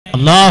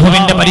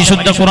അല്ലാഹുവിന്റെ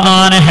പരിശുദ്ധ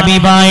ഖുർആൻ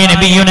ഹബീബായ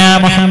നബിയുനാ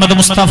മുഹമ്മദ്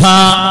മുസ്തഫ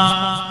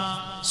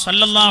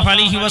സല്ലല്ലാഹു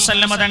അലൈഹി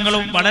വസല്ലം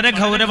തങ്ങളും വളരെ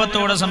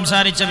ഗൗരവത്തോടെ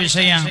സംസാരിച്ച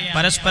വിഷയം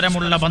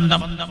പരസ്പരമുള്ള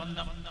ബന്ധം.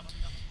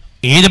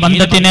 ഏത്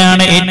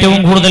ബന്ധത്തിനാണ് ഏറ്റവും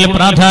കൂടുതൽ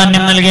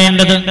പ്രാധാന്യം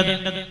നൽകേണ്ടത്?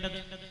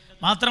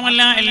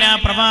 മാത്രമല്ല എല്ലാ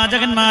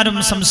പ്രവാചകന്മാരും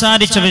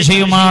സംസാരിച്ച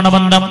വിഷയമാണ്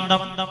ബന്ധം.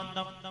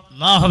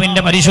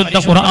 അല്ലാഹുവിന്റെ പരിശുദ്ധ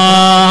ഖുർആൻ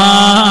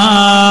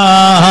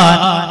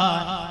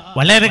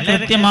വളരെ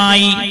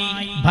കൃത്യമായി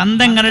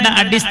ബന്ധങ്ങളുടെ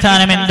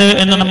അടിസ്ഥാനം എന്ത്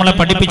എന്ന് നമ്മളെ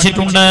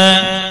പഠിപ്പിച്ചിട്ടുണ്ട്.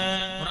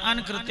 ഖുർആൻ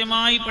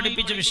കൃത്യമായി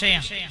പഠിപ്പിച്ച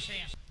വിഷയം.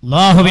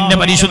 അല്ലാഹുവിന്റെ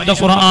പരിശുദ്ധ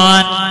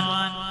ഖുർആൻ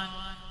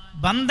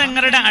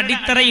ബന്ധങ്ങളുടെ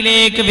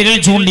അടിത്തറയിലേക്ക് വിരൽ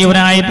ചൂണ്ടിയ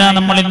ഒരായത്താണ്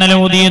നമ്മൾ ഇന്നലെ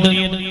ഓതിയത്.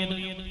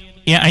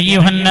 യാ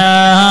അയ്യുഹന്നാസ്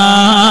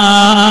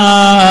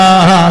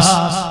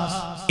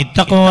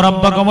ഇത്തഖൂ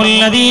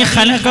റബ്ബകുമുല്ലദീ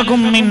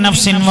ഖലഖകും മിൻ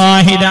നഫ്സിൻ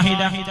വാഹിദ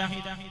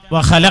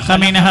വഖലഖ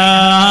മിൻഹാ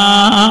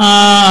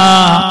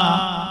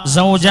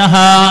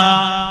സൗജഹാ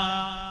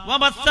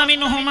വബസ്സ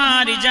മിൻഹുമാ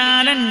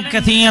റിജാലൻ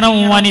കസീറൻ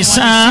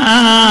വനിസാഅ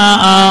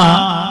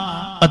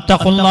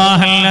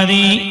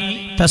വത്തഖുല്ലാഹല്ലദീ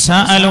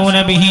تساءلون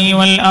به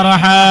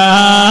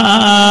والأرحام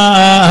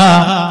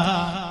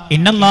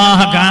إن الله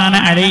كان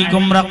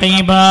عليكم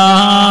رقيبا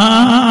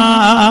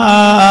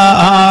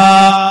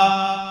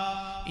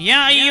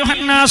يا أيها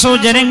الناس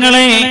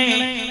جرنغلي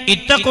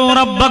اتقوا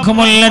ربكم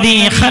الذي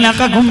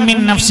خلقكم من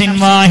نفس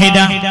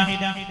واحدة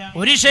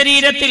ഒരു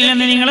ശരീരത്തിൽ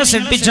നിന്ന് നിങ്ങളെ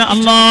സൃഷ്ടിച്ച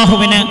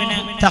അല്ലാഹുവിനെ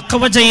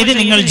തഖ്വ ചെയ്ത്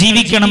നിങ്ങൾ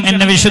ജീവിക്കണം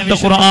എന്ന വിശുദ്ധ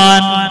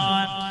ഖുർആൻ.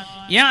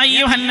 യാ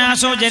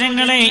അയ്യുഹന്നാസോ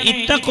ജനങ്ങളെ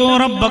ഇത്തഖൂ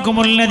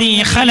റബ്ബകുമുല്ലദീ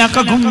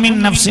ഖലഖകും മിൻ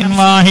നഫ്സിൻ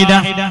വാഹിദ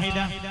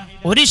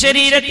ഒരു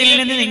ശരീരത്തിൽ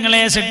നിന്ന്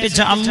നിങ്ങളെ സൃഷ്ടിച്ച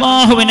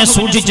അല്ലാഹുവിനെ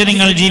സൂക്ഷിച്ച്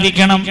നിങ്ങൾ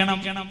ജീവിക്കണം.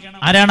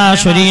 ആരാണ് ആ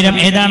ശരീരം?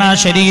 ഏതാണ് ആ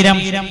ശരീരം?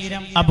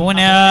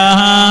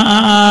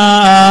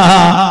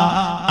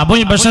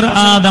 അബുൽ ബശർ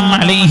ആദം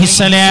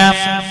അലൈഹിസ്സലാം.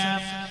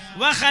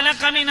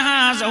 വഖലഖ മിൻഹാ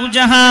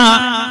സൗജഹാ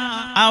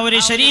ആ ഒരു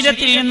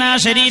ശരീരത്തിൽ നിന്ന് ആ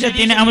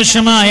ശരീരത്തിന്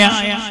ആവശ്യമായ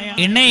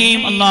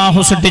ഇണയെയും അല്ലാഹു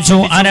സൃഷ്ടിച്ചു.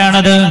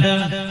 ആരാണത്?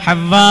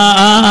 ഹവ്വാ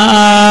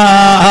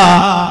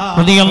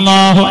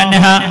റളിയല്ലാഹു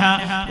അൻഹാ.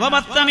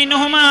 വബത്ത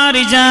മിൻഹുമാ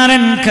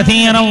റിജാലൻ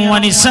കസീറൻ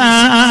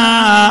വനിസാഅ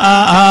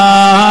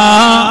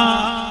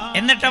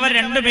എന്നിട്ട് അവർ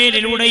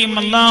രണ്ടുപേരിലൂടെയും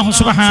അല്ലാഹു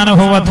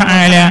സുബ്ഹാനഹു വ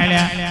തആല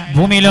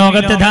ഭൂമി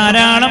ലോകത്ത്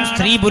ധാരാളം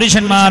സ്ത്രീ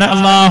പുരുഷന്മാരെ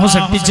അല്ലാഹു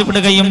സൃഷ്ടിച്ചു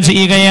വിടുകയും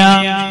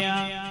ചെയ്യുകയാണ്.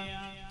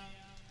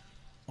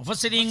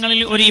 മുഫസ്സിരീങ്ങളിൽ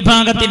ഒരു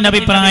വിഭാഗത്തിന്റെ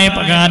അഭിപ്രായ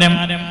പ്രകാരം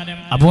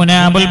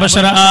അബുൽ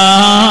ബശർ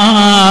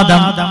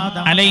ആദം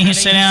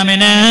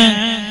അലൈഹിസ്സലാമിന്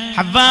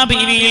ഹവ്വാ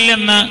ബീവിയിൽ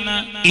നിന്ന്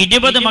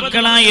 20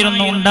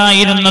 മക്കളായിരുന്നു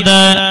ഉണ്ടായിരുന്നത്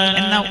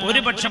എന്ന ഒരു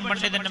പക്ഷം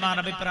പണ്ഡിതന്മാർ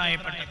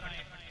അഭിപ്രായപ്പെട്ടു.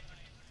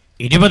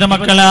 20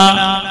 മക്കളാ.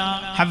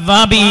 ഹവ്വാ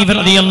ബീവി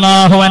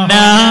റളിയല്ലാഹു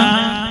അൻഹാ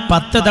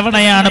 10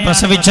 തവണയാണ്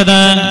പ്രസവിച്ചത്.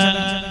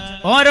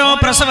 ഓരോ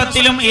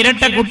പ്രസവത്തിലും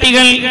ഇരട്ട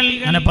കുട്ടികൾ.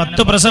 അങ്ങനെ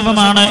 10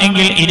 പ്രസവമാണ്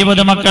എങ്കിൽ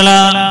 20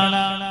 മക്കളാ.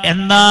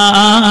 എന്നാൽ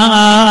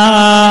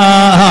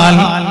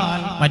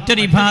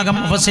മറ്റൊരു വിഭാഗം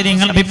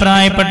മുഫസ്സിരീങ്ങൾ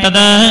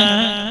അഭിപ്രായപ്പെട്ടത്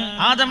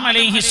ആദം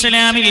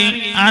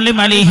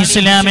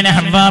അലൈഹിസ്സലാമിന്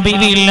ഹവ്വാ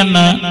ബീവിയിൽ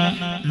നിന്ന്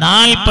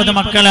 40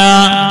 മക്കളാ.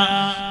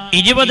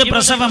 20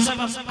 പ്രസവം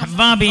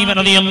ഹവ്വാ ബീവി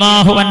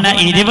റളിയല്ലാഹു അൻഹ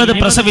 20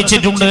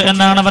 പ്രസവിച്ചിട്ടുണ്ട്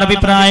എന്നാണ് അവർ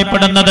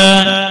അഭിപ്രായപ്പെടുന്നത്.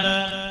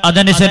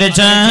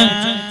 അതനുസരിച്ച്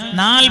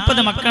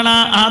 40 മക്കളാ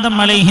ആദം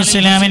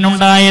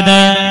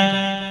അലൈഹിസ്സലാമിനുണ്ടായത്.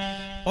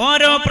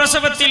 ഓരോ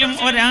പ്രസവത്തിലും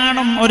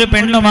ഒരാണും ഒരു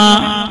പെണ്ണുമാ.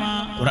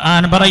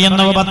 ഖുർആൻ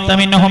പറയുന്നു വബത്ത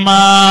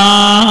മിൻഹുമാ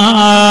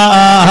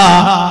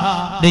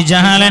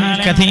റിജാലൻ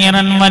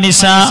കസീറൻ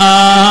വനിസാഅ.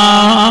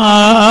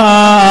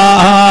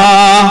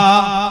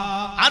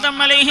 ആദം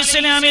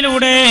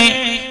അലൈഹിസ്സലാമിലൂടെ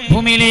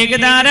ഭൂമിയിലേക്ക്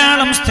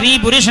ധാരാളം സ്ത്രീ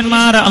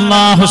പുരുഷന്മാർ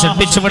അല്ലാഹു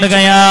സൃഷ്ടിച്ചു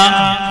വിടുകയാ.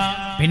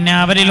 പിന്നെ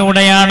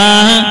അവരിലൂടെയാണ്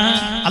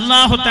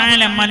അല്ലാഹു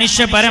തആല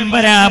മനുഷ്യ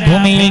പരമ്പര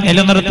ഭൂമിയിൽ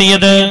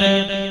നിലനിർത്തിയത്.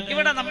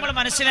 ഇവിടെ നമ്മൾ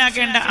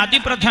മനസ്സിലാക്കേണ്ട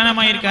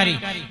അതിപ്രധാനമായ ഒരു കാര്യം,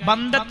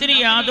 ബന്ധത്തിന്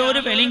യാതൊരു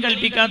വിലയും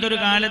കൽപ്പിക്കാത്ത ഒരു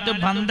കാലത്ത്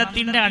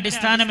ബന്ധത്തിന്റെ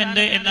അടിസ്ഥാനം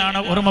എന്ത് എന്നാണ്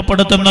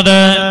ഓർമ്മപ്പെടുത്തുന്നത്.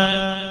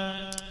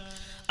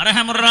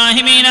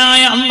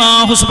 അർഹമുർറാഹിമീനായ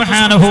അല്ലാഹു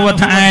സുബ്ഹാനഹു വ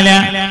തആല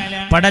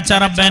പടച്ച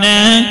റബ്ബന്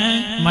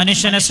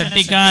മനുഷ്യനെ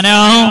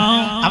സൃഷ്ടിക്കാനോ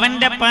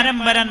അവന്റെ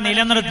പരമ്പര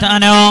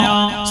നിലനിർത്താനോ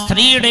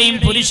സ്ത്രീയുടെയും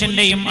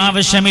പുരുഷന്റെയും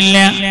ആവശ്യമില്ല.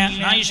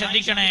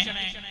 ശ്രദ്ധിക്കണേ,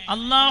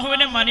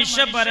 അല്ലാഹുവിന്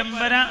മനുഷ്യ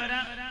പരമ്പര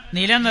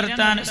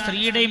നിലനിർത്താൻ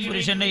സ്ത്രീയുടെയും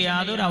പുരുഷന്റെയും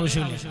യാതൊരു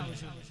ആവശ്യമില്ല.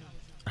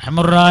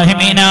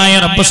 റഹ്മുർറാഹിമീനായ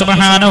റബ്ബ്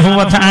സുബ്ഹാനഹു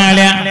വ തആല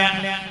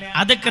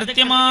അത്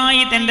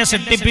കൃത്യമായി തന്റെ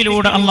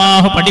സൃഷ്ടിപ്പിലൂടെ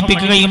അല്ലാഹു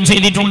പഠിപ്പിക്കുകയും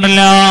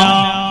ചെയ്തിട്ടുണ്ടല്ലോ.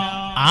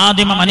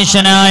 ആദിമ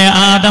മനുഷ്യനായ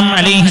ആദം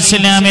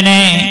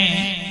അലൈഹിസ്സലാമിനെ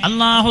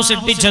അല്ലാഹു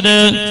സൃഷ്ടിച്ചത്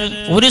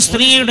ഒരു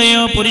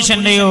സ്ത്രീയുടെയോ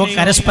പുരുഷന്റെയോ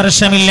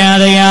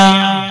കരസ്പർശമില്ലാതെയാ.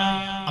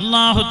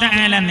 അല്ലാഹു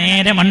തആല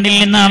നേരെ മണ്ണിൽ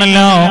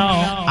നിന്നാണല്ലോ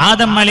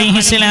ആദം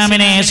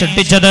അലൈഹിസ്സലാമിനെ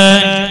സൃഷ്ടിച്ചത്.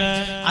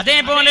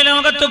 അതേപോലെ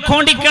ലോകത്ത്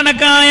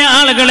കോടിക്കണക്കായ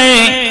ആളുകളെ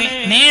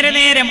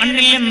നേരെ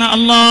മണ്ണിൽ നിന്ന്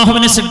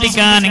അല്ലാഹുവിനെ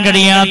സൃഷ്ടിക്കാൻ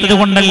കഴിയാത്തത്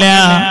കൊണ്ടല്ല,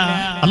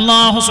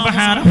 അല്ലാഹു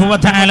സുബ്ഹാനഹു വ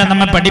തആല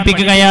നമ്മെ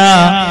പഠിപ്പിക്കുകയാ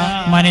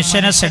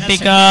മനുഷ്യനെ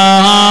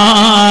സൃഷ്ടിക്കാൻ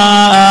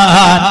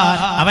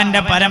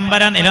അവന്റെ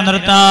പരമ്പര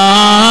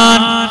നിലനിർത്താൻ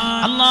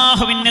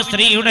അല്ലാഹുവിന്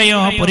സ്ത്രീയുടെയോ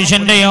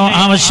പുരുഷന്റെയോ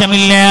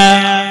ആവശ്യമില്ല.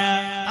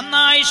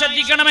 നന്നായി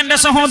ശ്രദ്ധിക്കണം എന്റെ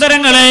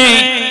സഹോദരങ്ങളെ.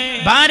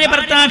 ഭാര്യ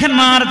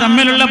ഭർത്താക്കന്മാർ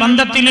തമ്മിലുള്ള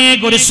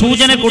ബന്ധത്തിലേക്ക് ഒരു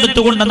സൂചന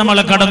കൊടുത്തുകൊണ്ട് നമ്മൾ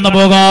കടന്നു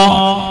പോകാം.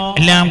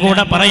 എല്ലാം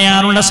കൂടെ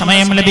പറയാനുള്ള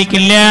സമയം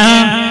ലഭിക്കില്ല.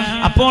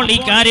 അപ്പോൾ ഈ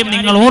കാര്യം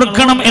നിങ്ങൾ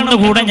ഓർക്കണം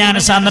എന്നുകൂടെ ഞാൻ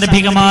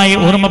സാന്ദർഭികമായി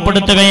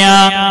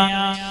ഓർമ്മപ്പെടുത്തുകയാണ്.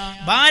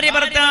 ഭാര്യ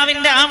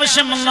ഭർത്താവിന്റെ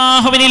ആവശ്യം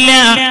അല്ലാഹുവിനില്ല,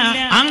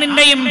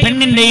 ആണിന്റെയും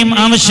പെണ്ണിന്റെയും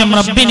ആവശ്യം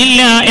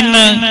റബ്ബിനില്ല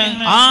എന്ന്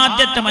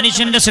ആദ്യത്തെ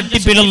മനുഷ്യന്റെ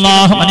സൃഷ്ടിപ്പിൽ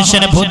അല്ലാഹു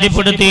മനുഷ്യനെ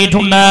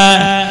ബോധ്യപ്പെടുത്തിയിട്ടുണ്ട്.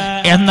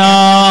 എന്നാൽ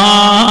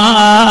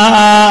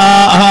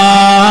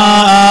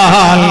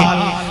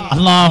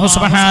അല്ലാഹു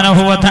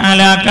സുബ്ഹാനഹു വ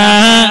തആലക്ക്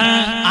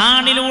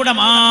ആണിലൂടെ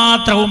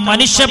മാത്രവും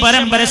മനുഷ്യ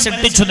പരമ്പര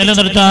സൃഷ്ടിച്ചു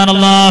നിലനിർത്താൻ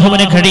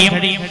അല്ലാഹുവിന് കഴിയും.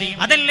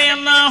 അതല്ലേ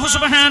അല്ലാഹു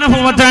സുബ്ഹാനഹു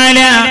വ തആല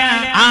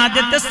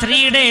ആദ്യത്തെ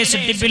സ്ത്രീയുടെ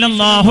സൃഷ്ടിപ്പിൽ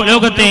അല്ലാഹു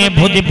ലോകത്തെ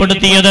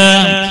ബോധ്യപ്പെടുത്തിയത്.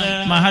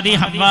 മഹദി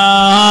ഹവ്വ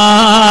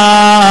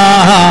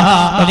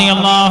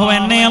റളിയല്ലാഹു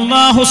അൻഹ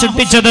അല്ലാഹു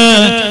സൃഷ്ടിച്ചത്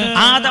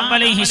ആദം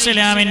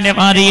അലൈഹിസ്സലാമിന്റെ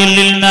ഭാര്യയിൽ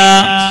നിന്ന്.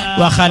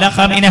 വ ഖലഖ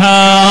മിൻഹാ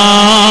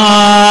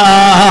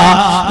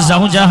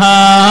സൗജഹാ,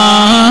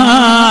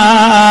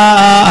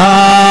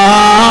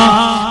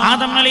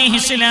 ആദം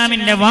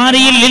അലൈഹിസ്സലാമിന്റെ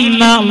ഭാര്യയിൽ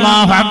നിന്ന്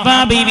അല്ലാഹു ഹവ്വ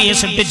ബീവിയെ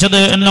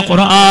സൃഷ്ടിച്ചത് എന്ന്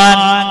ഖുർആൻ.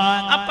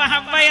 അപ്പൊ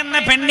ഹവ്വ എന്ന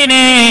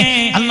പെണ്ണിനെ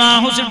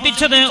അല്ലാഹു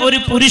സൃഷ്ടിച്ചത് ഒരു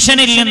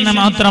പുരുഷനിൽ നിന്ന്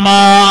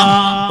മാത്രമാണ്.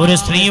 ഒരു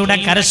സ്ത്രീയുടെ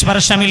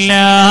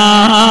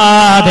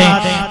കരസ്പർശമില്ലാതെ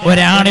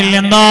ഒരാണിൽ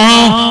നിന്നോ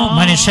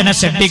മനുഷ്യനെ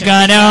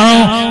സൃഷ്ടിക്കാനോ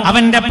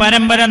അവന്റെ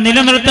പരമ്പര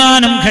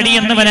നിലനിർത്താനും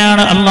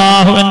കഴിയുന്നവനാണ്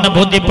അല്ലാഹു എന്ന്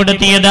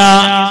ബോധ്യപ്പെടുത്തിയത്.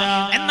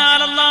 എന്നാൽ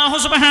അല്ലാഹു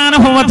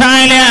സുബ്ഹാനഹു വ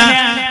തആല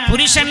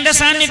പുരുഷന്റെ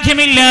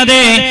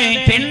സാന്നിധ്യമില്ലാതെ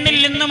പെണ്ണിൽ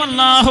നിന്നും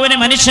അല്ലാഹുവിനെ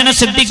മനുഷ്യനെ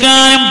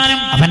സൃഷ്ടിക്കാനും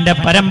അവന്റെ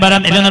പരമ്പര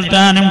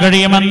നിലനിർത്താനും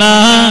കഴിയുമെന്ന്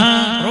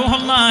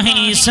റൂഹുല്ലാഹി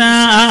ഈസാ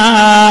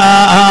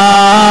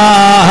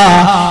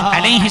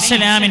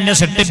അലൈഹിസ്സലാമിന്റെ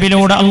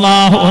സൃഷ്ടിപ്പിലൂടെ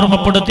അല്ലാഹു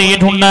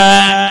ഓർമ്മപ്പെടുത്തിയിട്ടുണ്ട്.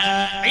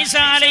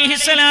 ഈസാ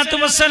അലൈഹിസ്സലാത്തു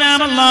വസ്സലാം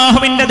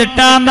അല്ലാഹുവിന്റെ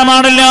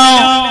ദൃഷ്ടാന്തമാണല്ലോ.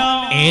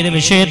 ഏത്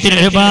വിഷയത്തിൽ?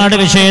 ഒരുപാട്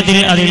വിഷയത്തിൽ.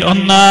 അതിൽ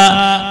ഒന്ന്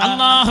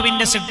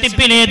അല്ലാഹുവിന്റെ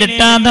സൃഷ്ടിപ്പിലെ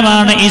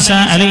ദൃഷ്ടാന്തമാണ് ഈസാ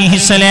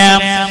അലൈഹിസ്സലാം.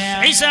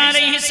 ഈസാ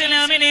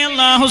അലൈഹിസ്സലാമിനെ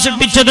അല്ലാഹു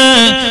സൃഷ്ടിച്ചത്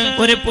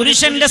ഒരു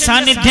പുരുഷന്റെ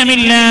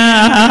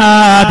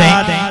സാന്നിധ്യമില്ലാതെ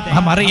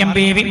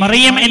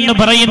മറിയം എന്ന്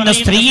പറയുന്ന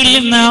സ്ത്രീയിൽ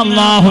നിന്ന്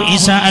അല്ലാഹു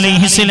ഈസാ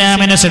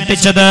അലൈഹിസ്സലാമിനെ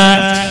സൃഷ്ടിച്ചത്.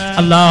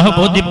 അല്ലാഹു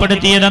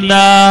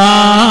ബോധ്യപ്പെടുത്തിയതെന്താ?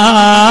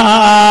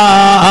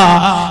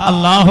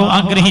 അല്ലാഹു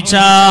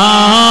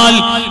ആഗ്രഹിച്ചാൽ,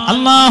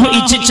 അല്ലാഹു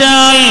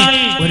ഇച്ഛിച്ചാൽ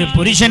ഒരു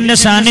പുരുഷന്റെ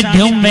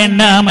സാന്നിധ്യവും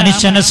വേണ്ട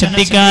മനുഷ്യനെ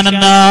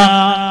സൃഷ്ടിക്കാനെന്ന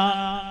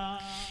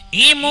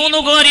ഈ മൂന്ന്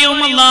കാര്യവും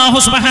അല്ലാഹു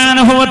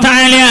സുബ്ഹാനഹു വ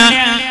തആല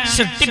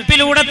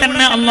സൃഷ്ടിപ്പിലൂടെ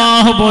തന്നെ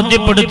അല്ലാഹു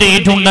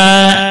ബോധ്യപ്പെടുത്തിയിട്ടുണ്ട്.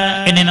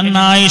 ഇനി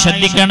നന്നായി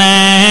ശ്രദ്ധിക്കണേ.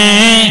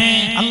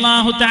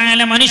 അല്ലാഹു തആല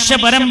മനുഷ്യ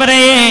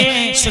പരമ്പരയെ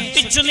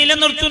സൃഷ്ടിച്ചു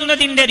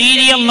നിലനിർത്തുന്നതിന്റെ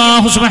രീതി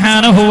അല്ലാഹു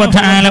സുബ്ഹാനഹു വ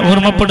തആല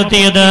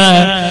ഓർമ്മപ്പെടുത്തിയത്.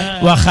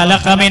 വ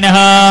ഖലഖ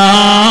മിൻഹാ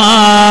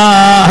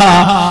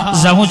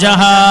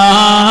സൗജഹാ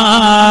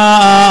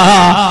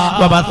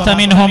വ ബത്ത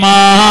മിൻഹുമാ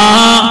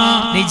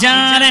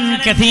റിജാലൻ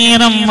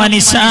കസീറൻ വ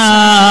നിസാ.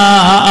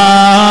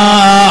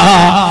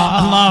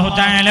 അല്ലാഹു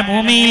തആല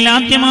ഭൂമിയിൽ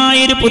ആദ്യമായി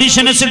ഒരു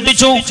പുരുഷനെ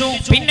സൃഷ്ടിച്ചു,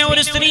 പിന്നെ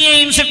ഒരു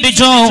സ്ത്രീയെയും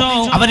സൃഷ്ടിച്ചു.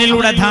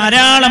 അവരിലൂടെ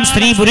ധാരാളം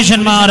സ്ത്രീ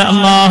പുരുഷന്മാർ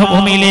അല്ലാഹു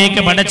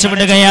ഭൂമിയിലേക്ക് പടച്ചു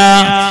വിടുകയാ.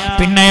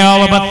 പിന്നെയോ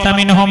വബത്ത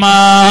മിൻഹുമാ,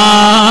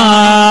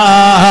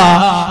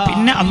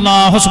 പിന്നെ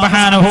അല്ലാഹു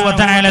സുബ്ഹാനഹു വ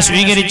തആല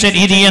സ്വീകരിച്ച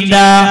രീതി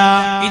എന്താ?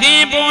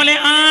 ഇതേപോലെ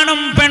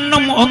ആണും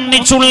പെണ്ണും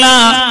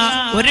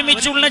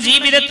ഒരുമിച്ചുള്ള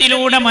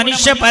ജീവിതത്തിലൂടെ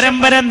മനുഷ്യ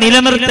പരമ്പര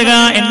നിലനിർത്തുക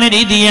എന്ന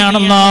രീതിയാണ്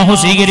അല്ലാഹു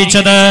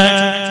സ്വീകരിച്ചത്.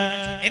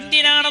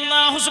 എന്തിനാണ്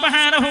അല്ലാഹു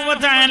സുബ്ഹാനഹു വ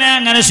തആല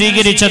അങ്ങനെ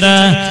സ്വീകരിച്ചത്?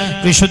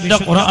 വിശുദ്ധ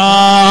ഖുർആൻ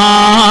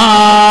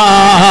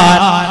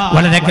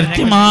വളരെ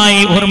കൃത്യമായി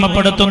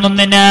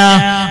ഓർമ്മപ്പെടുത്തുന്നതിന്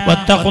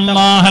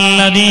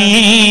വത്തഖുല്ലാഹല്ലദീ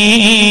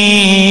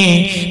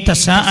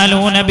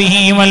തസഅലൂന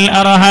ബിഹി വൽ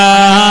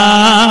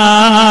അർഹാം.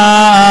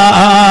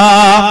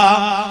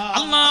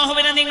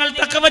 അല്ലാഹുവിനെ നിങ്ങൾ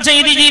തഖ്വ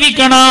ചെയ്ത്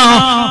ജീവിക്കണം,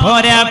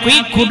 പോരാ ഈ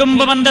കുടുംബ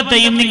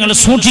ബന്ധത്തെയും നിങ്ങൾ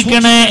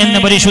സൂക്ഷിക്കണേ എന്ന്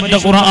പരിശുദ്ധ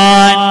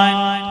ഖുർആൻ.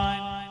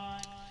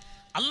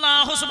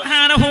 അല്ലാഹു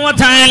സുബ്ഹാനഹു വ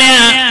തആല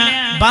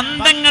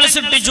ബന്ധങ്ങൾ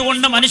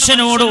സൃഷ്ടിച്ചുകൊണ്ട്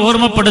മനുഷ്യനോട്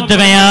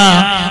ഓർമ്മപ്പെടുത്തുകയാ.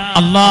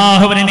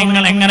 അല്ലാഹുവിനെ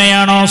നിങ്ങൾ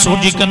എങ്ങനെയാണോ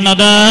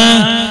സൂക്ഷിക്കുന്നത്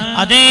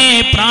അതേ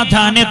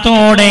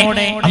പ്രാധാന്യത്തോടെ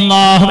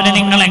അല്ലാഹുവിനെ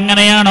നിങ്ങൾ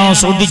എങ്ങനെയാണോ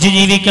സൂക്ഷിച്ച്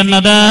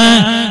ജീവിക്കുന്നത്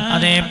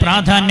അതേ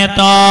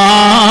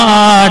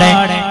പ്രാധാന്യത്തോടെ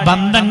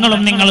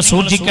ബന്ധങ്ങളും നിങ്ങൾ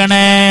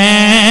സൂക്ഷിക്കണേ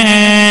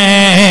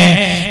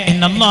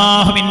എന്ന്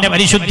അല്ലാഹുവിന്റെ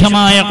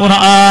പരിശുദ്ധമായ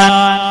ഖുർആൻ.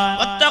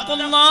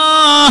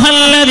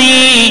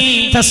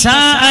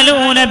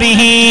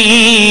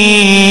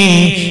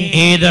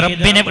 ഏത്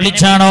റബ്ബിനെ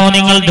വിളിച്ചാണോ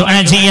നിങ്ങൾ ദുആ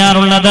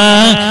ചെയ്യാറുള്ളത്,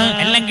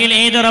 അല്ലെങ്കിൽ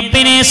ഏത്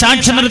റബ്ബിനെ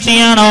സാക്ഷി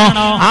നിർത്തിയാണോ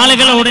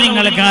ആളുകളോട്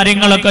നിങ്ങൾ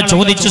കാര്യങ്ങളൊക്കെ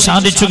ചോദിച്ചു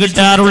സാധിച്ചു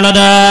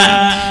കിട്ടാറുള്ളത്,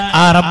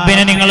 ആ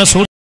റബ്ബിനെ നിങ്ങൾ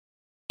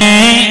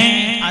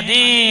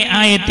അതേ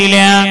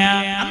ആയത്തില്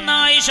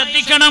നന്നായി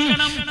ശ്രദ്ധിക്കണം.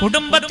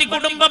 കുടുംബ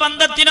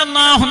ബന്ധത്തിന്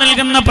അല്ലാഹു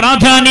നൽകുന്ന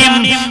പ്രാധാന്യം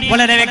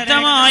വളരെ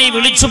വ്യക്തമായി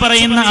വിളിച്ചു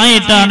പറയുന്ന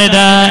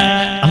ആയത്താണിത്.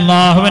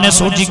 അല്ലാഹുവിനെ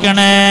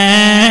സൂക്ഷിക്കണേ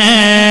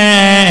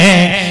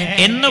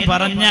എന്ന്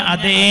പറഞ്ഞ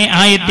അതേ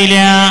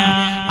ആയത്തില്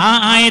ആ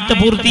ആയത്ത്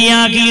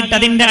പൂർത്തിയാക്കിയിട്ട്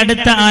അതിന്റെ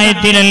അടുത്ത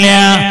ആയത്തിലല്ല,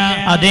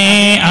 അതേ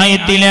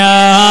ആയത്തിലാ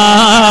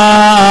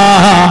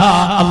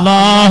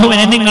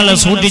അല്ലാഹുവിനെ നിങ്ങൾ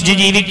സൂക്ഷിച്ച്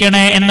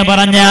ജീവിക്കണേ എന്ന്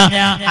പറഞ്ഞ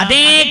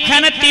അതേ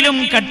ഖനത്തിലും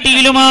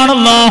കട്ടിയിലുമാണ്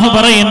അല്ലാഹു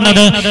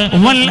പറയുന്നത്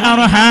വൽ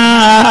അർഹാം,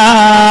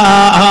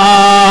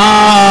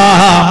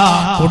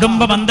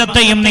 കുടുംബ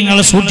ബന്ധത്തെയും നിങ്ങൾ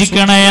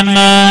സൂക്ഷിക്കണേ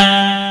എന്ന്.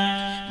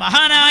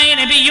 മഹാനായ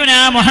നബിയുനാ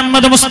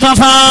മുഹമ്മദ്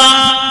മുസ്തഫ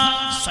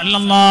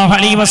സല്ലല്ലാഹു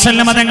അലൈഹി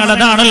വസല്ലം തങ്ങൾ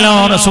അതാണല്ലോ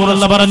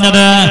റസൂലുള്ളാഹി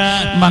പറഞ്ഞത്,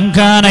 മൻ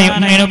കാന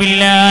യുമിനു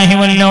ബില്ലാഹി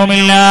വൽ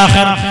യൗമിൽ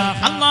ആഖിർ,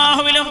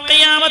 അല്ലാഹുവിലും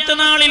ഖിയാമത്ത്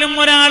നാളിലും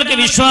ഒരാൾക്ക്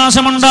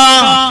വിശ്വാസമുണ്ടോ,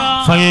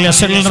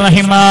 ഫൽയസിൽ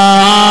റഹിമാ,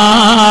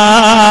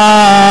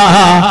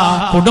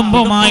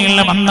 കുടുംബവുമായുള്ള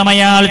ബന്ധം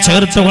അയാൾ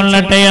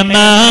ചേർത്തുകൊള്ളട്ടെ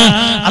എന്ന്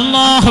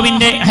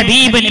അല്ലാഹുവിന്റെ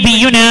ഹബീബ്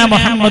നബിയുനാ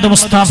മുഹമ്മദ്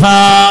മുസ്തഫ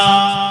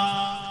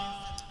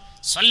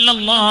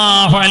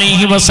സല്ലല്ലാഹു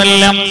അലൈഹി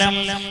വസല്ലം.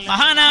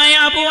 മഹാനായ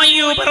അബൂ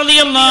അയ്യൂബ്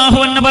റളിയല്ലാഹു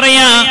അൻഹു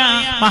പറയാ,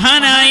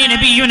 മഹാനായ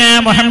നബിയുനാ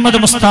മുഹമ്മദ്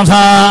മുസ്തഫ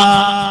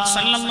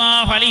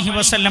സല്ലല്ലാഹു അലൈഹി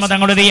വസല്ലം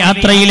തങ്ങളുടെ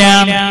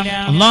യാത്രയിലാണ്.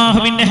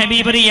 അല്ലാഹുവിന്റെ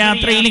ഹബീബ് ഒരു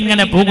യാത്രയിൽ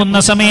ഇങ്ങനെ പോകുന്ന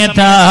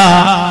സമയത്ത്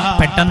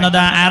പെട്ടെന്ന്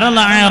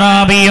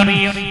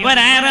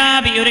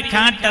ഒരു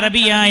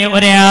കാട്ടറബിയായ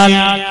ഒരാൾ,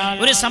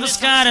 ഒരു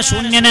സംസ്കാര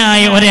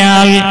ശൂന്യനായ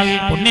ഒരാൾ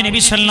പുണ്യ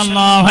നബി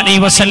സല്ലല്ലാഹു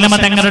അലൈഹി വസല്ലം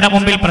തങ്ങളുടെ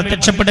മുമ്പിൽ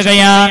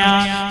പ്രത്യക്ഷപ്പെടുകയാണ്.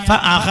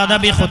 ഫഅഖദ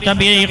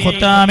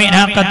ബിഖുതാമി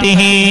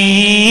നാഖതിഹി,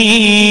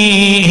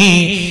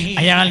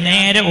 അയാൾ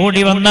നേരെ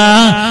ഓടി വന്ന്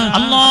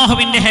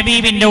അല്ലാഹുവിന്റെ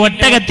ഹബീബിന്റെ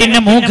ഒട്ടകത്തിന്റെ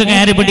മൂക്ക്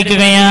കയറി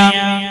പിടിക്കുകയാണ്.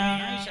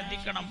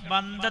 ശ്രദ്ധിക്കണം,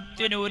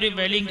 ബന്ധത്തിന് ഒരു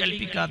വിലയും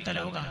കൽപ്പിക്കാത്ത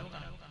ലോകമാണ്,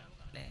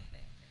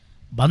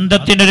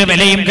 ബന്ധത്തിനൊരു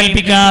വിലയും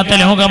കൽപ്പിക്കാത്ത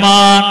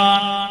ലോകമാണ്.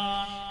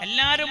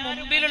 എല്ലാരും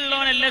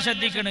മുമ്പിലുള്ളവനല്ല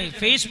ശ്രദ്ധിക്കണേ,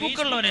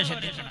 ഫേസ്ബുക്ക് ഉള്ളവനെ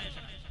ശ്രദ്ധിക്കണം.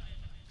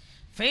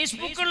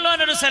 ഫേസ്ബുക്ക്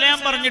ഉള്ളവനൊരു സലാം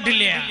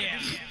പറഞ്ഞിട്ടില്ല,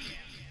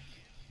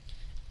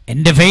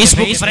 എന്റെ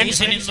ഫേസ്ബുക്ക്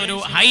ഫ്രണ്ട്സിന് ഒരു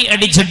ഹൈ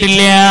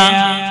അടിച്ചിട്ടില്ല.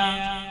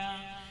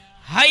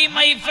 ഹൈ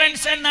മൈ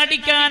ഫ്രണ്ട്സ് എന്ന്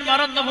അടിക്കാൻ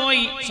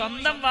മറന്നുപോയി.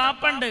 സ്വന്തം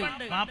വാപ്പണ്ട്,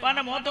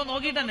 വാപ്പാന്റെ മുഖത്ത്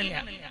നോക്കിയിട്ടൊന്നുമില്ല.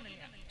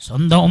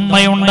 സ്വന്തം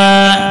ഉമ്മയുണ്ട്,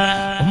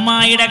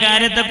 ഉമ്മായിയുടെ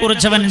കാര്യത്തെ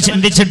കുറിച്ച് അവൻ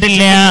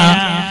ചിന്തിച്ചിട്ടില്ല.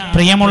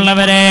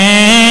 പ്രിയമുള്ളവരെ,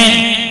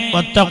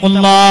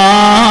 വത്തഖുല്ലാഹല്ലദീ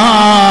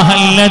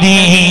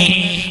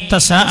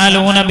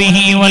തസഅലൂന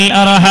ബിഹി വൽ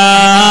അർഹാം,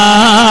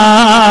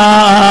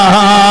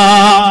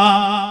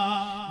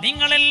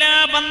 നിങ്ങളെല്ലാ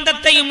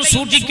ബന്ധത്തെയും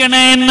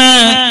സൂക്ഷിക്കണേ എന്ന്,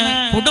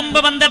 കുടുംബ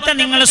ബന്ധത്തെ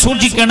നിങ്ങൾ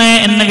സൂക്ഷിക്കണേ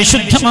എന്ന്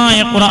വിശുദ്ധമായ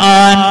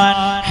ഖുർആൻ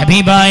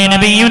ഹബീബായ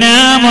നബിയുനാ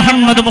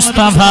മുഹമ്മദ്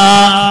മുസ്തഫ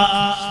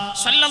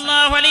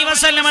സല്ലല്ലാഹു അലൈഹി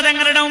വസല്ലം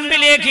തങ്ങളുടെ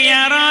മുമ്പിലേക്ക്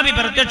അറാബി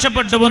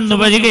പ്രത്യക്ഷപ്പെട്ടു വന്നു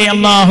വരികയെ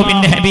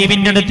അല്ലാഹുവിന്റെ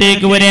ഹബീബിന്റെ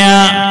അടുത്തേക്ക് വരിക.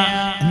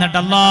 എന്നിട്ട്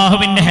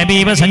അല്ലാഹുവിന്റെ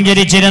ഹബീബ്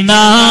സഞ്ചരിച്ചിരുന്ന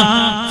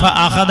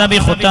ഫഅഖദ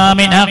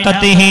ബിഖുതാമി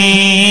നാഖതിഹി,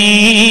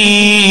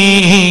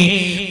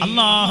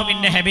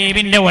 അല്ലാഹുവിന്റെ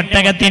ഹബീബിന്റെ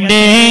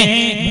ഒട്ടകത്തിന്റെ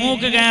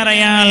മൂക്ക്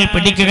കയറയാൾ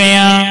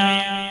പിടിക്കുകയാണ്.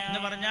 എന്ന്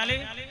പറഞ്ഞാല്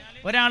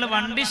ഒരാൾ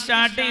വണ്ടി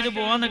സ്റ്റാർട്ട് ചെയ്ത്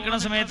പോകാൻ നിൽക്കുന്ന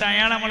സമയത്ത്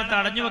അയാൾ നമ്മളെ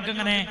തടഞ്ഞു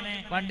വെക്കിങ്ങനെ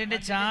വണ്ടിന്റെ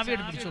ചാവി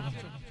എടുത്ത് പിടിച്ചു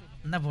വെക്കും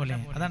എന്ന പോലെ.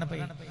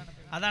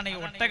 അതാണ് ഈ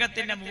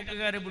ഒട്ടകത്തിന്റെ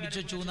മൂക്കുകാരെ പിടിച്ചു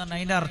വെച്ചു എന്നാണ്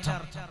അതിന്റെ അർത്ഥം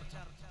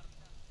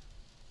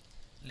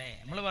അല്ലേ.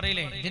 നമ്മള്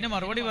പറയില്ലേ, ഇതിന്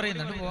മറുപടി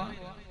പറയുന്നുണ്ട് പോവാ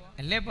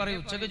അല്ലേ, പറയൂ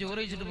ഉച്ചക്ക് ചോറ്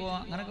കഴിച്ചിട്ട് പോവാ,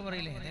 അങ്ങനൊക്കെ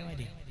പറയില്ലേ,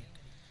 അതേമാതിരി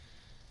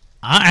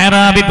ആ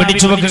അറാബി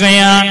പിടിച്ചു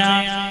വെക്കുകയാണ്.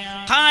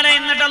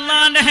 എന്നിട്ട്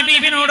അല്ലാഹുവിന്റെ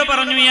ഹബീബിനോട്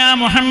പറഞ്ഞു, യാ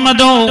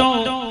മുഹമ്മദോ,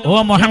 ഓ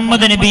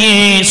മുഹമ്മദ് നബിയേ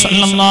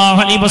സല്ലല്ലാഹു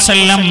അലൈഹി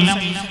വസല്ലം,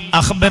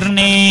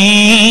 അഖ്ബിർനീ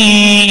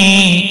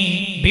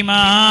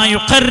ബിമാ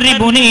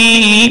യുഖർരിബുനീ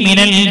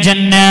മിനൽ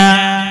ജന്ന,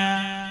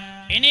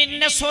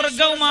 എന്നെ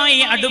സ്വർഗവുമായി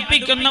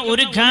അടുപ്പിക്കുന്ന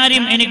ഒരു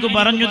കാര്യം എനിക്ക്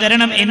പറഞ്ഞു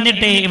തരണം,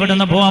 എന്നിട്ടേ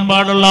ഇവിടുന്ന് പോകാൻ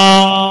പാടുള്ളൂ.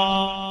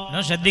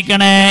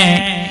 ശ്രദ്ധിക്കണേ,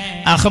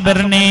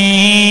 അഖ്ബിർനീ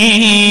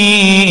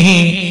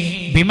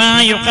ബിമാ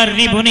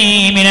യുഖർരിബുനീ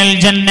മിനൽ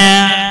ജന്ന,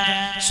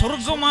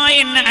 സ്വർഗവുമായി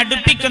എന്നെ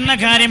അടുപ്പിക്കുന്ന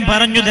കാര്യം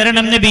പറഞ്ഞു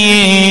തരണം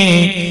നബിയേ.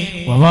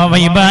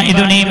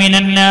 വവൈബാഇദുനീ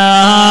മിനന്നാർ,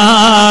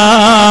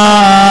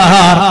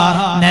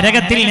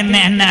 നരകത്തിൽ നിന്ന്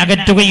എന്നെ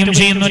അകറ്റുകയും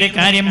ചെയ്യുന്ന ഒരു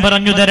കാര്യം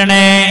പറഞ്ഞു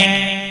തരണേ.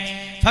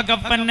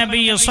 ഫഖഫൻ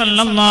നബി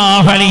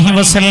സല്ലല്ലാഹു അലൈഹി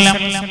വസല്ലം,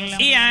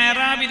 ഈ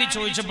അറാബി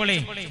ചോദിച്ചപ്പോഴേ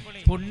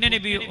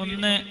പുണ്യനബി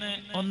ഒന്ന്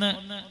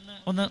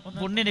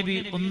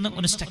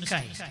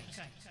സ്റ്റക്കായി.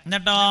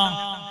 എന്നിട്ടോ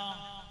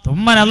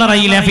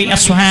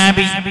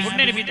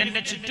പുണ്യനബി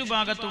തന്റെ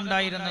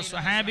ചുറ്റുഭാഗത്തുണ്ടായിരുന്ന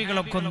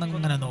സ്വഹാബികളൊക്കെ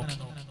ഒന്നിങ്ങനെ നോക്കി.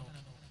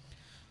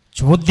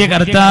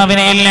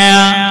 ചോദ്യകർത്താവിനെയില്ല.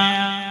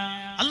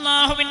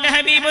 അല്ലാഹുവിന്റെ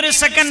ഹബീബ് ഒരു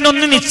സെക്കൻഡ്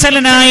ഒന്ന്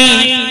നിശ്ചലനായി.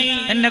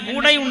 എന്റെ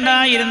കൂടെ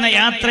ഉണ്ടായിരുന്ന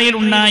യാത്രയിൽ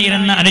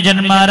ഉണ്ടായിരുന്ന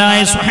അനുജന്മാരായ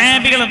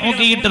സ്വഹാബികളെ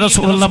നോക്കിയിട്ട്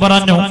റസൂലുള്ളാഹി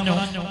പറഞ്ഞു,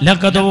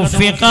 ലഖദ്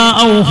ഉഫിഖ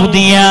ഔ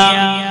ഹുദിയ,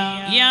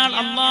 ഇയാൾ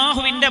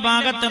അല്ലാഹുവിന്റെ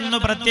ഭാഗത്തുനിന്ന്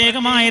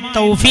പ്രത്യേകമായ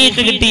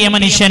തൗഫീഖ് കിട്ടിയ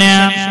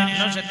മനുഷ്യനാണ്.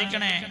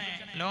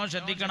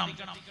 ശ്രദ്ധിക്കണം,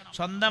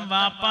 സ്വന്തം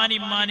വാപ്പാനും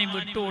ഇമ്മാനും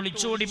വിട്ടു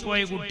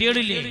ഒളിച്ചോടിപ്പോയ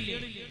കുട്ടികളില്ലേ,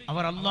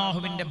 അവർ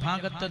അല്ലാഹുവിന്റെ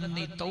ഭാഗത്ത് നിന്ന്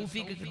ഈ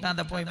തൗഫീഖ്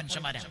കിട്ടാതെ പോയ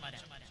മനുഷ്യന്മാരാണ്.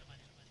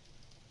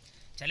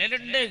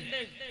 ചിലരുണ്ട്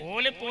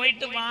ഓല്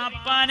പോയിട്ട്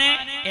വാപ്പാനെ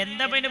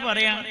എന്താ പിന്നെ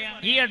പറയാ.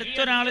 ഈ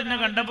അടുത്തൊരാളിനെ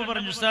കണ്ടപ്പോ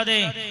പറഞ്ഞു, ഉസ്താദേ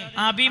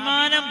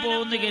അഭിമാനം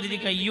പോകുന്ന കരുതി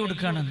കൈ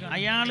കൊടുക്കാണ്,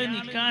 അയാള്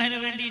നിക്കാഹിന്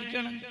വേണ്ടി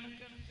ഇരിക്കാണ്.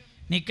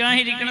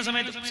 നിക്കാഹിരിക്കുന്ന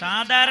സമയത്ത്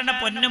സാധാരണ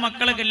പൊന്നു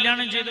മക്കളെ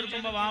കല്യാണം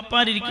ചെയ്തെടുക്കുമ്പോൾ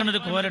വാപ്പാരിരിക്കണ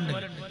ഒരു കോരുണ്ട്.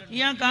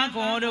 ഇയാൾക്ക് ആ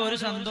കോര ഒരു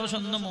സന്തോഷം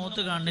ഒന്നും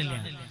മുഖത്ത് കാണില്ല.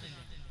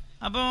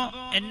 അപ്പോൾ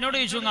എന്നോട്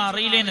ചോദിച്ചു,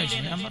 അറിയില്ലേന്ന് ചോദിച്ചു.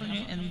 ഞാൻ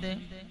പറഞ്ഞു, എന്ത്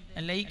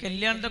അല്ല ഈ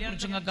കല്യാണത്തെ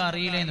കുറിച്ച് നിങ്ങൾക്ക്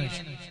അറിയില്ലേന്ന്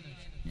ചോദിച്ചു.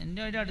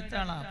 എൻ്റെ ഒരു അടുത്ത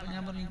ആളാണ്. അപ്പം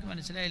ഞാൻ പറഞ്ഞു, എനിക്ക്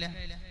മനസ്സിലായില്ല,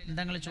 എന്താ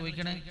നിങ്ങൾ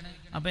ചോദിക്കണേ?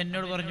 അപ്പം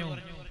എന്നോട് പറഞ്ഞു,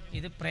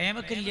 ഇത് പ്രേമ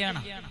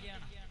കല്യാണം.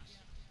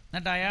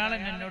 എന്നിട്ട് അയാൾ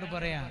എന്നോട്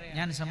പറയാ,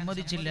 ഞാൻ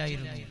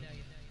സമ്മതിച്ചില്ലായിരുന്നു,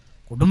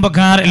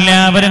 കുടുംബക്കാർ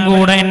എല്ലാവരും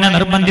കൂടെ എന്നെ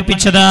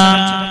നിർബന്ധിപ്പിച്ചതാ.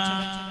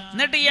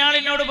 എന്നിട്ട് ഇയാൾ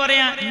എന്നോട്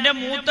പറയാ, എന്റെ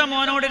മൂത്ത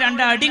മോനോട്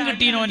 2 അടിയും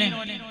കിട്ടീനോന്,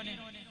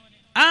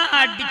 ആ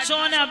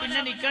അടിച്ചോനാ പിന്നെ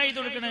നിക്കാഹ് ചെയ്ത്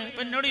കൊടുക്കണേ.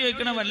 അപ്പൊ എന്നോട്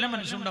ചോദിക്കണ വല്ല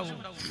മനസ്സുണ്ടാവും?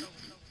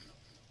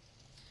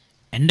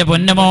 എന്റെ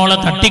പൊന്നുമോളെ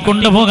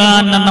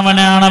തട്ടിക്കൊണ്ടുപോകാൻ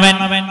എന്നവനാണവൻ.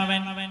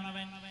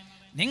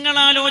 നിങ്ങൾ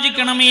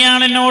ആലോചിക്കണം.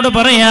 ഇയാൾ എന്നോട്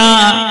പറയാ,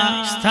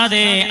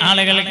 ഉസ്താദേ,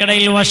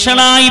 ആളുകൾക്കിടയിൽ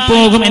വഷളായി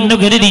പോകും എന്ന്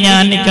കരുതി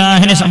ഞാൻ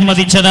നിക്കാഹിന്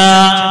സമ്മതിച്ചതാ.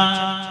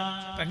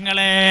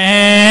 പെങ്ങളെ,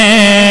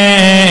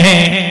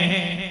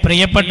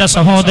 പ്രിയപ്പെട്ട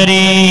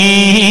സഹോദരി,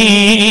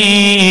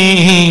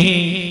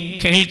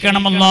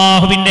 കേൾക്കണം.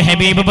 അല്ലാഹുവിന്റെ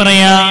ഹബീബ്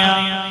പറയാ,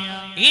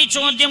 ഈ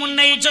ചോദ്യം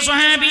ഉന്നയിച്ച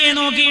സ്വഹാബിയെ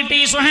നോക്കിയിട്ട്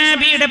ഈ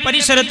സ്വഹാബിയുടെ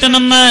പരിസരത്ത്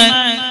നിന്ന്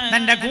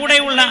തന്റെ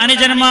കൂടെയുള്ള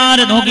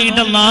അനുജന്മാരെ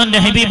നോക്കിയിട്ട് അല്ലാഹുവിന്റെ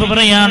ഹബീബ്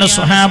പറയാണ്,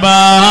 സ്വഹാബ,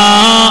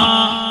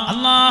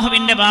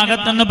 അല്ലാഹുവിന്റെ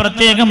ഭാഗത്തുനിന്ന്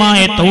പ്രത്യേകമായ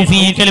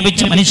തൗഫീഖ്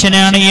ലഭിച്ച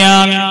മനുഷ്യനാണ്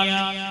ഇയാൾ.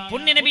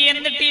 പുണ്യനബി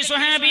എന്നിട്ട് ഈ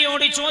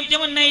സ്വഹാബിയോട്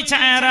ചോദ്യം ഉന്നയിച്ച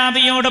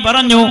അറാബിയോട്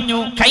പറഞ്ഞു,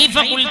 കൈഫ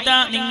ഖുൽത,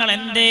 നിങ്ങൾ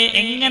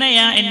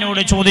എങ്ങനെയാ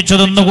എന്നോട്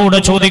ചോദിച്ചതൊന്നുകൂടെ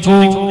ചോദിക്കൂ.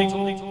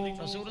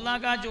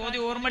 റസൂലുള്ളാഹിക്ക് ആ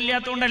ചോദ്യം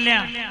ഓർമ്മയില്ലാത്തതുകൊണ്ടല്ല,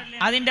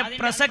 അതിന്റെ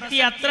പ്രസക്തി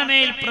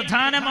അത്രമേൽ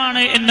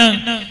പ്രധാനമാണ് എന്ന്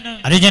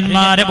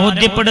അനുജന്മാരെ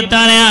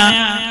ബോധ്യപ്പെടുത്താനാ.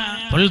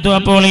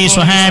 അപ്പോൾ ഈ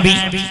സ്വഹാബി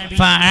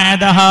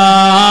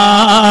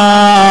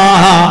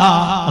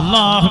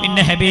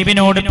അല്ലാഹുവിന്റെ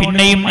ഹബീബിനോട്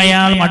പിന്നെയും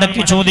അയാൾ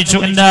മടക്കി ചോദിച്ചു,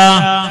 എന്താ?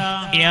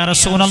 യാ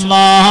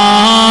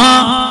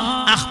റസൂലല്ലാഹ്,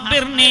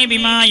 അഖ്ബിർനി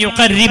ബിമാ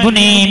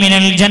യുഖർരിബുനി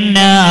മിനൽ ജന്ന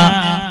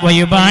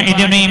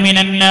വയുബാഇദുനി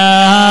മിനൻ നാർ.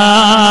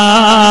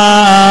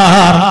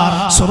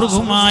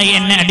 സ്വർഗ്ഗവുമായി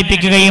എന്നെ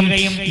അടുപ്പിക്കുകയും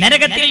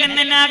നരകത്തിൽ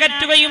നിന്ന് എന്നെ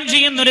അകറ്റുകയും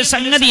ചെയ്യുന്ന ഒരു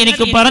സംഗതി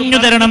എനിക്ക് പറഞ്ഞു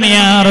തരണം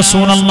യാ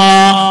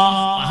റസൂലല്ലാഹ്.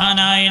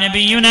 മഹാനായ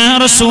നബിയുനാ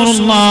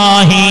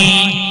റസൂലുള്ളാഹി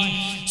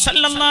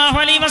സല്ലല്ലാഹു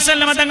അലൈഹി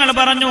വസല്ലം തങ്ങൾ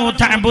പറഞ്ഞു,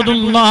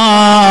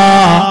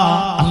 തഅബുദുല്ലാഹ്,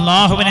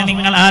 അല്ലാഹുവിനെ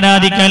നിങ്ങൾ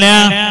ആരാധിക്കല,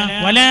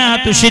 വലാ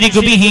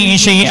തുശ്രികു ബിഹി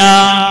ശൈആ,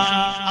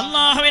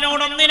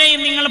 അല്ലാഹുവിനോട്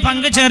ഒന്നിനെയും നിങ്ങൾ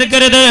പങ്കു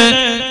ചേർക്കരുത്,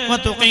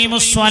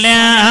 വതുഖീമുസ്സലാഹ്,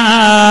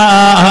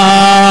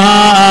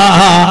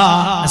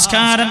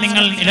 നമസ്കാരം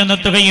നിങ്ങൾ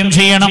നിലനിർത്തുകയും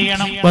ചെയ്യണം,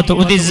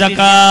 വതുഉദിസ്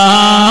സകാത്ത്,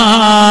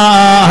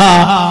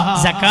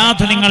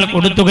 സകാത്ത് നിങ്ങൾ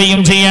കൊടുക്കുകയും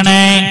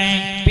ചെയ്യണേ.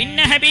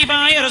 പിന്നെ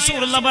ഹബീബായ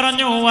റസൂലുള്ളാഹി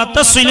പറഞ്ഞു,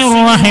 വതസിലുർ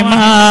റഹിമ,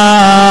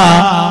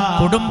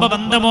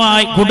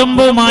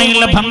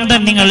 കുടുംബവുമായുള്ള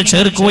ബന്ധം നിങ്ങൾ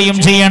ചേർക്കുകയും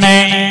ചെയ്യണേ.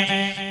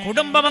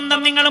 കുടുംബബന്ധം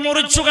നിങ്ങൾ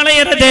മുറിച്ചു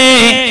കളയരുത്,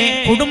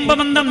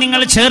 കുടുംബബന്ധം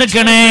നിങ്ങൾ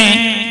ചേർക്കണേ.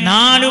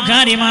 4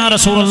 കാര്യമാണ്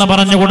റസൂലുള്ളാഹി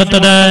പറഞ്ഞു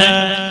കൊടുത്തത്.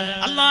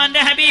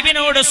 അല്ലാഹുവിന്റെ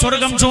ഹബീബിനോട്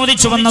സ്വർഗം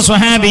ചോദിച്ചു വന്ന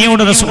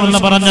സ്വഹാബിയോട്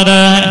റസൂലുള്ളാഹി പറഞ്ഞത്,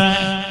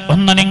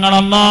 ഒന്ന്, നിങ്ങൾ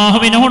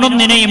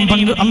അല്ലാഹുവിനോടൊന്നിനെയും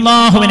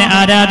അല്ലാഹുവിനെ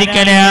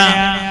ആരാധിക്കല,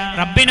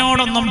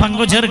 റബ്ബിനോടൊന്നും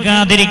പങ്കു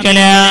ചേർക്കാതിരിക്കല,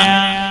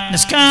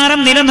 നിസ്കാരം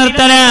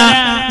നിലനിർത്തല,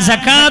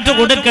 സകാത്ത്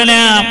കൊടുക്കല,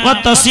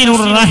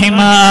 വതസിലുർ റഹിമ,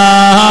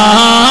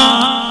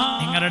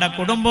 നിങ്ങളുടെ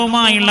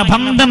കുടുംബവുമായുള്ള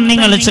ബന്ധം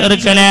നിങ്ങൾ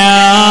ചേർക്കല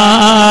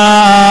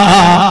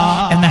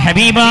എന്ന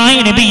ഹബീബായ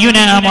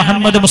നബിയുനാ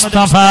മുഹമ്മദ്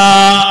മുസ്തഫ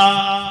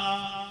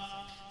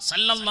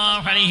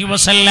സല്ലല്ലാഹു അലൈഹി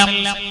വസല്ലം.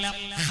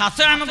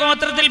 ഖസാം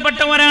ഗോത്രത്തിൽപ്പെട്ട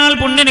ഒരാൾ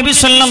പുണ്യനബി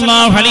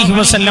സല്ലല്ലാഹു അലൈഹി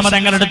വസല്ലം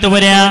തങ്ങളുടെ അടുത്ത്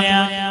വരാ.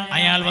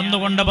 അയാൾ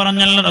വന്നുകൊണ്ട്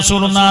പറഞ്ഞല്ലോ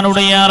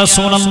റസൂലുള്ളാഹിനോട്, യാ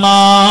റസൂലല്ലാഹ്,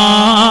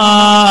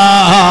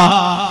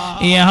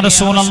 യാ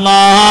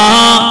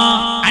റസൂലല്ലാഹ്,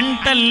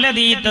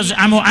 അൻതല്ലദീ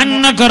തസ്അമു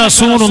അന്നക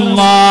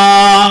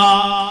റസൂലുള്ളാഹ്,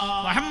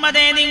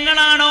 മുഹമ്മദേ,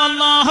 നിങ്ങളാണോ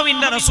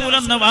അല്ലാഹുവിന്റെ റസൂൽ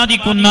എന്ന്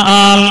വാദിക്കുന്ന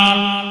ആൾ?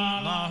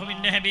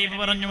 അല്ലാഹുവിന്റെ ഹബീബ്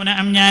പറഞ്ഞു,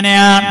 നഅം,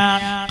 ഞാനാണ്.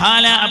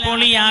 ഖാല, അപ്പോൾ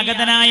ഈ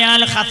ആഗതനായ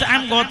ആൾ,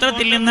 ഖസാം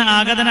ഗോത്രത്തിൽ നിന്ന്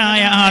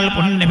ആഗതനായ ആൾ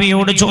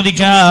നബിയോട്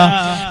ചോദിക്കാ,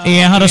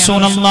 യാ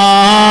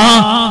റസൂലല്ലാഹ്,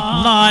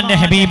 അല്ലാഹുവിന്റെ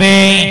ഹബീബേ,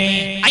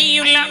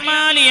 അയ്യുൽ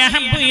അഅമാലി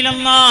അഹബ്ബു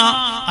ഇലല്ലാഹ്,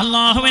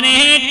 അല്ലാഹുവിനെ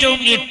ഏറ്റവും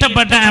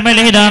ഇഷ്ടപ്പെട്ട അമൽ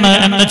ഏതാണ്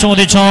എന്ന്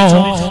ചോദിച്ചു.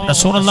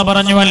 റസൂലുള്ളാഹി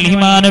പറഞ്ഞു, അൽ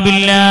ഈമാനു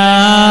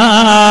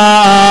ബില്ലാഹ്,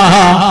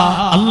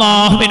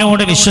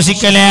 അല്ലാഹുവിനോട്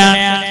വിശ്വസിക്കല.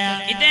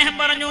 ഇദ്ദേഹം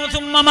പറഞ്ഞു,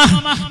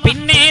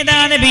 പിന്നെ ഏതാ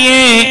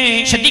നബിയേ?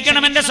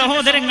 ശ്രദ്ധിക്കണം എന്റെ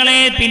സഹോദരങ്ങളെ,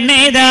 പിന്നെ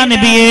ഏതാ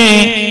നബിയേ?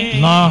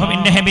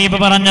 അല്ലാഹുവിന്റെ ഹബീബ്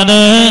പറഞ്ഞത്,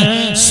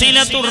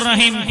 സിലത്തുർ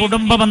റഹീം,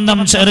 കുടുംബബന്ധം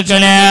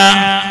ചേർക്കല.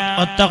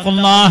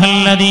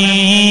 വത്തഖുല്ലാഹല്ലദീ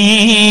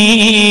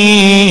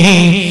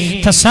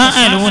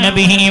തസാഅലൂന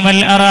ബിഹി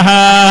വൽ അർഹാം,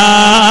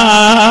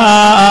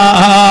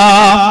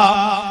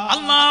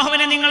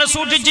 അല്ലാഹുവിനെ നിങ്ങൾ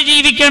സൂക്ഷിച്ച്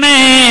ജീവിക്കണേ,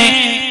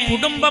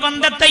 കുടുംബ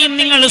ബന്ധത്തെയും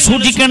നിങ്ങൾ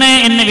സൂക്ഷിക്കണേ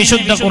എന്ന്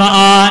വിശുദ്ധ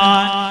ഖുർആൻ.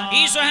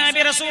 ഈ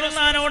സ്വഹാബി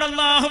റസൂലുള്ളാഹിനോട്,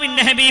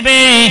 അല്ലാഹുവിന്റെ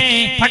ഹബീബേ,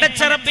 പടച്ച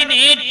റബ്ബിന്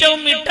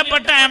ഏറ്റവും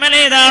ഇഷ്ടപ്പെട്ട അമൽ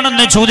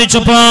ഏതാണെന്ന്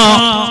ചോദിച്ചപ്പോ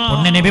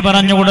പുണ്യനബി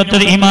പറഞ്ഞു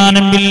കൊടുത്തത്,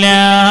 ഈമാനും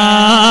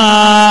ബില്ലാഹ്,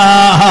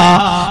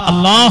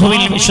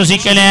 അല്ലാഹുവിൽ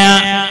വിശ്വസിക്കല.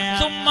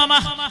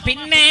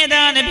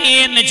 പിന്നേതാ നബിയേ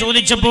എന്ന്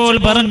ചോദിച്ചപ്പോൾ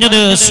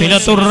പറഞ്ഞത്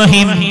സിലത്തുർ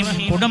റഹീം,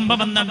 കുടുംബ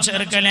ബന്ധം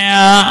ചേർക്കല.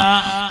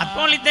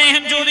 അപ്പോൾ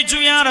ഇദ്ദേഹം ചോദിച്ചു,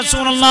 യാ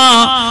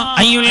റസൂലല്ലാഹ്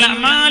അയ്യുൽ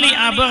അമാലി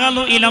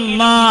അബ്ഗളു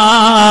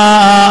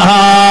ഇലല്ലാഹ്,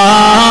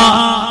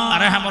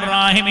 അർഹമുർ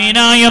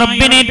റഹീമീനായ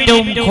റബ്ബിന്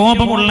ഏറ്റവും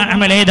കോപമുള്ള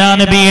അമൽ ഏതാ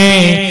നബിയേ?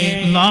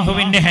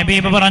 അല്ലാഹുവിന്റെ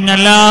ഹബീബ്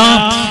പറഞ്ഞല്ലോ,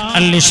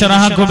 അൽ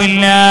ഇശ്റാഖു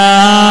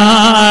ബില്ലാഹ്,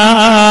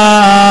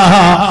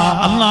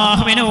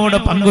 അല്ലാഹുവിനോട്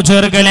പങ്കു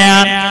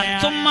ചേർക്കലാണ്.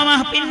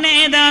 പിന്നെ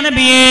ഏതാ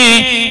നബിയേ?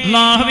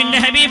 അല്ലാഹുവിന്റെ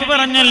ഹബീബ്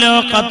പറഞ്ഞല്ലോ,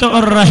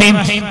 ഖത്ഉർ റഹീം,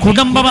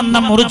 കുടുംബ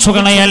ബന്ധം മുറിച്ചു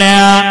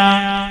കളയലാണ്.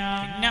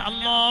 പിന്നെ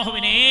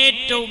അല്ലാഹുവിന്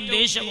ഏറ്റവും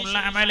ദേഷ്യമുള്ള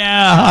അമലാ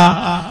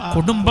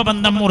കുടുംബ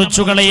ബന്ധം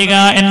മുറിച്ചു കളയുക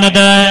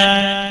എന്നത്.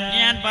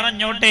 ഞാൻ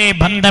പറഞ്ഞോട്ടെ,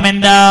 ബന്ധം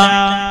എന്താ?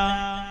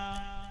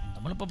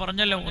 നമ്മളിപ്പോ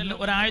പറഞ്ഞല്ലോ,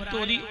 ഒരായത്ത്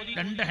ഓതി,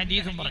 2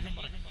 ഹദീസും പറഞ്ഞു.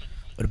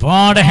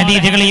 ഒരുപാട്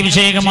ഹദീസുകൾ ഈ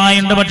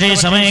വിഷയമായുണ്ട്, പക്ഷേ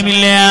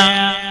സമയമില്ല.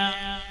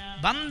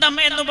 ബന്ധം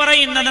എന്ന്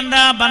പറയുന്നത്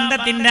എന്താ?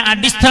 ബന്ധത്തിന്റെ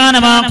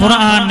അടിസ്ഥാനമാ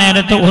ഖുർആൻ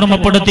നേരത്തെ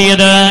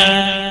ഓർമ്മപ്പെടുത്തിയത്.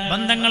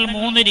 ബന്ധങ്ങൾ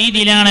 3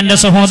 രീതിയിലാണ് എന്റെ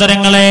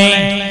സഹോദരങ്ങളെ.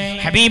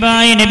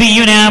 ഹബീബായ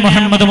നബിയുനാ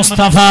മുഹമ്മദ്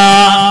മുസ്തഫ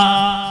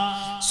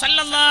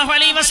സല്ലല്ലാഹു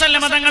അലൈഹി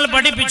വസല്ലം തങ്ങൾ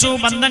പഠിപ്പിച്ചു,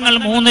 ബന്ധങ്ങൾ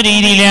 3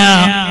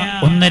 രീതിയിലാണ്.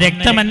 ഒന്ന്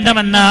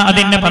രക്തബന്ധമെന്ന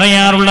അതിനെ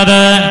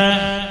പറയാറുള്ളത്.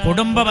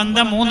 കുടുംബ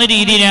ബന്ധം 3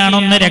 രീതിയിലാണ്.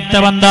 ഒന്ന്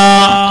രക്തബന്ധം,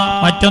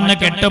 മറ്റൊന്ന്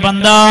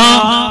കെട്ടുബന്ധം,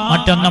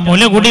 മറ്റൊന്ന്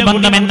മുലകുടി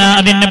ബന്ധം എന്ന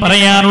അതിനെ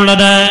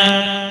പറയാറുള്ളത്.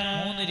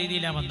 3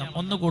 രീതിയിലാണ് ബന്ധം.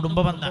 ഒന്ന് കുടുംബ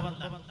ബന്ധം.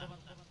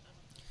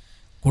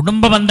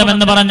 കുടുംബ ബന്ധം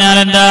എന്ന് പറഞ്ഞാൽ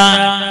എന്താ?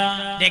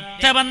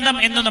 രക്തബന്ധം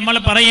എന്ന് നമ്മൾ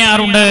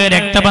പറയാറുണ്ട്.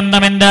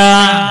 രക്തബന്ധം എന്താ?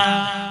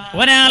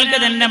 ഒരാൾക്ക്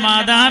തന്റെ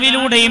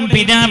മാതാവിലൂടെയും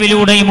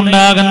പിതാവിലൂടെയും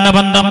ഉണ്ടാകുന്ന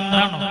ബന്ധം.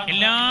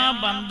 എല്ലാ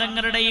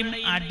ബന്ധങ്ങളുടെയും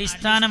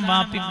അടിസ്ഥാനം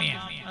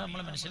വാപ്പിമ്മയാണ്. അത്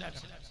നമ്മൾ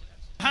മനസ്സിലാക്കണം.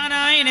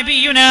 മഹാനായ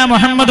നബിയുനാ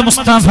മുഹമ്മദ്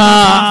മുസ്തഫ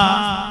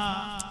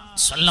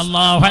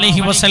സല്ലല്ലാഹു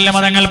അലൈഹി വസല്ലം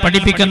തങ്ങൾ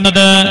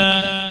പഠിപ്പിക്കുന്നത്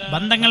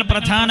ബന്ധങ്ങൾ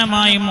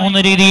പ്രധാനമായും 3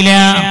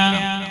 രീതിയിലാണ്.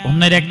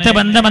 ഒന്ന്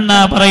രക്തബന്ധമെന്നാ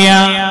പറയാ,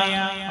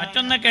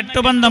 മറ്റൊന്ന്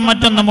കെട്ടുബന്ധം,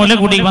 മറ്റൊന്ന്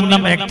മുലകുടി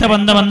ബന്ധം.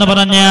 രക്തബന്ധം എന്ന്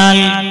പറഞ്ഞാൽ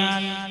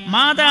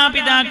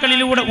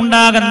മാതാപിതാക്കളിലൂടെ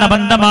ഉണ്ടാകുന്ന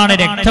ബന്ധമാണ്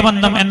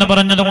രക്തബന്ധം എന്ന്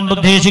പറഞ്ഞത് കൊണ്ട്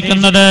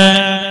ഉദ്ദേശിക്കുന്നത്.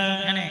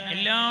 അങ്ങനെ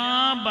എല്ലാ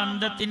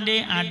ബന്ധത്തിന്റെ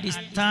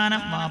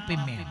അടിസ്ഥാനം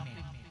വാപ്പിമ്മയാണ്.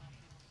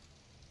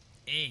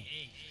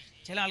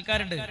 ചില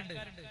ആൾക്കാരുണ്ട്,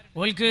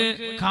 ഓൾക്ക്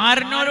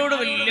കാരണവരോട്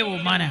വലിയ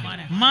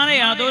ബഹുമാനാണ്, ഉമ്മാനെ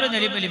യാതൊരു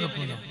നിലവിൽ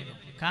വെക്കൂല.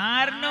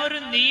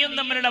 കാരണവരും നീയും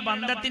തമ്മിലുള്ള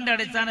ബന്ധത്തിന്റെ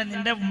അടിസ്ഥാനം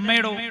നിന്റെ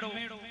ഉമ്മയോടോ,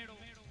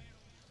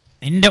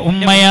 നിന്റെ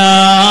ഉമ്മയാ.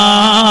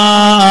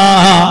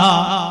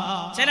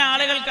 ചില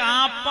ആളുകൾക്ക്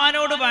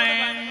ആപ്പാനോട്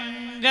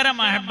ഭയങ്കര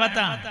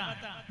മഹബത്താണ്.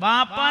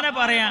 വാപ്പാനെ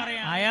പറയാ,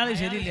 അയാൾ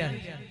ശരിയില്ല.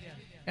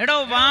 എടോ,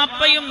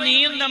 വാപ്പയും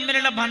നീയും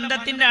തമ്മിലുള്ള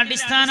ബന്ധത്തിന്റെ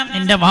അടിസ്ഥാനം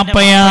നിന്റെ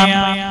വാപ്പയാ.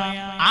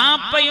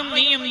 ആപ്പയും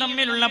നീയും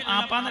തമ്മിലുള്ള,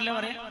 ആപ്പാന്നല്ല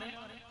പറയാ,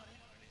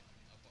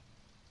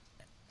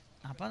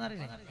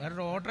 ആപ്പാന്നറിയില്ലേ?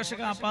 വേറൊരു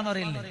ഓട്ടോറിക്ഷക്ക് ആപ്പാന്ന്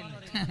അറിയില്ലേ?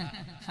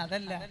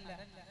 അതല്ല,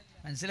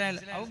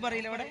 മനസ്സിലായല്ലോ. അവൻ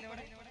പറയില്ല, ഇവിടെ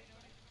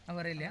അവൻ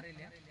പറയില്ല.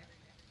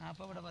 ആപ്പ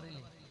ഇവിടെ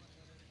പറയില്ലേ?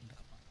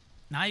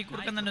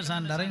 നായിക്കുറുക്കൻ തന്നെ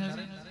സാധനം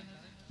അറിയുന്നത്.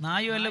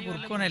 നായും അല്ല,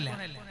 കുറുക്കനല്ല,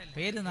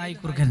 പേര്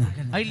നായിക്കുറുക്കൻ.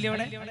 അതില്ല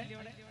ഇവിടെ,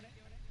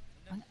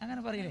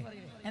 അങ്ങനെ പറയില്ലേ?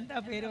 എന്താ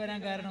പേര് വരാൻ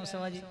കാരണം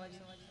സവാജി?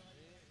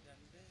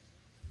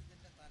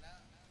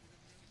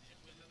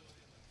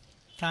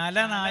 തല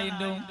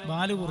നായിൻ്റെ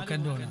ബാലു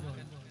കുറുക്കൻ്റെ ആണ്.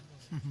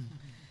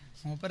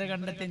 മൂപ്പരെ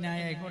കണ്ടെത്തി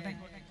ന്യായം ആയിക്കോട്ടെ.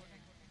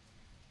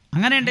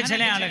 അങ്ങനെയുണ്ട്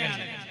ചില ആളുകൾ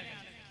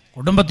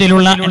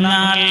കുടുംബത്തിലുള്ള.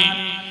 എന്നാൽ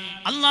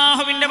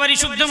അല്ലാഹുവിന്റെ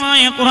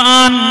പരിശുദ്ധമായ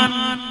ഖുർആൻ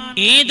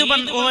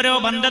ഓരോ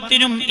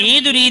ബന്ധത്തിനും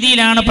ഏതു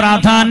രീതിയിലാണ്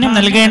പ്രാധാന്യം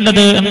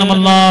നൽകേണ്ടത് എന്നും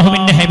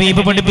അല്ലാഹുവിന്റെ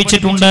ഹബീബ്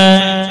പഠിപ്പിച്ചിട്ടുണ്ട്.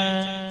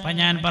 അപ്പൊ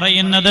ഞാൻ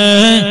പറയുന്നത്,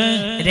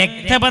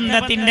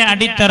 രക്തബന്ധത്തിന്റെ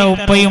അടിത്തറ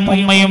ഉപ്പയും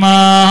ഉമ്മയുമാ.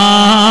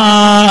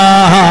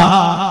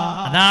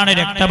 അതാണ്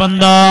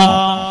രക്തബന്ധം.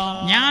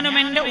 ഞാനും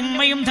എന്റെ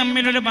ഉമ്മയും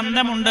തമ്മിലൊരു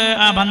ബന്ധമുണ്ട്.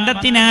 ആ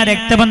ബന്ധത്തിനാ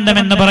രക്തബന്ധം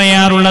എന്ന്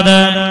പറയാറുള്ളത്.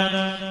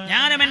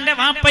 ഞാനും എന്റെ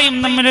വാപ്പയും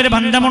തമ്മിലൊരു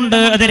ബന്ധമുണ്ട്,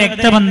 അത്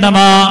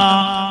രക്തബന്ധമാ.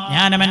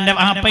 ഞാനും എന്റെ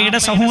വാപ്പയുടെ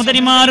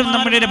സഹോദരിമാരും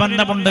തമ്മിലൊരു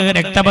ബന്ധമുണ്ട്,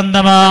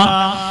 രക്തബന്ധമാ.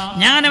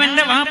 ഞാനും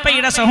എന്റെ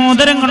വാപ്പയുടെ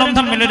സഹോദരങ്ങളും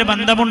തമ്മിലൊരു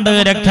ബന്ധമുണ്ട്,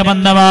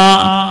 രക്തബന്ധമാ.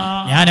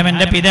 ഞാനും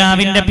എന്റെ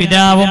പിതാവിന്റെ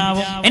പിതാവും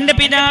എന്റെ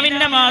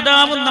പിതാവിന്റെ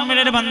മാതാവും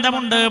തമ്മിലൊരു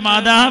ബന്ധമുണ്ട്,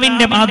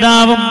 മാതാവിന്റെ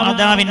മാതാവും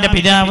മാതാവിന്റെ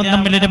പിതാവും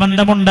തമ്മിലൊരു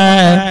ബന്ധമുണ്ട്,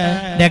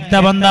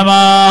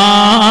 രക്തബന്ധമാ.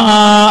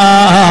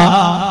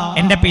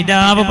 എന്റെ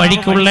പിതാവ്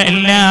വഴിക്കുള്ള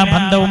എല്ലാ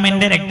ബന്ധവും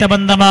എന്റെ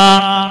രക്തബന്ധമാ.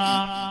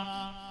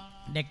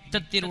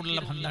 രക്തത്തിലുള്ള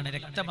ബന്ധമാണ്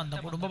രക്തബന്ധം.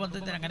 കുടുംബ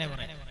ബന്ധത്തിന് അങ്ങനെ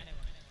പറയാം.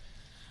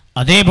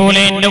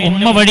 അതേപോലെ എന്റെ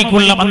ഉമ്മ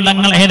വഴിക്കുള്ള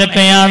ബന്ധങ്ങൾ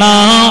ഏതൊക്കെയാണ്?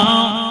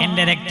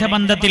 എന്റെ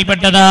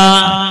രക്തബന്ധത്തിൽപ്പെട്ടതാ.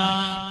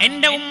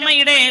 എന്റെ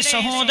ഉമ്മയുടെ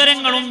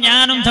സഹോദരങ്ങളും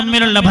ഞാനും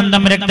തമ്മിലുള്ള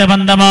ബന്ധം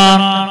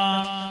രക്തബന്ധമാണ്.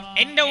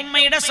 എന്റെ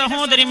ഉമ്മയുടെ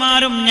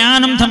സഹോദരിമാരും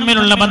ഞാനും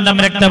തമ്മിലുള്ള ബന്ധം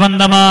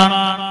രക്തബന്ധമാണ്.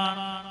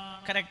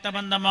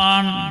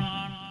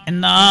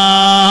 എന്നാൽ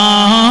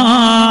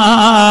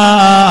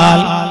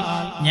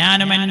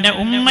ഞാനും എന്റെ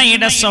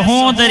ഉമ്മയുടെ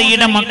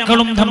സഹോദരിയുടെ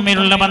മക്കളും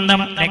തമ്മിലുള്ള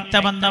ബന്ധം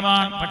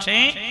രക്തബന്ധമാണ്. പക്ഷേ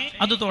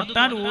അത്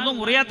തൊട്ടാൽ ഊന്നും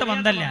മുറിയാത്ത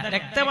ബന്ധമല്ല.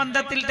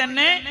 രക്തബന്ധത്തിൽ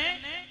തന്നെ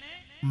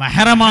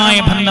മഹറമായ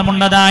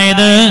ബന്ധമുണ്ട്.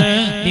 അതായത്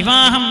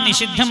വിവാഹം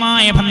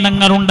നിഷിദ്ധമായ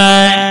ബന്ധങ്ങളുണ്ട്.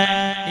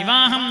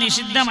 വിവാഹം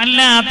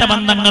നിഷിദ്ധമല്ലാത്ത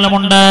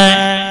ബന്ധങ്ങളുമുണ്ട്.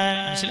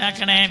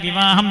 മനസ്സിലാക്കണേ,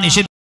 വിവാഹം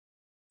നിഷിദ്ധ,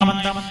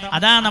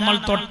 അതാ നമ്മൾ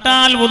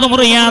തൊട്ടാൽ വുളു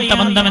മുറിയാത്ത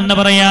ബന്ധം എന്ന്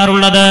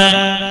പറയാറുള്ളത്.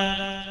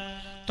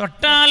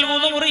 തൊട്ടാൽ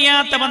വുളു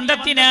മുറിയാത്ത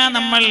ബന്ധത്തിനാ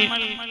നമ്മൾ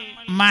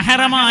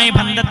മഹറമായ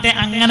ബന്ധത്തെ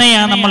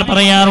അങ്ങനെയാ നമ്മൾ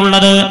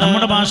പറയാറുള്ളത്.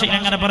 നമ്മുടെ ഭാഷയിൽ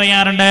അങ്ങനെ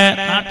പറയാറുണ്ട്,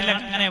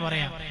 നാട്ടിലൊക്കെ അങ്ങനെ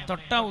പറയാം.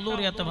 തൊട്ടാ വുളു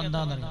മുറിയാത്ത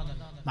ബന്ധം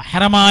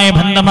മഹറമായ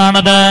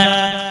ബന്ധമാണത്.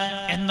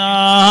 എന്നാൽ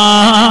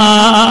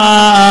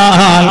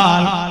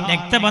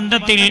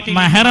രക്തബന്ധത്തിൽ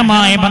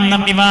മഹറമായ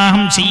ബന്ധം,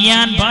 വിവാഹം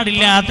ചെയ്യാൻ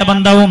പാടില്ലാത്ത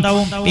ബന്ധവും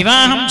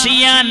വിവാഹം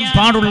ചെയ്യാൻ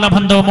പാടുള്ള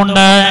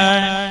ബന്ധവുമുണ്ട്.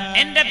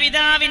 എന്റെ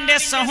പിതാവിന്റെ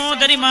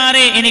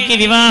സഹോദരിമാരെ എനിക്ക്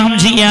വിവാഹം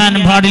ചെയ്യാൻ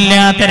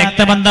പാടില്ലാത്ത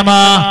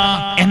രക്തബന്ധമാ.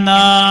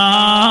 എന്നാൽ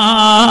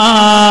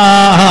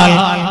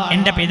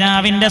എന്റെ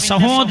പിതാവിന്റെ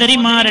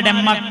സഹോദരിമാരുടെ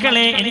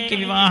മക്കളെ എനിക്ക്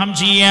വിവാഹം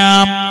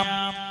ചെയ്യാം.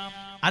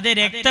 അത്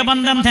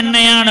രക്തബന്ധം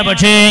തന്നെയാണ്,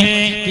 പക്ഷേ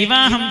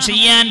വിവാഹം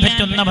ചെയ്യാൻ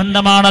പറ്റുന്ന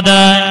ബന്ധമാണത്.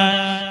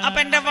 അപ്പൊ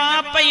എന്റെ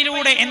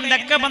വാപ്പയിലൂടെ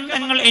എന്തൊക്കെ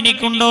ബന്ധങ്ങൾ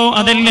എനിക്കുണ്ടോ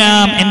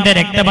അതെല്ലാം എന്റെ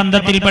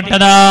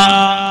രക്തബന്ധത്തിൽപ്പെട്ടതാ.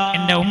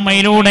 എന്റെ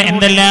ഉമ്മയിലൂടെ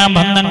എന്തെല്ലാം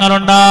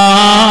ബന്ധങ്ങളുണ്ടോ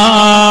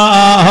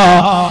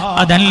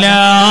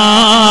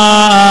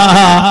അതെല്ലാം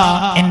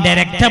എന്റെ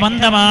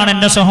രക്തബന്ധമാണ്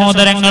എന്റെ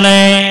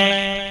സഹോദരങ്ങളെ.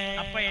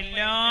 അപ്പൊ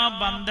എല്ലാ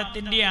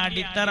ബന്ധത്തിന്റെ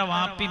അടിത്തറ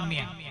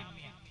വാപ്പിമ്മയാണ്.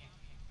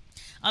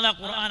 അതാ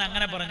ഖുർആൻ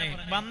അങ്ങനെ പറഞ്ഞു.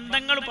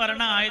 ബന്ധങ്ങൾ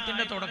പറഞ്ഞ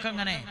ആയത്തിന്റെ തുടക്കം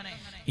അങ്ങനെ,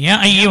 യാ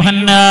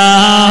അയ്യുഹന്നാസ്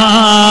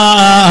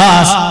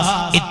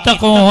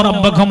ഇത്തഖൂ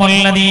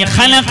റബ്ബകുമുല്ലദീ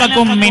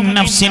ഖലഖകും മിൻ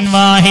നഫ്സിൻ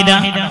വാഹിദ.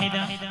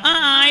 ആ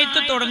ആയത്ത്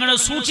തുടങ്ങുന്നത്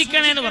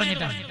സൂക്ഷിക്കണേ എന്ന്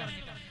പറഞ്ഞിട്ടാണ്,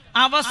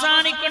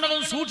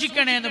 അവസാനിക്കുന്നതും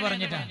സൂക്ഷിക്കണേ എന്ന്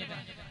പറഞ്ഞിട്ടാണ്.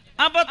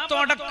 അപ്പൊ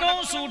തുടക്കവും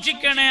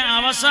സൂക്ഷിക്കണേ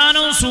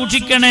അവസാനവും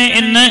സൂക്ഷിക്കണേ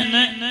എന്ന്,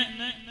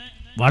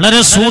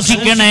 വളരെ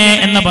സൂക്ഷിക്കണേ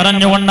എന്ന്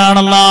പറഞ്ഞുകൊണ്ടാണ്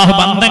അല്ലാഹു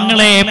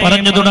ബന്ധങ്ങളെ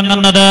പറഞ്ഞു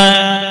തുടങ്ങുന്നത്.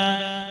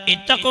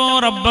 ഇത്തഖൂ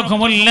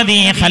റബ്ബകുമുല്ലദീ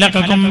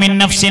ഖലഖകും മിൻ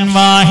നഫ്സിൻ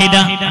വാഹിദ.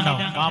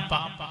 വാപ്പ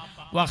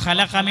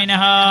വഖലഖ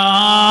മിൻഹാ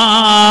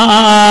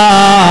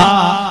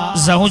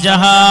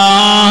സൗജഹാ,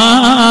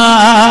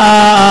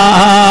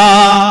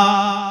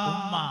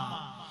 ഉമ്മ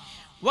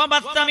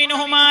വബത്ത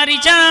മിൻഹുമാ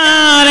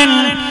റിജാലൻ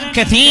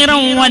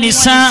കസീറൻ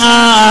വനിസാഅ.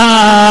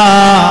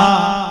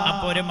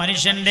 അപ്പോൾ ഒരു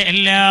മനുഷ്യന്റെ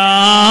എല്ലാ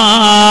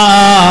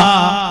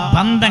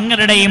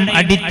ബന്ധങ്ങളുടെയും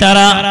അടിത്തറ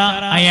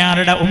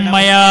അയാളുടെ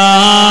ഉമ്മയാ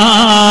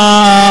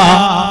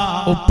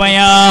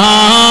ഉപ്പയാ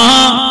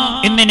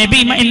എന്ന് നബി,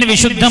 ഇന്ന്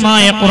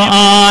വിശുദ്ധമായ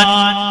ഖുർആൻ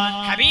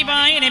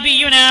ഹബീബായ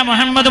നബിയുനാ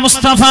മുഹമ്മദ്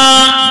മുസ്തഫ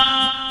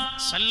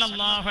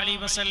സല്ലല്ലാഹു അലൈഹി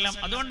വസല്ലം.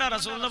 അതുകൊണ്ട്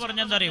റസൂൽ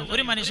പറഞ്ഞെന്താ അറിയോ,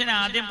 ഒരു മനുഷ്യൻ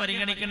ആദ്യം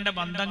പരിഗണിക്കേണ്ട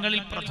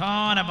ബന്ധങ്ങളിൽ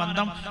പ്രധാന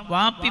ബന്ധം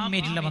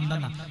വാപ്പിമ്മേറ്റുള്ള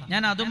ബന്ധം.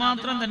 ഞാൻ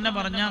അതുമാത്രം തന്നെ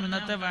പറഞ്ഞാൽ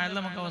ഇന്നത്തെ വേള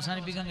നമുക്ക്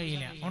അവസാനിപ്പിക്കാൻ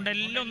കഴിയില്ല. അതുകൊണ്ട്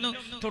എല്ലാം ഒന്ന്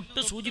തൊട്ട്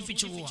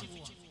സൂചിപ്പിച്ചു പോവാം.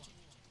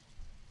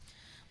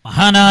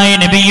 മഹാനായ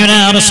നബിയുനാ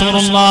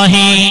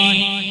റസൂലുള്ളാഹി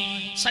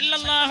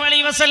സല്ലല്ലാഹു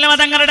അലൈഹി വസല്ലം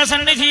തങ്ങളുടെ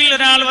സന്നിധിയിൽ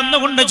ഒരാൾ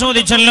വന്നുകൊണ്ട്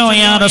ചോദിച്ചല്ലോ,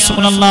 യാ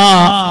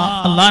റസൂലല്ലാഹ്,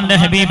 അല്ലാഹുവിന്റെ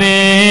ഹബീബേ,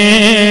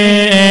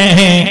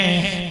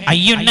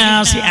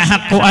 അയ്യുന്നാസി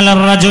അഹഖു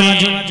അലർ റജുൽ,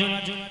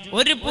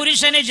 ഒരു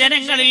പുരുഷന്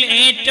ജനങ്ങളിൽ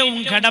ഏറ്റവും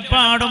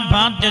കടപ്പാടും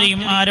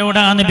ബാധ്യതയും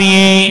ആരോടാ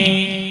നബിയേ?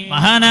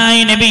 മഹാനായ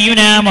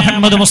നബിയുനാ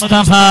മുഹമ്മദ്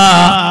മുസ്തഫ,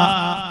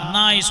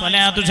 നന്നായി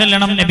സ്വലാത്തു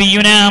ചൊല്ലണം.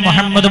 നബിയുനാ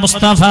മുഹമ്മദ്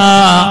മുസ്തഫ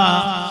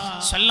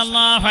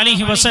സല്ലല്ലാഹു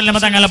അലൈഹി വസല്ലം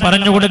തങ്ങൾ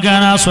പറഞ്ഞു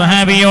കൊടുക്കുകയാണ്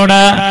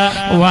സ്വഹാബിയോട്,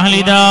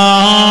 വാലിദാ,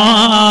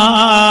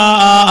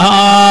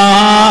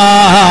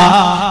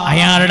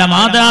 അയാളുടെ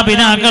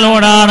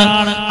മാതാപിതാക്കളോടാണ്.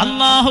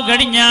 അല്ലാഹു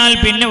കഴിഞ്ഞാൽ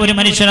പിന്നെ ഒരു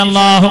മനുഷ്യൻ,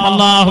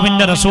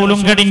 അല്ലാഹുവിന്റെ റസൂലും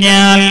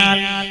കഴിഞ്ഞാൽ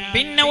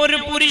പിന്നെ ഒരു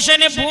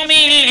പുരുഷന്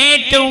ഭൂമിയിൽ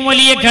ഏറ്റവും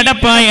വലിയ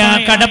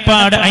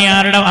കടപ്പാട്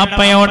അയാളുടെ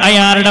വാപ്പയോട്,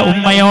 അയാളുടെ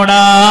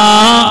ഉമ്മയോടാ,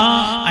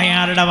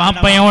 അയാളുടെ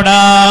വാപ്പയോടാ.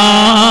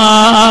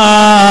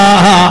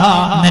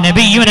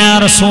 നബിയുനാ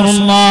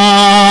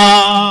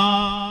റസൂലുള്ളാഹ്.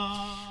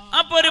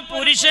 അപ്പൊ ഒരു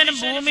പുരുഷൻ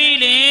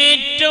ഭൂമിയിൽ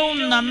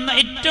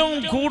ഏറ്റവും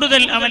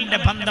കൂടുതൽ അവന്റെ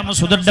ബന്ധം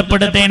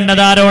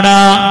സുദൃഢപ്പെടുത്തേണ്ടത് ആരോടാ?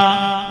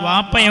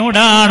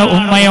 വാപ്പയോടാണ്,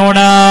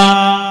 ഉമ്മയോടാ.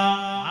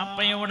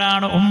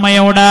 വാപ്പയോടാണ്,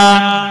 ഉമ്മയോടാ.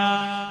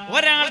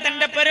 ഒരാൾ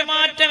തന്റെ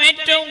പെരുമാറ്റം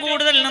ഏറ്റവും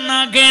കൂടുതൽ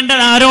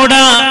നന്നാക്കേണ്ടത്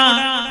ആരോടാ?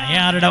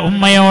 അയാളുടെ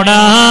ഉമ്മയോടാ,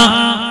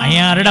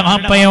 അയാളുടെ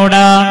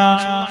വാപ്പയോടാ.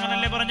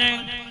 അങ്ങനല്ലേ പറഞ്ഞേ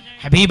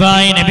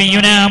ഹബീബായ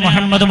നബിയുനാ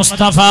മുഹമ്മദ്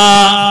മുസ്തഫ.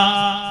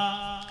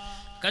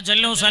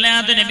 കജല്ലു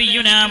സലാത്ത്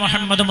നബിയുനാ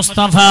മുഹമ്മദ്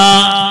മുസ്തഫ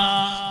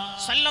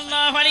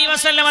സല്ലല്ലാഹു അലൈഹി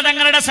വസല്ലം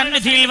തങ്ങളുടെ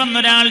സന്നിധിയിൽ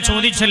വന്നൊരാൾ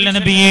ചോദിച്ചല്ലോ,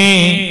 നബിയേ,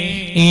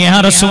 യാ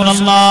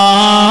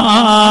റസൂലല്ലാഹ്,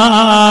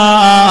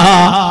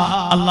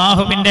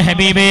 അല്ലാഹുവിന്റെ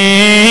ഹബീബേ,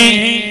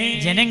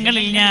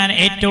 ജനങ്ങളിൽ ഞാൻ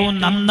ഏറ്റവും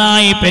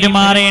നന്നായി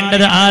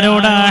പെരുമാറേണ്ടത്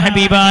ആരോടാ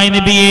ഹബീബായ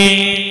നബിയേ?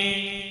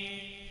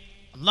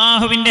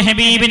 അല്ലാഹുവിന്റെ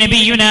ഹബീബ്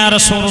നബിയുനാ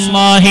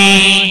റസൂലുള്ളാഹി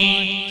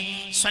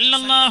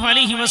സല്ലല്ലാഹു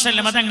അലൈഹി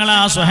വസല്ലം തങ്ങൾ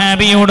ആ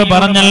സ്വഹാബിയോട്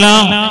പറഞ്ഞല്ലോ,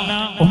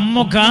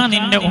 ഉമ്മുക,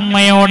 നിന്റെ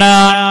ഉമ്മയോടാ.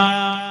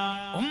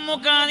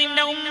 ഉമ്മുക,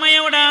 നിന്റെ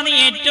ഉമ്മയോടാ നീ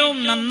ഏറ്റവും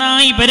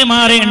നന്നായി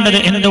പെരുമാറേണ്ടത്.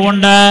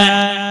 എന്തുകൊണ്ട്?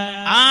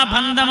 ആ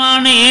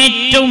ബന്ധമാണ്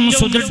ഏറ്റവും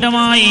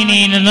സുദൃഢമായി നീ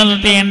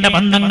നിലനിർത്തേണ്ട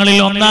ബന്ധങ്ങളിൽ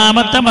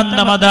ഒന്നാമത്തെ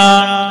ബന്ധം അതാ.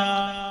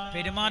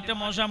 പെരുമാറ്റം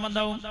മോശം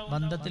ബന്ധവും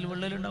ബന്ധത്തിൽ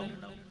വിള്ളലുണ്ടാവും.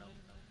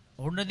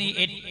 അതുകൊണ്ട് നീ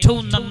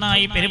ഏറ്റവും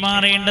നന്നായി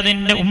പെരുമാറേണ്ടത്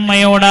നിന്റെ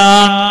ഉമ്മയോടാ.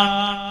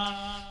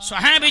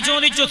 സ്വഹാബി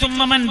ചോദിച്ചു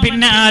സുമ്മമൻ,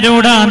 പിന്നെ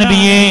ആരോടാ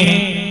നബിയേ?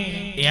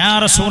 യാ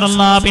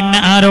റസൂലല്ലാഹ്, പിന്നെ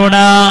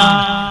ആരോടാ?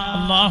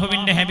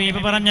 അല്ലാഹുവിന്റെ ഹബീബ്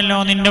പറഞ്ഞല്ലോ,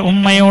 നിന്റെ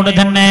ഉമ്മയോട്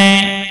തന്നെ.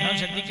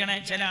 ശ്രദ്ധിക്കണേ,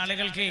 ചില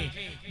ആളുകൾക്ക്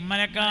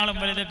ഉമ്മയെക്കാളും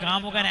വലുത്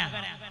കാമുകനാ,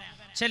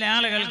 ചില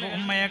ആളുകൾക്ക്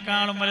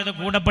ഉമ്മയെക്കാളും വലുത്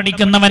കൂടെ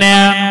പഠിക്കുന്നവനാ,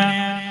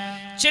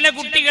 ചില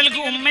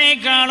കുട്ടികൾക്ക്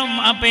ഉമ്മയെക്കാളും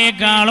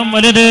അപ്പയെക്കാളും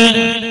വലുത്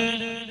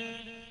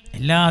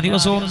എല്ലാ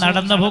ദിവസവും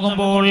നടന്നു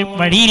പോകുമ്പോൾ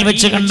വഴിയിൽ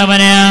വെച്ച്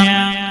കണ്ടവനാ.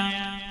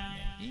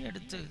 ഈ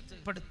അടുത്ത്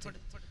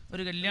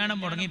ഒരു കല്യാണം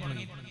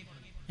മുടങ്ങിപ്പോയി.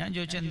 ഞാൻ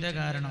ചോദിച്ചു എന്താ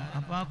കാരണം?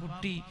 അപ്പൊ ആ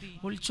കുട്ടി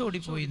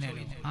ഒളിച്ചോടിപ്പോയി.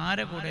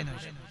 ആരെ കൂടെ?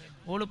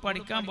 ഓള്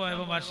പഠിക്കാൻ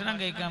പോയപ്പോ ഭക്ഷണം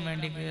കഴിക്കാൻ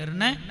വേണ്ടി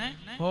കയറുന്ന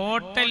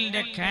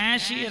ഹോട്ടലിന്റെ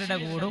കാഷ്യറുടെ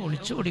കൂടെ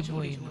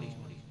ഒളിച്ചോടിപ്പോയി.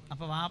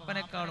 അപ്പൊ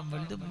വാപ്പനെക്കാളും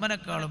വലുത്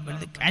ഉമ്മനെക്കാളും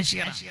വലുത്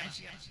കാഷ്യർ.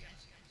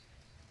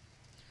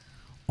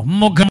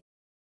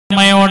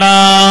 ഉമ്മയോടാ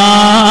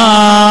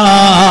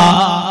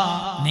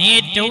നീ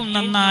ഏറ്റവും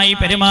നന്നായി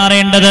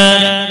പെരുമാറേണ്ടത്.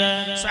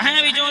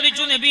 സഹാബി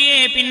ചോദിച്ചു നബിയെ,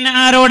 പിന്നെ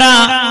ആരോടാ?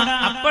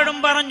 അപ്പോഴും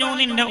പറഞ്ഞു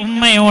നിന്റെ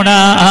ഉമ്മയോടാ.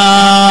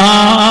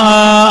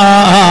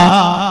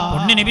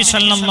 നബി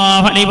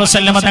സല്ലല്ലാഹു അലൈഹി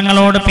വസല്ലമ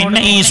തങ്ങളോട് പിന്നെ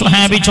ഈ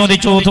സ്വഹാബി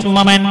ചോദിച്ചു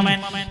തുമ്മമൻ,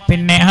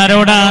 പിന്നെ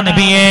ആരോടാ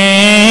നബിയേ?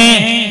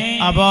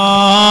 അബാ,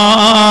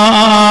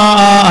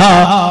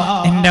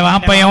 നിന്റെ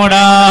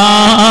വാപ്പയോടാ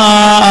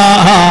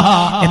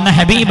എന്ന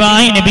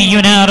ഹബീബായി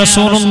നബിയുനാ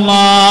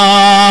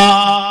റസൂലുള്ളാഹ്.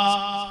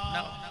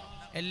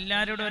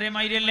 എല്ലാവരോടും ഒരേ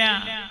മാതിരിയല്ല.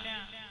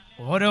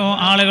 ഓരോ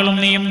ആളുകളും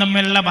നീയും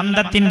തമ്മിലുള്ള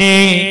ബന്ധത്തിന്റെ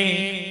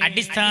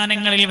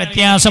അടിസ്ഥാനങ്ങളിൽ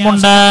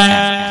വ്യത്യാസമുണ്ട്.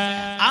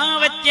 ആ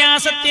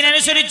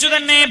വ്യത്യാസത്തിനനുസരിച്ചു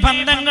തന്നെ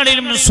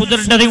ബന്ധങ്ങളിലും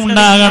സുദൃഢത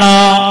ഉണ്ടാകണം.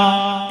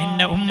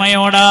 നിന്റെ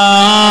ഉമ്മയോടാ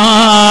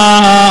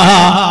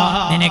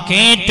നിനക്ക്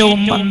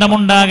ഏറ്റവും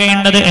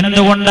ബന്ധമുണ്ടാകേണ്ടത്.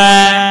 എന്തുകൊണ്ട്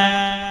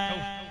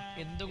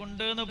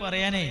എന്ന്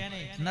പറയാനേ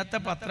ഇന്നത്തെ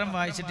പത്രം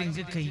വായിച്ചിട്ട്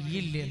എനിക്ക്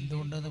കയ്യില്ല.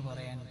 എന്തുകൊണ്ടെന്ന്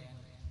പറയാൻ,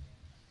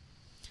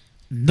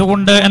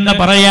 എന്തുകൊണ്ട് എന്ന്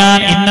പറയാൻ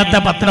ഇന്നത്തെ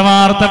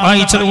പത്രവാർത്ത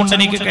വായിച്ചത് കൊണ്ട്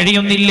എനിക്ക്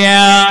കഴിയുന്നില്ല.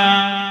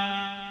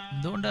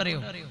 എന്തുകൊണ്ട് അറിയോ?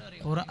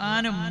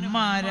 ഖുർആനും ഉമ്മ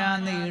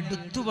ആരാന്ന്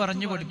എടുത്തു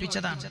പറഞ്ഞു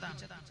പഠിപ്പിച്ചതാണ്.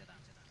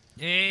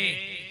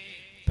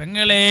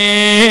 പെങ്ങളെ,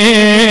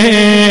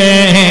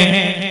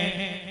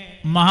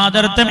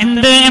 മാതൃത്വം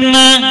എന്ത്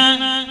എന്ന്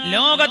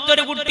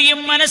ലോകത്തൊരു കുട്ടിയും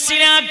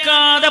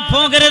മനസ്സിലാക്കാതെ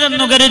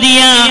പോകരുതെന്നു കരുതിയ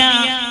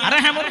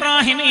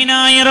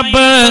അർഹമുർ-റഹീമീനായ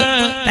റബ്ബ്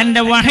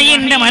തന്റെ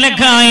വഹയിന്റെ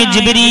മലക്കായ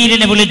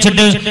ജിബ്രീലിനെ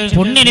വിളിച്ചിട്ട്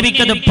പുണ്യ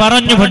നബിക്കത്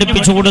പറഞ്ഞു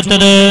പഠിപ്പിച്ചു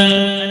കൊടുത്തത്.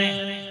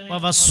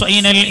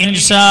 വവസ്വൈനൽ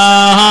ഇൻസാൻ,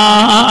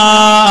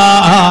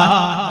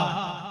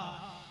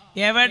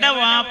 എവിടെ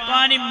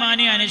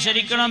വാപ്പാനിമ്മാനി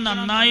അനുസരിക്കണം,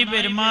 നന്നായി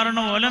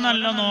പെരുമാറണം, ഓല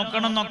നല്ല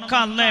നോക്കണം എന്നൊക്കെ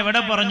അല്ല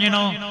എവിടെ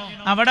പറഞ്ഞോ?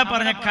 അവിടെ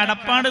പറഞ്ഞ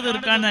കടപ്പാട്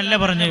തീർക്കാൻ നല്ല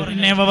പറഞ്ഞു.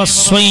 പിന്നെ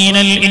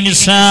വവസ്വൈനൽ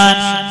ഇൻസാൻ,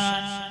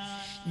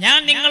 ഞാൻ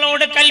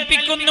നിങ്ങളോട്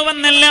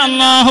കൽപ്പിക്കുന്നുവെന്നല്ല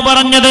അല്ലാഹു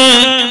പറഞ്ഞത്.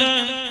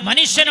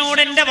 മനുഷ്യനോട്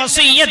എന്റെ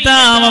വസിയ്യത്താ.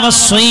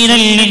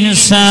 വവസ്വൈനൽ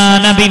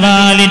ഇൻസാന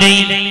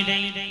ബിവാലിദൈഹി,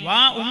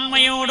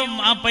 ഉമ്മയോടും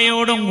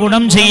അപ്പയോടും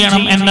ഗുണം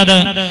ചെയ്യണം എന്നത്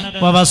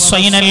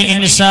വവസ്വൈനൽ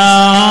ഇൻസാൻ,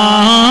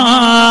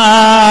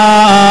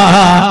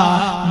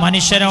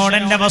 മനുഷ്യരോട്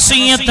എന്റെ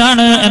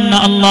വസിയ്യത്താണ് എന്ന്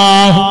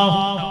അല്ലാഹു.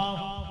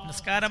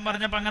 നിസ്കാരം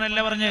പറഞ്ഞപ്പോ അങ്ങനല്ല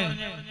പറഞ്ഞു.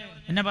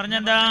 പിന്നെ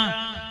പറഞ്ഞെന്താ?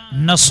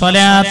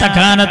 ഇന്നസ്സലാത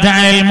കാനത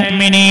അലൽ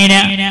മുഅ്മിനീന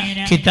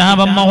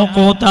കിതാബൻ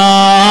മൗഖൂതാ.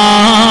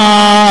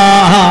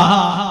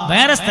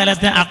 വേറെ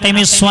സ്ഥലത്ത്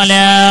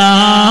അഖിമിസ്സലാ,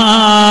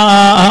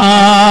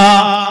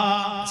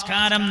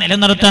 നിസ്കാരം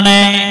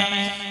നിലനിർത്തണേ.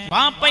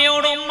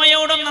 വാപ്പയോടും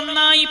ഉമ്മയോടും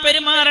നന്നായി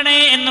പെരുമാറണേ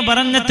എന്ന്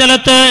പറഞ്ഞ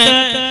സ്ഥലത്ത്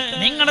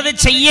നിങ്ങളത്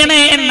ചെയ്യണേ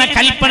എന്ന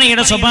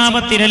കൽപ്പനയുടെ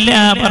സ്വഭാവത്തിലല്ല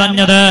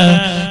പറഞ്ഞത്.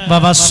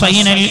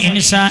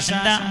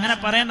 എന്താ അങ്ങനെ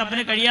പറയാൻ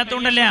അപ്പന്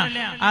കഴിയാത്തോണ്ടല്ല,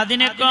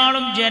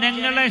 അതിനേക്കാളും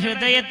ജനങ്ങളെ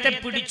ഹൃദയത്തെ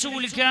പിടിച്ചു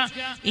കുലുക്കുക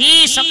ഈ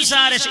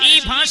സംസാര ഈ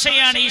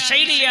ഭാഷയാണ്, ഈ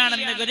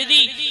ശൈലിയാണെന്ന്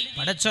കരുതി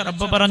പടച്ച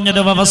റബ്ബ്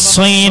പറഞ്ഞത്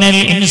വവസ്വൈനൽ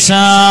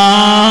ഇൻസാൻ,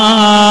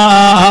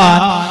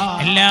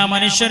 എല്ലാ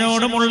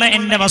മനുഷ്യരോടുമുള്ള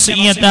എന്റെ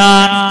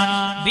വസിയ്യത്താണ്.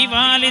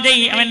 ബിവാലിദൈ,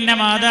 അവന്റെ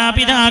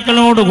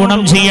മാതാപിതാക്കളോട്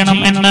ഗുണം ചെയ്യണം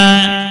എന്ന്.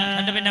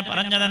 എന്നിട്ട് പിന്നെ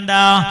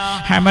പറഞ്ഞതെന്താ?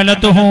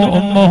 ഹമലതുഹു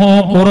ഉമ്മുഹു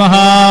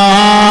ഖുർഹാ.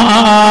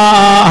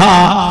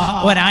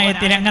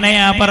 ഒരായത്തിൽ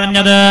എങ്ങനെയാ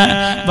പറഞ്ഞത്?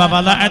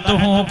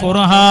 വവദഅതുഹു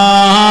ഖുർഹാ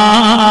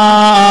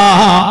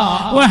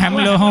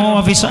വഹംലുഹു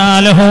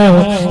വഫിസാലുഹു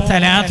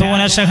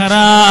 30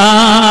 ശഹറാ.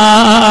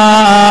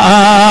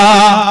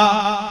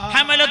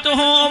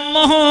 ഹമലതുഹു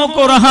ഉമ്മുഹു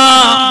ഖുർഹാ,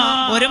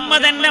 ഒരുമ്മ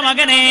തന്റെ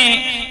മകനെ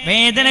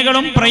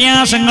വേദനകളും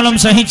പ്രയാസങ്ങളും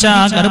സഹിച്ച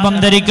ഗർഭം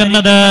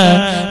ധരിക്കുന്നത്.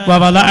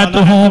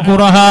 വവദഅതുഹു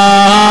ഖുർഹാ,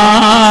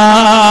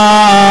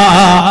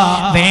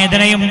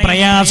 വേദനയും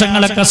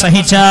പ്രയാസങ്ങളൊക്കെ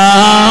സഹിച്ച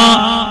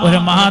ഒരു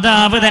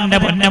മാതാവ് തന്റെ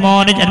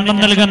പൊന്നമോന് ജന്മം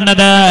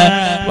നൽകുന്നത്.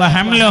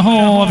 വഹംലുഹു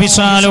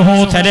വഫിസാലുഹു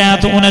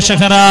 30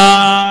 ശഹറാ.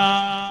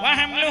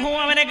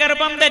 അവനെ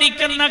ഗർഭം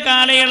ധരിക്കുന്ന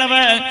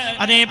കാലയളവ്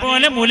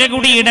അതേപോലെ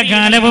മുലകുടിയുടെ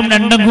കാലവും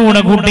രണ്ടും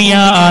കൂടെ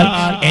കൂട്ടിയാൽ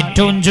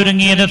ഏറ്റവും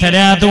ചുരുങ്ങിയത്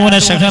 30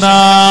 ശഹറാ,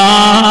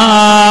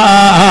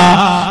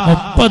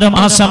 30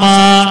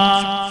 മാസമാണ്.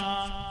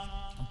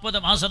 30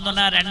 മാസം എന്ന്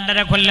പറഞ്ഞാൽ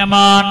 2.5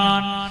 കൊല്ലമാണ്.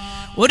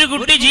 ഒരു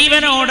കുട്ടി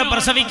ജീവനോട്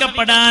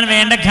പ്രസവിക്കപ്പെടാൻ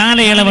വേണ്ട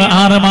കാലയളവ്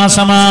 6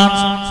 മാസമാണ്.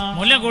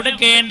 മുല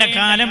കൊടുക്കേണ്ട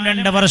കാലം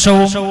 2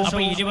 വർഷവും. അപ്പൊ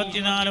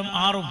 24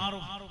 6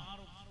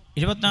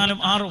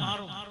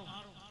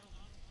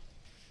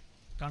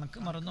 കണക്ക്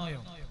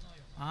മറന്നോയോ?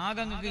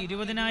 ആകെ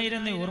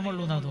 20,000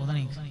 ഓർമ്മയുള്ളൂ എന്നാ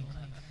തോന്നണേ.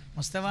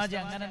 മുസ്തഫാജി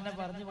അങ്ങനെ തന്നെ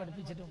പറഞ്ഞു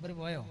പഠിപ്പിച്ചിട്ട് മുമ്പ്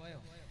പോയോ?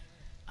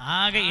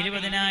 ആകെ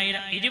 20,000.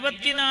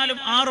 24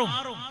 6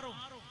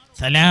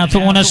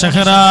 30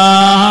 ശഹറാ,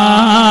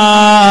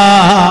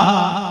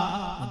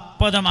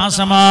 30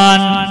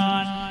 മാസമാണ്.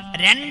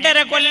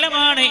 2.5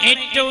 കൊല്ലമാണ്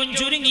ഏറ്റവും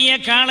ചുരുങ്ങിയ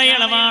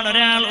കാലയളവാണ്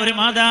ഒരാൾ ഒരു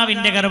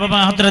മാതാവിന്റെ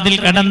ഗർഭപാത്രത്തിൽ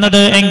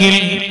കടന്നത് എങ്കിൽ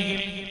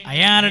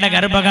അയാളുടെ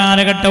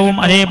ഗർഭകാലഘട്ടവും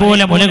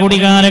അതേപോലെ മുലകുടി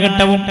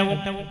കാലഘട്ടവും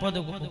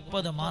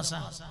 30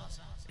 മാസം.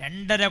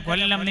 2.5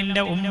 കൊല്ലം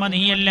നിന്റെ ഉമ്മ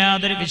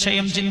നീയല്ലാതൊരു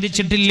വിഷയം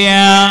ചിന്തിച്ചിട്ടില്ല.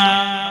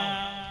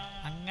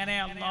 അങ്ങനെ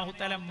അല്ലാഹു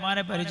തആല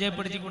ഉമ്മാനെ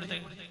പരിചയപ്പെടുത്തി കൊടുത്തു.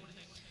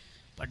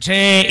 പക്ഷേ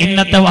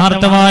ഇന്നത്തെ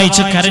വാർത്ത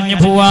വായിച്ച് കരഞ്ഞു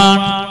പോവാൻ.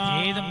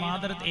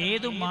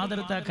 ഏത്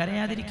മാതൃത്വ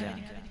കരയാതിരിക്കുക?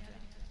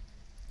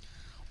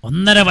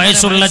 1.5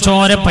 വയസ്സുള്ള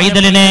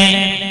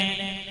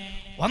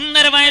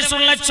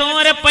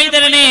ചോര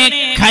പൈതലിനെ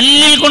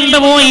കല്ലിൽ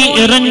കൊണ്ടുപോയി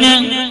എറിഞ്ഞ്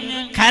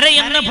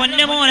കരയുന്ന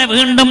പൊന്നുമോനെ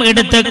വീണ്ടും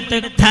എടുത്ത്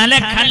തല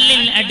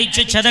കല്ലിൽ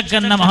അടിച്ചു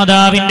ചതക്കുന്ന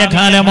മാതാവിന്റെ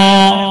കാലമോ?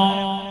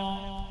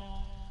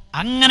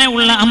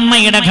 അങ്ങനെയുള്ള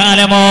അമ്മയുടെ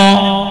കാലമോ?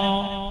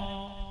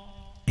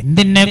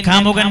 എന്തിന്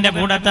കാമുകന്റെ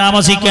കൂടെ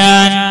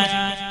താമസിക്കാൻ?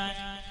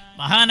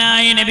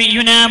 മഹാനായ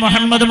നബിയുനാ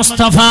മുഹമ്മദ്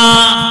മുസ്തഫ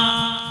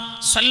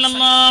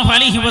സല്ലല്ലാഹു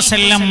അലൈഹി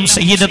വസല്ലം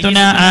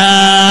സയ്യിദത്തുനാ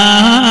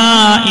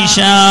ആയിഷ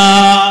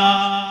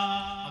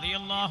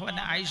റളിയല്ലാഹു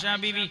അൻഹ, ആയിഷ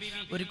ബീവി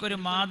ഒരിക്കൽ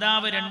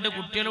മാതാവ് 2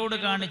 കുട്ടികളോട്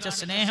കാണിച്ച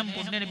സ്നേഹം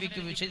പുണ്യനബിക്ക്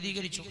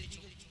വിശദീകരിച്ചു.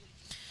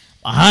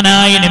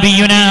 മഹാനായ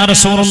നബിയുനാ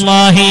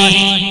റസൂലുള്ളാഹി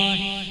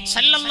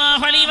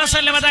സല്ലല്ലാഹു അലൈഹി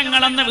വസല്ലം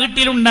തങ്ങൾ അന്ന്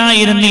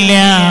വീട്ടിലുണ്ടായിരുന്നില്ല.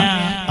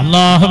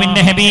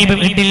 അല്ലാഹുവിന്റെ ഹബീബ്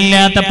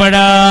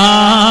വീട്ടിലില്ലാത്തപ്പോഴാ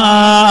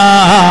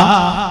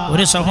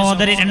ഒരു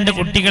സഹോദരി 2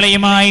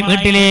 കുട്ടികളെയുമായി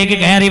വീട്ടിലേക്ക്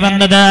കയറി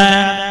വന്നത്.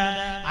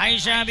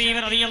 ആയിഷ ബീവി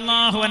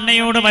റളിയല്ലാഹു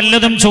അൻഹയോട്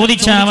വല്ലതും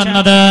ചോദിച്ചാ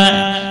വന്നത്.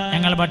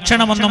 ഞങ്ങൾ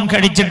ഭക്ഷണമൊന്നും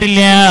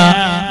കഴിച്ചിട്ടില്ല,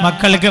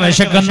 മക്കൾക്ക്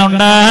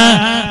വിശക്കുന്നുണ്ട്,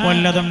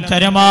 വല്ലതും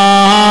തരുമോ?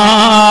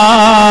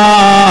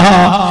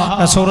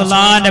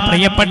 റസൂലുള്ളാഹിന്റെ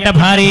പ്രിയപ്പെട്ട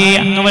ഭാര്യ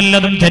അങ്ങ്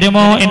വല്ലതും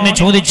തരുമോ എന്ന്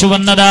ചോദിച്ചു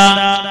വന്നതാ.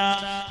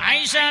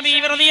 ആയിഷ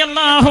ബീവി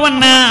റളിയല്ലാഹു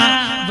അൻഹ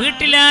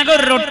വീട്ടിലാകെ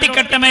ഒരു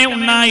റൊട്ടിക്കട്ടമേ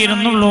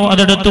ഉണ്ടായിരുന്നുള്ളൂ.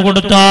 അതെടുത്തു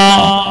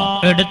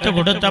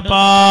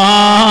കൊടുത്തപ്പോ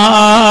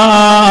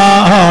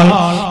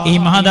ഈ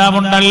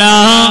മാതാവുണ്ടല്ലോ,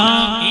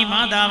 ഈ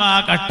മാതാവ് ആ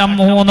കട്ടം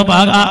 3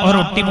 ഭാഗം,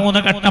 റൊട്ടി 3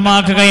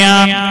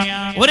 കട്ടമാക്കുകയാണ്.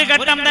 ഒരു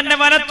കട്ടം തന്റെ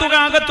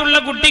വലത്തുഭാഗത്തുള്ള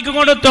കുട്ടിക്ക്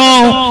കൊടുത്തോ,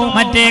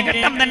 മറ്റേ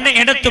കട്ടം തന്റെ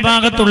ഇടത്തു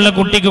ഭാഗത്തുള്ള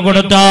കുട്ടിക്ക്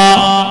കൊടുത്തോ.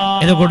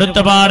 ഇത് കൊടുത്ത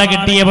പാടെ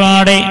കിട്ടിയ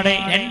പാടെ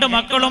 2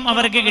 മക്കളും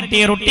അവർക്ക്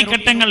കിട്ടിയ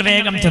റൊട്ടിക്കട്ടങ്ങൾ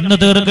വേഗം തിന്നു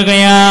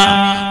തീർക്കുകയാ.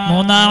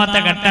 3ാമത്തെ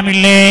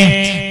ഘട്ടമില്ലേ,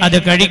 അത്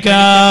കഴിക്കാൻ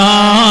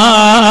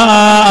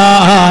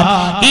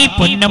ഈ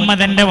പൊന്നമ്മ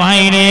തന്റെ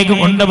വായിലേക്ക്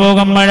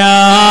കൊണ്ടുപോകുമ്പോഴാ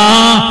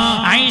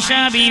ആയിഷ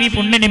ബീവി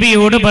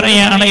പുണ്യനബിയോട്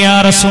പറയാണ്, യാ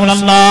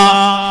റസൂലല്ലാഹ്,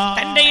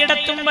 തന്റെ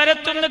ഇടത്തും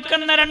വലത്തും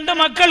നിൽക്കുന്ന 2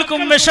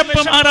 മക്കൾക്കും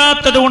വിശപ്പ്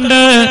മാറാത്തതുകൊണ്ട്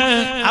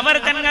അവർ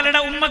തങ്ങളുടെ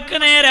ഉമ്മക്ക്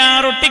നേരെ ആ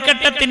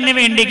റൊട്ടിക്കട്ടത്തിന്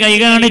വേണ്ടി കൈ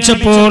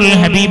കാണിച്ചപ്പോൾ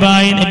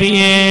ഹബീബായ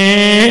നബിയേ,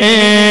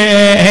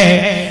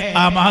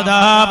 ആ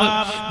മാതാവ്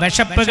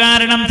വിശപ്പ്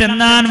കാരണം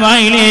തിന്നാൻ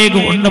വായിലേക്ക്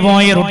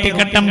കൊണ്ടുപോയ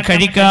റൊട്ടിക്കട്ടം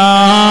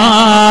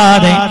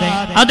കഴിക്കാതെ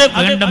അത്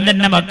വീണ്ടും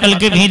തന്നെ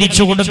മക്കൾക്ക്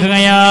വീതിച്ചു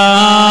കൊടുക്കുകയാ.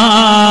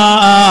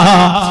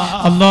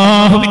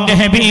 അല്ലാഹുവിന്റെ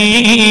ഹബീബ്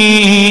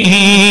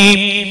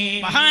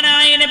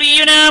മഹാനായ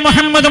നബിയുനാ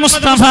മുഹമ്മദ്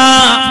മുസ്തഫ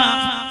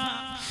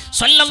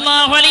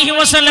സല്ലല്ലാഹു അലൈഹി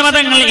വസല്ലം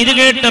തങ്ങൾ ഇത്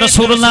കേട്ട്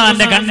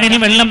റസൂലുള്ളാഹിന്റെ കണ്ണിന്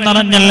വെള്ളം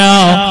നിറഞ്ഞല്ലോ.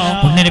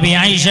 പുണ്യനബി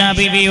ആയിഷ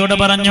ബീവിയോട്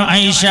പറഞ്ഞു,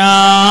 ആയിഷ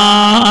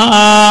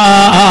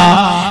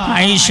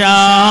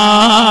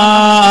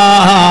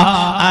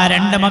ആ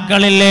 2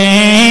 മക്കളില്ലേ,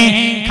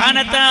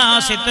 ഖാനതാ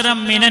സിത്രം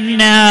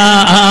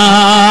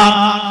മിനന്നാർ,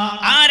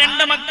 ആ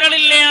 2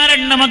 മക്കളില്ലേ, ആ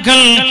 2 മക്കൾ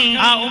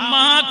ആ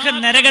ഉമ്മാക്ക്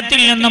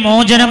നരകത്തിൽ നിന്ന്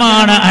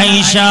മോചനമാണ്.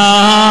 ആയിഷ,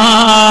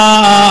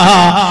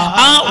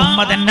 ആ ഉമ്മ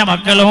തന്റെ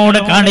മക്കളോട്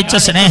കാണിച്ച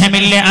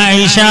സ്നേഹമില്ലേ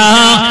ആയിഷ,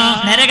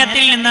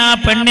 നരകത്തിൽ നിന്ന് ആ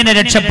പെണ്ണിനെ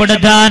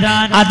രക്ഷപ്പെടുത്താൻ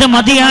അത്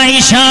മതി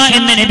ആയിഷ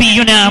എന്ന്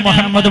നബിയുനാ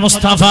മുഹമ്മദ്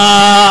മുസ്തഫ.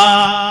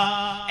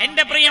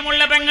 എന്റെ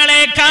പ്രിയമുള്ള പെങ്ങളെ,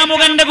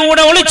 കാമുകന്റെ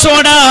കൂടെ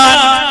ഒളിച്ചോടാൻ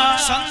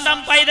സ്വന്തം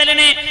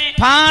പൈതലിനെ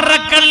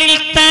പാറക്കല്ലിൽ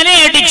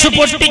തലയടിച്ചു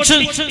പൊട്ടിച്ചു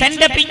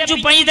തന്റെ പിഞ്ചു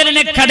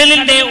പൈതലിനെ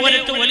കടലിന്റെ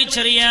ഒരത്ത്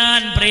വലിച്ചെറിയാൻ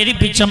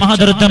പ്രേരിപ്പിച്ച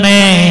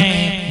മാതൃത്വമേ,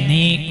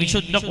 നീ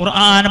വിശുദ്ധ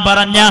ഖുർആൻ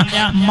പറഞ്ഞ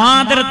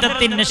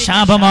മാതൃത്വത്തിന്റെ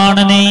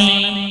ശാപമാണ്. നീ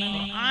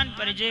ഖുർആൻ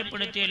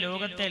പരിചയപ്പെടുത്തിയ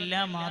ലോകത്തെ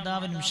എല്ലാ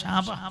മാതാവിനും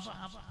ശാപം.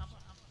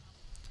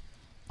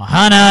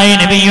 മഹാനായ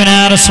നബിയുനാ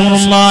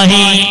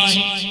റസൂലുള്ളാഹി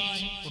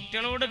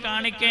കുട്ടികളോട്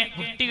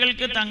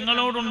കുട്ടികൾക്ക്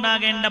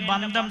തങ്ങളോടുണ്ടാകേണ്ട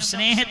ബന്ധം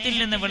സ്നേഹത്തിൽ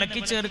നിന്ന്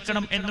വിളക്കി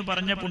ചേർക്കണം എന്ന്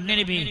പറഞ്ഞ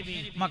പുണ്യനബി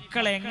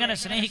മക്കളെ എങ്ങനെ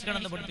സ്നേഹിക്കണം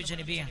എന്ന് പഠിപ്പിച്ച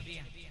നബിയാണ്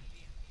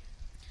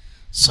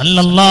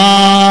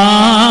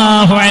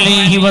സല്ലല്ലാഹു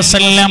അലൈഹി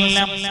വസല്ലം.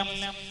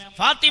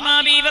 ഫാത്തിമ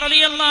ബീവി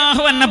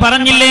റളിയല്ലാഹു അൻഹ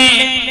പറഞ്ഞില്ലേ,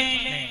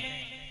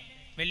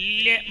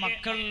 വലിയ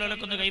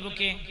മക്കളിലൊക്കെ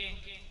കൈപൊക്കെ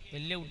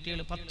വലിയ കുട്ടികൾ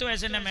 10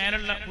 വയസ്സിന്റെ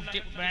മേലുള്ള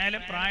മേലെ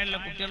പ്രായമുള്ള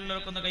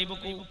കുട്ടികളിലൊക്കെ ഒന്ന്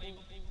കൈപൊക്കൂ.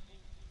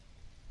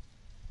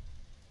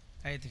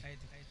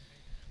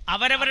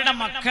 അവരവരുടെ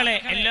മക്കളെ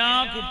എല്ലാ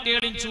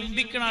കുട്ടികളെയും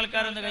ചുംബിക്കുന്ന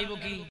ആൾക്കാരൊന്ന്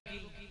കൈപൊക്കി.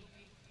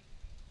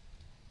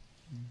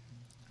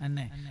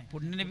 അന്നെ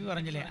പുണ്യനബി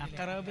പറഞ്ഞില്ലേ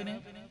അഖറബിന്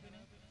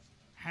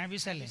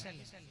ഹാബിസ് അല്ലേ,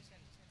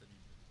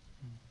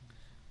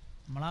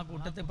 നമ്മളാ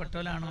കൂട്ടത്തിൽ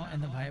പെട്ടോലാണോ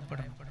എന്ന്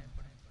ഭയപ്പെടണം.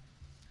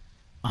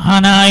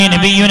 മഹാനായ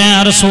നബിയുനാ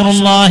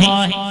റസൂലുള്ളാഹി.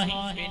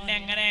 പിന്നെ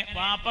എങ്ങനെ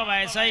വാപ്പ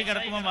വയസ്സായി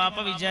കിടക്കുമ്പോൾ വാപ്പ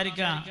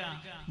വിചാരിക്ക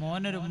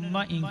മോനൊരു ഉമ്മ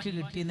എനിക്ക്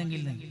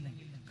കിട്ടിയെന്നെങ്കിൽ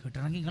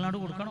കിട്ടണമെങ്കിൽ നിങ്ങളോട്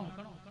കൊടുക്കണോ?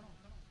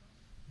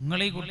 നിങ്ങൾ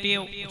ഈ കുട്ടിയെ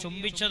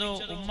ചുംബിച്ചതോ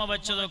ഉമ്മ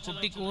വെച്ചതോ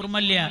കുട്ടിക്ക്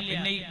ഓർമ്മല്ല,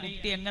 പിന്നെ ഈ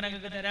കുട്ടി എങ്ങനെ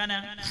തരാനാ?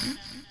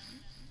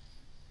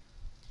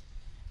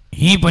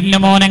 ഈ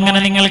പൊന്നുമോൻ എങ്ങനെ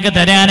നിങ്ങൾക്ക്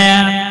തരാനാ?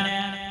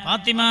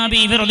 ഫാത്തിമ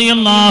ബീവി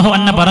റളിയല്ലാഹു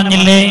അൻഹ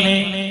പറഞ്ഞില്ലേ,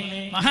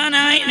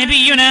 മഹാനായ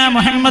നബിയുനാ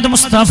മുഹമ്മദ്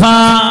മുസ്തഫ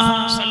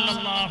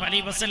സല്ലല്ലാഹു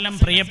അലൈഹി വസല്ലം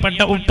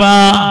പ്രിയപ്പെട്ട ഉപ്പ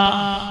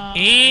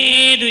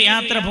ഏതു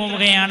യാത്ര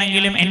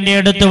പോവുകയാണെങ്കിലും എൻ്റെ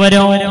അടുത്ത്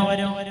വരും.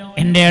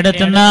 എൻ്റെ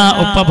അടുത്തുനിന്ന്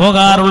ഉപ്പ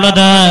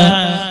പോകാറുള്ളത്.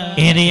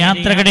 ഏത്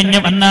യാത്ര കഴിഞ്ഞ്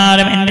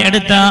വന്നാലും എൻ്റെ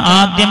അടുത്ത്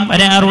ആദ്യം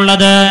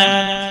വരാറുള്ളത്.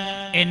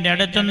 എൻ്റെ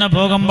അടുത്തുനിന്ന്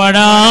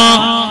പോകുമ്പോഴോ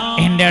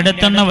എൻ്റെ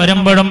അടുത്തുനിന്ന്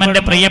വരുമ്പോഴും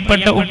എൻ്റെ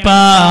പ്രിയപ്പെട്ട ഉപ്പ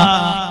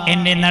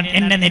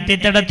എന്റെ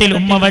നെറ്റിത്തടത്തിൽ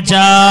ഉമ്മ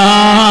വച്ചാ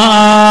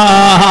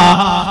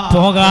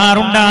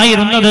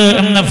പോകാറുണ്ടായിരുന്നത്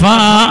എന്ന്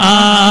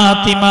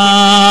ഫാത്തിമ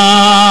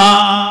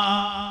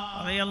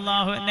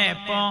റളിയല്ലാഹു അൻഹ.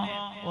 എപ്പോ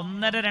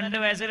 1.5-2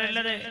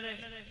 വയസ്സിലുള്ളത്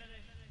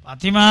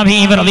ഫാത്തിമ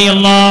ബീവി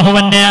റളിയല്ലാഹു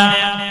അൻഹ.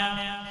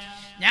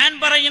 ഞാൻ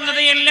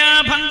പറയുന്നത് എല്ലാ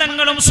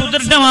ബന്ധങ്ങളും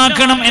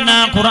സുദൃഢമാക്കണം എന്നാ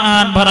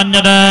ഖുർആൻ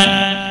പറഞ്ഞത്.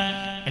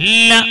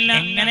 എല്ലാം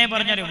എങ്ങനെ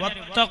പറഞ്ഞാല്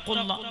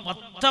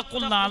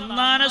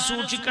അള്ളാനെ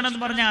സൂക്ഷിക്കണം എന്ന്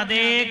പറഞ്ഞ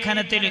അതേ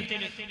ഖനത്തിൽ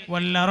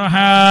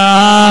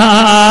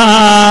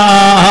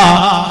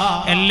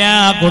എല്ലാ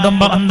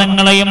കുടുംബ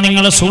ബന്ധങ്ങളെയും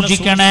നിങ്ങൾ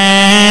സൂക്ഷിക്കണേ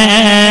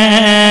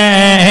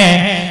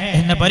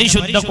എന്ന്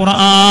പരിശുദ്ധ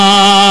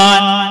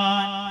ഖുർആൻ.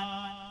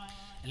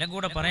 എല്ലാം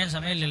കൂടെ പറയാൻ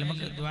സമയമില്ലല്ലോ,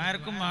 നമുക്ക്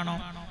ദ്വാരക്കും വേണോ,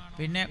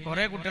 പിന്നെ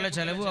കുറെ കുട്ടികളെ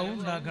ചെലവ് ആവും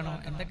ഉണ്ടാക്കണോ,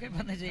 എന്തൊക്കെ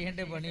പറഞ്ഞ് ചെയ്യേണ്ട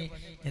പണി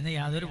എന്ന്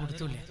യാതൊരു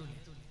പിടുത്തമില്ല.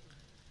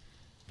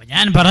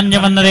 ഞാൻ പറഞ്ഞു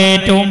വന്നത്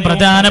ഏറ്റവും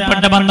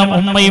പ്രധാനപ്പെട്ട ബന്ധം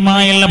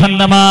ഉമ്മയുമായുള്ള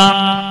ബന്ധമാ.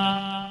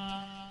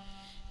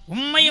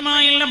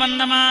 ഉമ്മയുമായുള്ള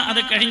ബന്ധമാ. അത്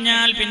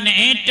കഴിഞ്ഞാൽ പിന്നെ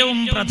ഏറ്റവും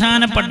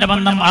പ്രധാനപ്പെട്ട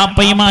ബന്ധം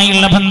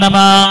വാപ്പയുമായുള്ള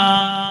ബന്ധമാ.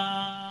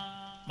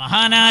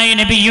 മഹാനായ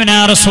നബിയുനാ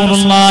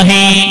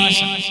റസൂലുള്ളാഹി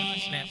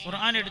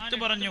ഖുർആൻ എടുത്തു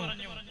പറഞ്ഞു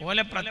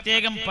പോലെ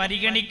പ്രത്യേകം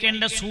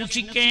പരിഗണിക്കേണ്ട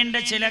സൂക്ഷിക്കേണ്ട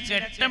ചില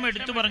ഘട്ടം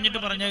എടുത്തു പറഞ്ഞിട്ട്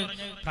പറഞ്ഞ്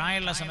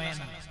പ്രായമുള്ള സമയം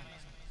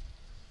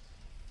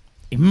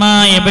إما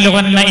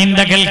يبلغن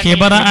عندك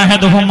الكبر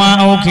أحدهما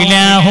أو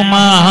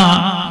كلاهما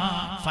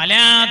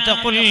فلا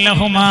تقل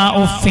لهما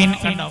أف.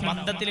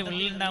 ബന്ധത്തിൽ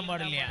വിള്ളുണ്ടാകാൻ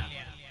പാടില്ല.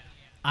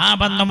 ആ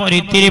ബന്ധം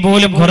ഒരിത്തിരി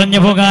പോലും കുറഞ്ഞു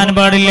പോകാൻ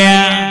പാടില്ല.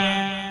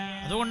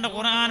 അതുകൊണ്ട്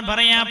ഖുർആൻ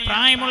പറയാ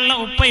പ്രായമുള്ള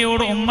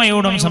ഉപ്പയോടും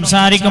ഉമ്മയോടും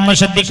സംസാരിക്കുമ്പോൾ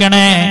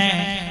ശ്രദ്ധിക്കണേ.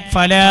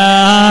 ഫലാ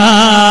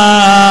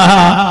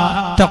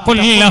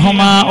തഖുൽ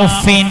ലഹുമാ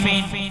ഉഫിൻ.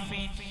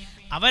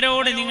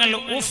 അവരോട് നിങ്ങൾ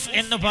ഉഫ്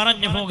എന്ന്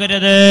പറഞ്ഞു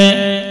പോകരുത്.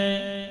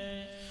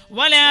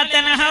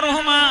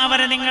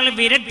 അവരെ നിങ്ങൾ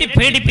വിരട്ടി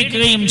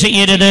പേടിപ്പിക്കുകയും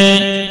ചെയ്യരുത്.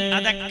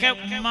 അതൊക്കെ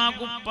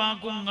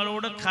ഉമ്മാക്കുപ്പാക്കും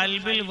നിങ്ങളോട്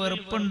ഖൽബിൽ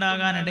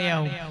വെറുപ്പുണ്ടാകാൻ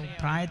ഇടയാവും.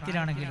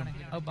 പ്രായത്തിലാണെങ്കിലും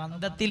അത്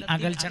ബന്ധത്തിൽ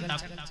അകൽച്ച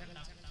ഉണ്ടാക്കും.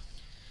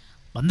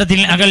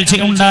 ബന്ധത്തിൽ അകൽച്ച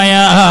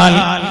ഉണ്ടായാൽ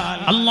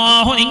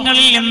അല്ലാഹു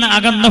നിങ്ങളിൽ നിന്ന്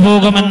അകന്നു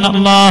പോകുമെന്ന്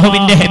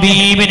അല്ലാഹുവിന്റെ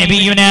ഹബീബ്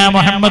നബിയുനാ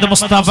മുഹമ്മദ്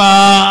മുസ്തഫ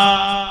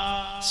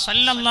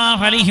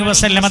സല്ലല്ലാഹു അലൈഹി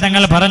വസല്ലം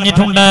തങ്ങൾ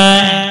പറഞ്ഞിട്ടുണ്ട്.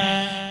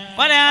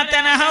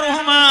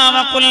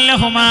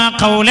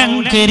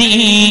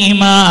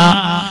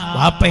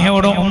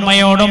 വാപ്പയോടും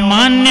ഉമ്മയോടും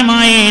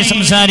മാന്യമായി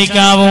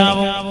സംസാരിക്കാവൂ.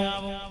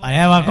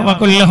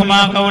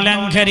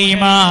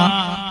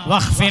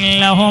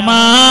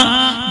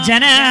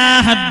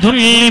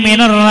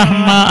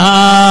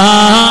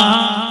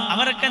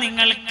 അവർക്ക്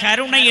നിങ്ങൾ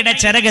കരുണയുടെ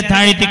ചിറക്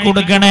താഴ്ത്തി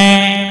കൊടുക്കണേ.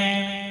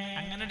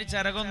 അങ്ങനെ ഒരു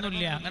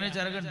ചിറകൊന്നുമില്ല. അങ്ങനെ ഒരു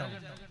ചിറകുണ്ടോ?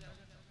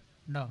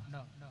 ഉണ്ടോ?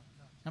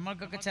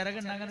 നമ്മൾക്കൊക്കെ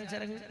ചിറകുണ്ട്. അങ്ങനെ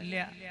ചിറക് ഇല്ല.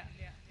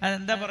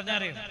 അതെന്താ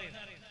പറഞ്ഞറിയോ?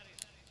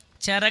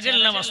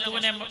 ചിറകുള്ള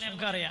വസ്തുവിനെ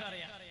നമുക്കറിയാം.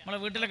 നമ്മളെ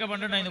വീട്ടിലൊക്കെ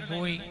പണ്ടുണ്ടായിരുന്നു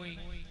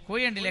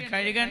കോഴി ഉണ്ടില്ലേ,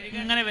 കഴുകാൻ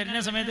ഇങ്ങനെ വരുന്ന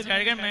സമയത്ത്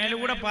കഴുകാൻ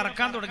മേലുകൂടെ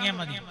പറക്കാൻ തുടങ്ങിയാൽ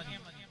മതി.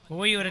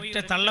 കോഴി ഒരൊറ്റ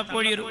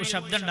തള്ളക്കോഴി ഒരു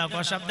ശബ്ദം ഉണ്ടാക്കും.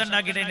 ആ ശബ്ദം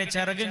ഉണ്ടാക്കിയിട്ട് അതിന്റെ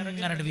ചിറക്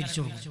ഇങ്ങനെ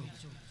വിരിച്ചു കൊടുക്കും.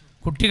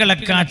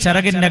 കുട്ടികളൊക്കെ ആ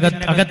ചിറകിന്റെ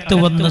അകത്ത്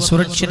വന്ന്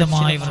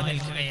സുരക്ഷിതമായി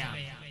നിൽക്കുകയാണ്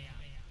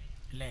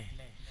അല്ലേ?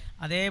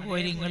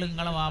 അതേപോലെ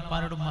നിങ്ങളെ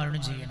വാപ്പാനോടും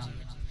ഉമ്മാനോടും ചെയ്യണം.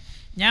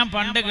 ഞാൻ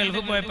പണ്ട്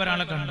ഗൾഫിൽ പോയപ്പോൾ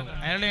ഒരാളെ കണ്ടു.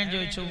 അയാളെ ഞാൻ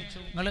ചോദിച്ചു,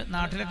 നിങ്ങൾ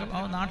നാട്ടിൽ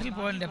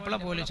പോയാലും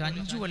എപ്പോഴാണ് പോലെ?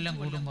 5 കൊല്ലം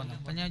കൂടുമ്പോൾ.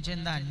 അപ്പം ഞാൻ ചോദിച്ചാൽ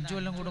എന്താ 5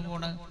 കൊല്ലം കൂടുമ്പോൾ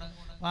പോണ്?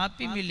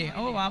 വാപ്പിമില്ലേ?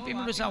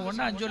 വാപ്പിമില്ല.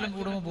 അതുകൊണ്ട് 5 കൊല്ലം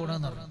കൂടുമ്പോൾ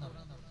പോകണമെന്ന് പറഞ്ഞു.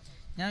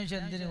 ഞാൻ ചോദിച്ചു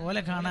എന്തിന്?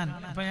 ഓലെ കാണാൻ.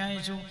 അപ്പം ഞാൻ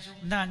ചോദിച്ചു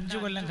എന്താ 5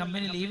 കൊല്ലം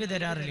കമ്പനി ലീവ്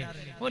തരാറില്ലേ?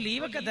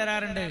 ലീവൊക്കെ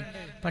തരാറുണ്ട്,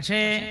 പക്ഷേ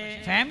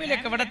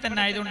ഫാമിലിയൊക്കെ ഇവിടെ തന്നെ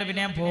ആയതുകൊണ്ട്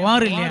പിന്നെ ഞാൻ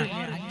പോവാറില്ല.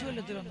 5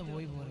 കൊല്ലത്തിലൊന്ന്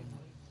പോയി പോരുന്നു.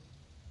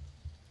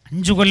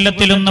 5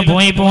 കൊല്ലത്തിലൊന്ന്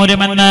പോയി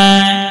പോരുമെന്ന്.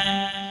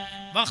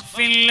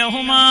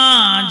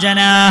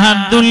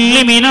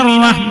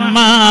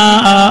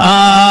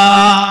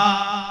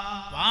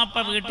 വാപ്പ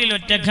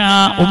വീട്ടിലൊറ്റക്ക,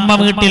 ഉമ്മ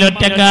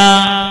വീട്ടിലൊറ്റക്ക.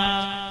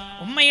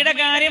 ഉമ്മയുടെ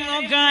കാര്യം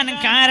നോക്കാൻ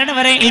കാരണം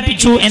വരെ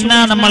ഏൽപ്പിച്ചു എന്നാ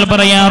നമ്മൾ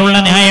പറയാറുള്ള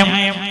ന്യായം.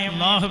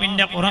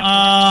 അല്ലാഹുവിന്റെ ഖുർആൻ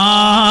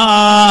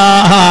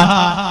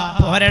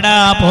പോരടാ,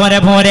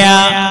 പോരാ.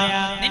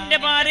 നിന്റെ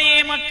ഭാര്യയെ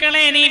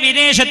മക്കളെ നീ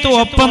വിദേശത്ത്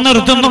ഒപ്പം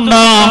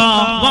നിർത്തുന്നുണ്ടോ?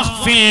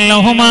 വഖ്ഫിൽ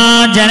ലഹുമാ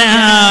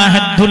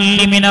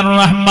ജനാഹദ്ദുല്ലി മിനർ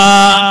റഹ്മ.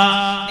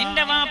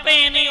 നിന്റെ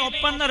വാപ്പയെ നീ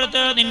ഒപ്പം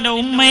നിർത്ത്, നിന്റെ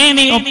ഉമ്മയെ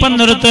നീ ഒപ്പം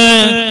നിർത്ത്.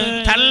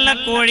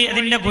 തള്ളക്കോഴി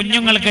അതിന്റെ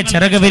കുഞ്ഞുങ്ങൾക്ക്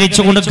ചിറക്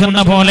വിരിച്ചു കൊടുക്കുന്ന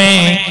പോലെ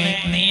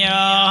നീയാ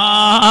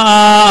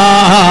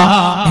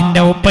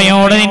നിന്റെ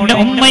ഉപ്പയോട് നിന്റെ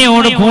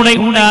ഉമ്മയോട് കൂടെ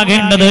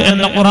ഉണ്ടാകേണ്ടത്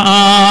എന്ന്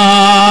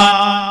ഖുർആൻ.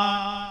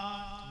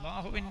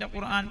 അല്ലാഹുവിന്റെ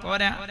ഖുർആൻ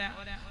പോരാ.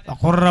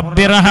 وقل رب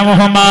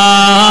ارحمهما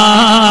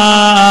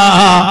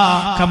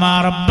كما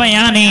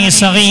ربياني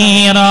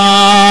صغيرا.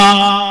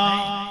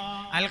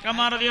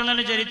 അൽഖമാ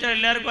റളിയല്ലാഹു ചരിത്രം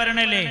എല്ലാവർക്കും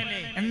അറിയണല്ലേ.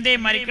 എന്തേ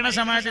മരിക്കണ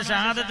സമയത്ത്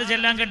ഷഹാദത്ത്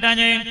ചെല്ലാൻ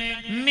കിട്ടാഞ്ഞ്?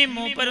 ഉമ്മയും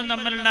മൂപ്പരും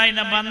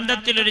തമ്മിലുണ്ടായിരുന്ന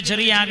ബന്ധത്തിൽ ഒരു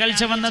ചെറിയ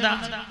അകൽച്ച വന്നതാ.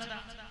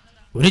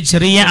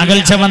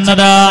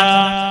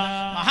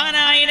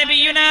 മഹാനായ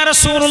നബിയുനാ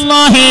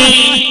റസൂലുള്ളാഹി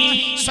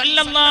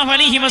സ്വല്ലല്ലാഹു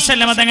അലൈഹി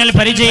വസല്ലം തങ്ങൾ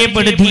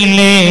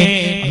പരിചയപ്പെടുത്തിയില്ലേ?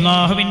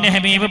 അല്ലാഹുവിന്റെ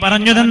ഹബീബ്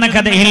പറഞ്ഞു തന്ന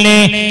കഥയില്ലേ?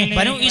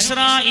 ബനു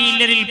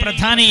ഇസ്രായേലിൽ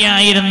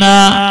പ്രധാനിയായിരുന്ന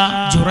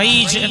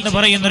ജുറൈജ് എന്ന്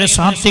പറയുന്ന ഒരു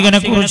സാത്വികനെ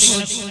കുറിച്ച്.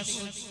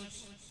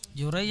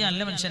 ജുറൈജ്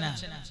നല്ല മനുഷ്യനാ,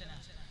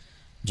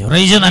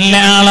 ജുറൈജ് നല്ല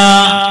ആളാ,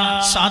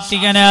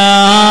 സാത്വികനാ,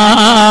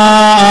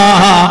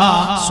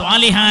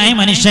 സ്വാലിഹായ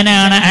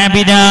മനുഷ്യനാണ്,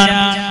 ആബിദാണ്.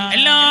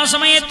 എല്ലാ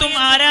സമയത്തും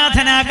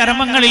ആരാധനാ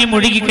കർമ്മങ്ങളിൽ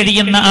മുഴുകി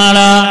കഴിയുന്ന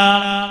ആളാ.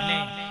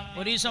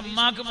 ഒരു ദിവസം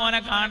ഉമ്മാക്ക് മോനെ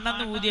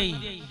കാണണമെന്ന് ഊതിയായി.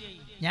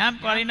 ഞാൻ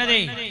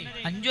പറയുന്നതേ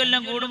 5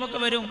 കൊല്ലം കൂടുമ്പൊക്കെ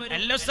വരും.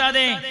 അല്ല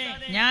ഉസ്താദേ,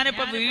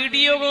 ഞാനിപ്പോ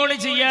വീഡിയോ കോൾ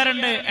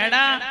ചെയ്യാറുണ്ട്.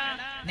 എടാ,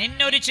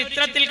 നിന്നെ ഒരു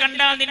ചിത്രത്തിൽ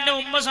കണ്ടാൽ നിന്റെ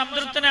ഉമ്മ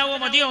സംതൃപ്തനാവോ?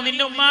 മതിയോ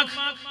നിന്റെ ഉമ്മാക്ക്?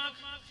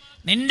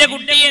 നിന്റെ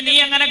കുട്ടിയെ നീ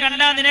അങ്ങനെ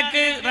കണ്ടാ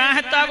നിനക്ക്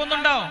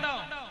റാഹത്താകുന്നുണ്ടോ?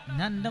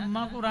 ഞാൻ എന്റെ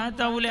ഉമ്മാക്ക്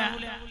റാഹത്താവൂല.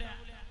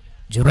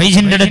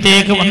 ജുറൈജിന്റെ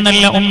അടുത്തേക്ക്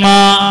വന്നല്ല ഉമ്മ.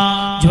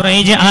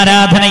 ജുറൈജ്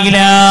ആരാധനയില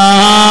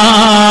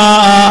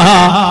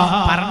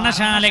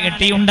പർണശാല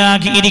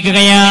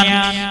കെട്ടിയുണ്ടാക്കിയിരിക്കുകയാണ്.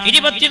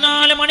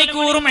 24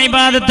 മണിക്കൂറും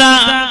ഇബാദത്താ.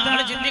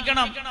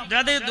 ചിന്തിക്കണം,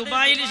 അത്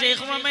ദുബായിൽ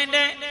ഷെയ്ഖ്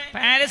മുഹമ്മദിന്റെ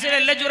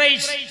പാലസിലല്ല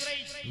ജുറൈജ്,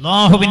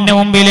 അല്ലാഹുവിന്റെ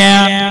മുമ്പില്.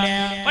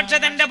 പക്ഷെ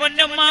തന്റെ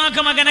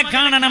പൊന്നുമ്മാക്ക് മകനെ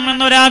കാണണം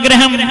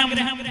എന്നൊരാഗ്രഹം.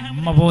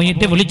 അമ്മ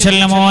പോയിട്ട്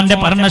വിളിച്ചല്ല മോന്റെ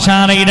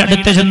പർണശാലയുടെ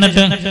അടുത്ത്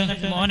ചെന്നിട്ട്,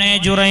 മോനെ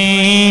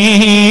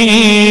ജുറൈജ്,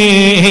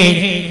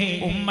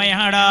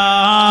 ഉമ്മയാടാ,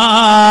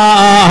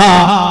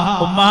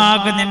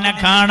 ഉമ്മാക്ക് നിന്നെ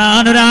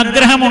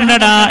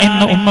കാണാനൊരാഗ്രഹമുണ്ടടാ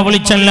എന്ന് ഉമ്മ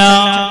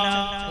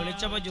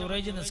വിളിച്ചപ്പോ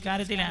ജുറൈജ്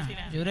നിസ്കാരത്തിലാ.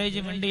 ജുറൈജ്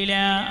മിണ്ടിയില്ല.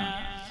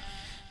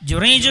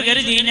 ജുറൈജ്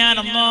കരുതി ഞാൻ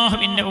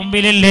അല്ലാഹുവിന്റെ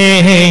മുമ്പിലല്ലേ,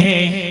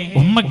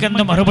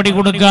 ഉമ്മക്കെന്ത് മറുപടി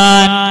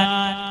കൊടുക്കാൻ.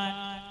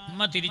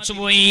 ഉമ്മ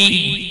തിരിച്ചുപോയി.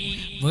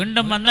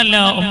 വീണ്ടും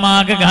വന്നല്ലോ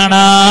ഉമ്മാക്ക്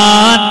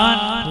കാണാൻ.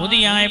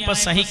 പുതിയായപ്പോ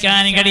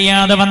സഹിക്കാൻ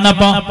കഴിയാതെ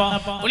വന്നപ്പോ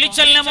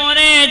വിളിച്ചല്ല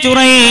മോനെ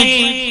ജുറൈജ്,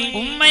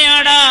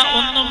 ഉമ്മയാടാ,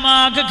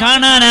 ഒന്നുമ്മാക്ക്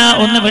കാണാനാ,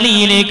 ഒന്ന്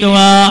വെളിയിലേക്ക്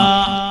വാ.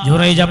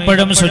 ജുറൈജ്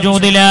അപ്പോഴും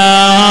സുജൂദിലാ.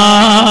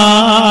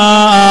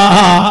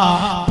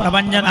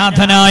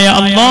 പ്രപഞ്ചനാഥനായ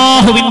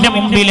അല്ലാഹുവിന്റെ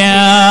മുമ്പിലാ.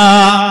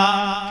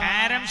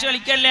 കാരംസ്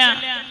കളിക്കല്ല,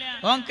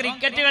 ഓൻ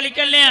ക്രിക്കറ്റ്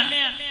കളിക്കല്ല,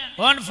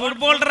 ഓൻ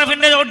ഫുട്ബോൾ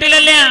ടർഫിന്റെ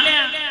ചോട്ടിലല്ല,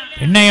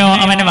 പിന്നെയോ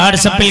അവൻ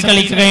വാട്സപ്പിൽ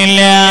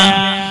കളിക്കുകയില്ല.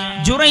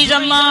 ജുറൈജ്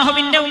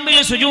അല്ലാഹുവിന്റെ മുമ്പിൽ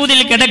സുജൂദിൽ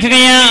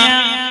കിടക്കുകയാ.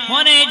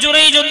 മോനെ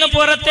ജുറൈജ്, ഒന്ന്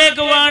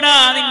പുറത്തേക്ക് വാടാ,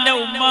 നിന്റെ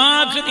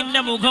ഉമ്മാക്ക്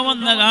നിന്റെ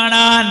മുഖമൊന്ന്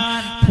കാണാൻ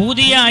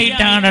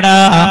പൂതിയായിട്ടാണടാ.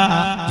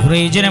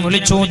 ജുറൈജിനെ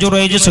വിളിച്ചു.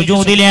 ജുറൈജ്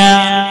സുജൂദില.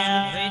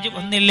 ജുറൈജ്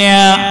വന്നില്ല.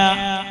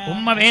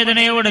 ഉമ്മ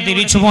വേദനയോട്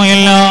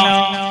തിരിച്ചുപോയല്ലോ.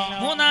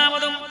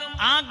 മൂന്നാമതും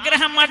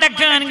ആഗ്രഹം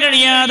അടക്കാൻ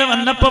കഴിയാതെ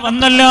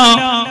വന്നല്ലോ.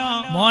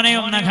 മോനെ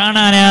ഒന്ന്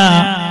കാണാനാ.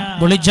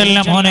 വിളിച്ചല്ല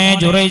മോനെ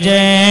ജുറൈജ്,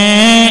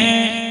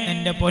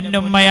 നിന്റെ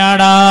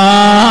പൊന്നുമ്മയാടാ,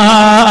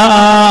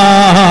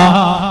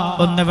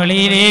 ഒന്ന്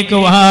വെളിയിലേക്ക്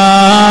വാ,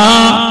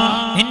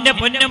 നിന്റെ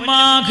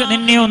പൊന്നുമ്മാക്ക്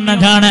നിന്നെ ഒന്ന്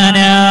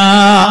കാണാനാ.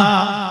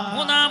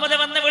 മൂന്നാമത്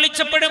വന്ന്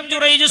വിളിച്ചപ്പോഴും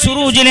ജുറൈജ്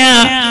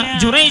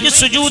ജുറൈജ്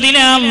സുജൂദില,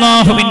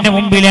 അല്ലാഹുവിന്റെ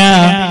മുമ്പില.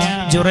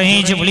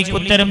 ജുറൈജ്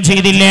വിളിക്കുത്തരം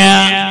ചെയ്തില്ല.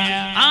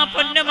 ആ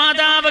പൊന്നു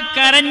മാതാവ്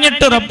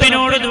കരഞ്ഞിട്ട്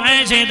റബ്ബിനോട് ദുആ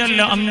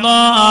ചെയ്തല്ലോ, അല്ലാ,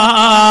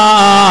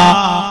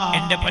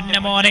 എന്റെ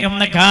പൊന്നുമോനെ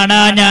ഒന്ന്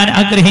കാണാൻ ഞാൻ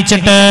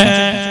ആഗ്രഹിച്ചിട്ട്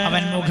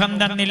അവൻ മുഖം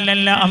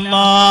തന്നില്ലല്ലോ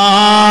അല്ലാ.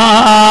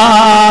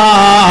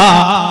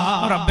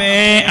 റബ്ബേ,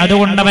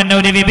 അതുകൊണ്ട് അവൻ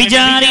ഒരു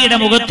വ്യഭിചാരിയുടെ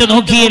മുഖത്ത്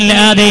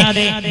നോക്കിയില്ലാതെ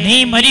നീ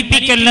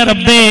മരിപ്പിക്കല്ല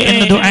റബ്ബേ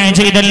എന്ന് ദുആ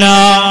ചെയ്തല്ലോ.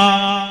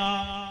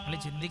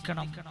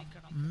 ചിന്തിക്കണം,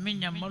 ഉമ്മയും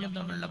നമ്മളും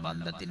തമ്മിലുള്ള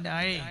ബന്ധത്തിന്റെ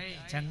ആഴേ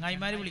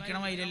ചങ്ങായിമാര്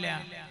വിളിക്കണമായില്ല.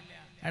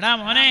 എടാ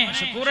മോനെ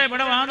ഷുക്കൂറെ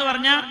ഇവിടെ വാന്ന്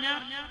പറഞ്ഞ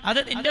അത്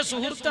നിന്റെ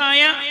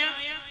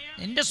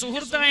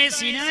സുഹൃത്തായ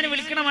സിനാന്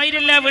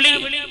വിളിക്കണമായില്ല. വിളി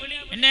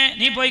പിന്നെ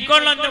നീ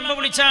പോയിക്കോളാം മുമ്പ്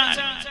വിളിച്ചാൽ.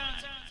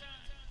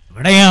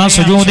 ഇവിടെയാ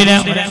സുജൂദില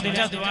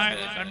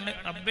കണ്ട്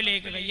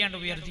റബ്ബിലേക്ക് കയ്യാണ്ട്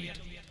ഉയർത്തി.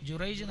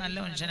 ജുറൈജ് നല്ല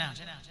മനുഷ്യനാ.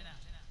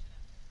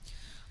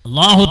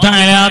 അല്ലാഹു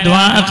തആല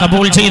ദുആ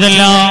ഖബൂൽ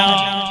ചെയ്തല്ലോ.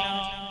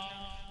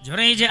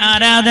 ജുറൈജ്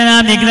ആരാധനാ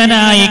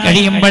നിഗ്നനായി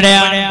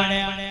കഴിയുമ്പോഴാണ്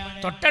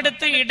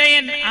തൊട്ടടുത്ത്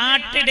ഇടയൻ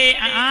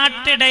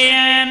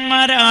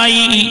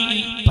ആട്ടിടയന്മാരായി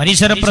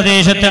പരിസര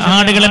പ്രദേശത്ത്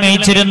ആടുകളെ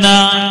മേയിച്ചിരുന്ന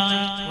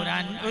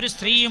ഒരു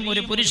സ്ത്രീയും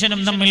ഒരു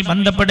പുരുഷനും തമ്മിൽ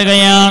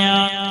ബന്ധപ്പെടുകയാണ്.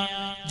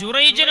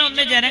 ജുറൈജിനെ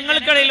ഒന്ന്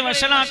ജനങ്ങൾക്കിടയിൽ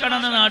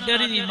വഷളാക്കണമെന്ന്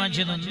നാട്ടുകാർ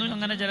തീരുമാനിച്ചിരുന്നു.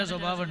 അങ്ങനെ ചില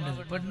സ്വഭാവമുണ്ട്.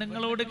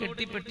 പെണ്ണുങ്ങളോട്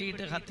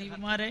കെട്ടിപ്പെട്ടിയിട്ട്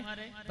ഖത്തീബുമാരെ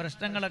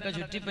പ്രശ്നങ്ങളൊക്കെ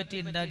ചുറ്റിപ്പറ്റി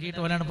ഉണ്ടാക്കിയിട്ട്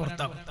ഓലാണ്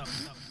പുറത്താവും.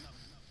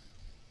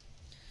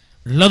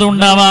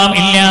 ഉള്ളതുണ്ടാവാം,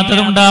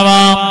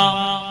 ഇല്ലാത്തതുണ്ടാവാം.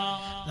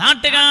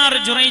 നാട്ടുകാർ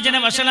ജുറൈജിനെ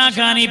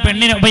വഷളാക്കാൻ ഈ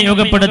പെണ്ണിനെ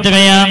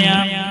ഉപയോഗപ്പെടുത്തുകയാണ്.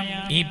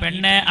 ഈ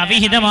പെണ്ണ്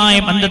അവിഹിതമായ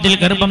ബന്ധത്തിൽ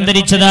ഗർഭം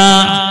ധരിച്ചതാ.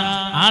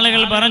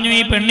 ആളുകൾ പറഞ്ഞു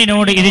ഈ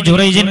പെണ്ണിനോട് ഇത്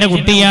ജുറൈജിന്റെ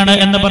കുട്ടിയാണ്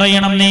എന്ന്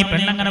പറയണം. നീ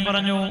പെണ്ണങ്ങനെ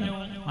പറഞ്ഞു.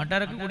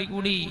 നാട്ടുകാരൊക്കെ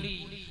കൂടി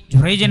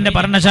ജുറൈജിന്റെ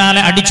പർണശാല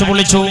അടിച്ചു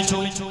പൊളിച്ചു.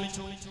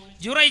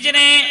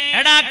 ജുറൈജിനെ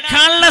എടാ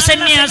കള്ള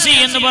സന്യാസി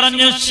എന്ന്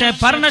പറഞ്ഞു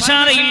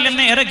പർണശാലയിൽ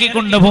നിന്ന്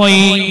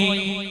ഇറക്കിക്കൊണ്ടുപോയി.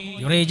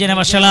 ജുറൈജിനെ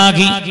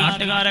വഷളാക്കി.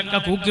 നാട്ടുകാരൊക്കെ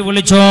കൂക്കി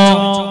വിളിച്ചോ.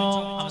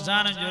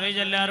 അവസാനം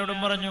ജുറൈജ് എല്ലാരോടും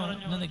പറഞ്ഞു,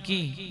 ഒന്ന്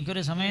നിക്കി,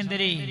 എനിക്കൊരു സമയം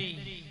തരീ.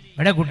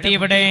 ഇവിടെ കുട്ടി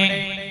ഇവിടെ.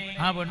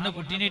 ആ പെണ്ണ്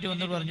കുട്ടീനേറ്റ്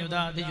വന്നു പറഞ്ഞു,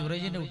 ഇതാ അത്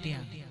ജുറൈജിന്റെ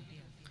കുട്ടിയാണ്.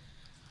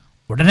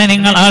 ഉടനെ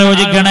നിങ്ങൾ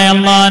ആലോചിക്കണേ,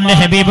 അല്ലാഹുവിന്റെ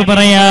ഹബീബ്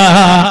പറയാ,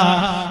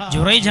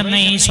 ജുറൈജ് എന്ന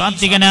ഈ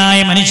സ്വാത്വികനായ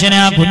മനുഷ്യനെ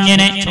ആ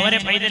കുഞ്ഞിനെ ചോര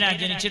പൈതലാ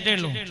ജനിച്ചിട്ടേ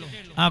ഉള്ളൂ.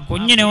 ആ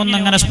കുഞ്ഞിനെ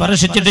ഒന്നങ്ങനെ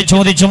സ്പർശിച്ചിട്ട്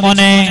ചോദിച്ചു,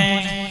 മോനെ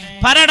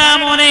പറടാ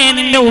മോനെ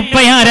നിന്റെ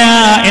ഉപ്പയാരാ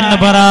എന്ന്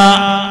പറ.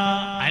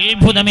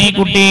 അത്ഭുതമേ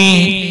കുട്ടി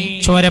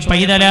ചോര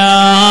പൈതലാ,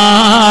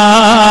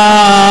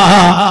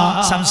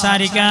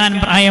 സംസാരിക്കാൻ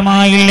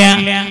പ്രായമായില്ല.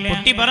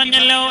 കുട്ടി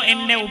പറഞ്ഞല്ലോ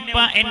എന്റെ ഉപ്പ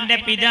എന്റെ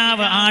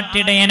പിതാവ്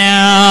ആട്ടിടയനാ.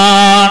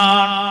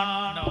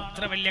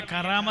 അത്ര വലിയ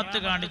കറാമത്ത്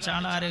കാണിച്ച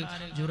ആളാര്?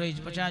 ജുറൈജ്.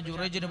 പക്ഷെ ആ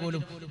ജുറൈജിന്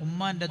പോലും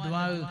ഉമ്മാന്റെ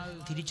ദുആ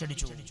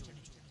തിരിച്ചടിച്ചു.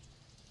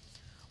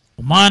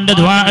 ഉമ്മാന്റെ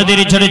ദുആ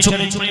തിരിച്ചടിച്ചു.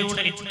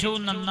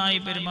 ഏറ്റവും നന്നായി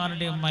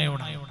പെരുമാറേണ്ട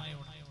ഉമ്മയോട്.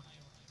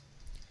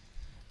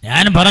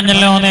 ഞാൻ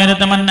പറഞ്ഞല്ലോ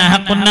നേരത്തെ,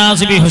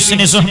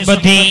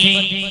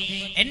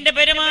 എന്റെ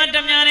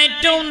പെരുമാറ്റം ഞാൻ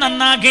ഏറ്റവും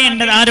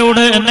നന്നാക്കേണ്ടത്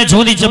ആരോട് എന്ന്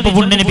ചോദിച്ചപ്പോ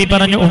നബി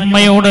പറഞ്ഞു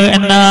ഉമ്മയോട്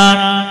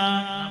എന്നാണ്.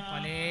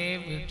 പല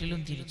വീട്ടിലും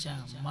തിരിച്ച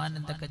ഉമ്മാൻ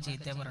എന്തൊക്കെ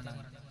ചീത്ത പറയണം.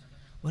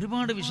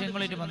 ഒരുപാട്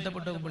വിഷയങ്ങളായിട്ട്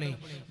ബന്ധപ്പെട്ട് നോക്കുമ്പോഴേ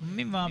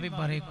ഉമ്മയും വാപ്പയും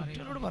പറയും,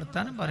 കുട്ടികളോട്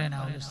വർത്താനം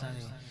പറയാനാവില്ല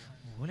ഉസ്താദേ,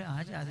 ഓലെ ആ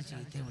ജാതി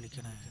ചീത്തയെ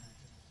വിളിക്കണേ.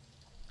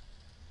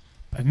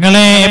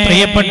 പെങ്ങളെ,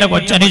 പ്രിയപ്പെട്ട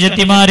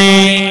കൊച്ചനുജത്തിമാരെ,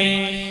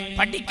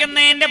 പഠിക്കുന്ന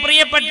എന്റെ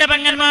പ്രിയപ്പെട്ട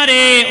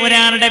പെങ്ങന്മാരെ,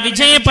 ഒരാളുടെ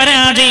വിജയ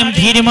പരാജയം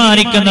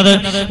തീരുമാനിക്കുന്നത്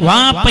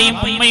വാപ്പയും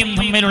ഉമ്മയും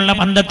തമ്മിലുള്ള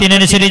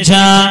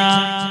ബന്ധത്തിനനുസരിച്ചാണ്.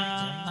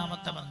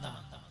 ഒന്നാമത്തെ ബന്ധം.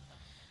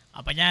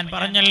 അപ്പൊ ഞാൻ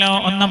പറഞ്ഞല്ലോ,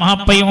 ഒന്ന്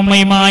വാപ്പയും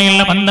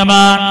ഉമ്മയുമായുള്ള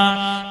ബന്ധമാണ്.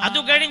 അത്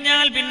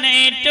കഴിഞ്ഞാൽ പിന്നെ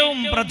ഏറ്റവും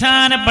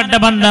പ്രധാനപ്പെട്ട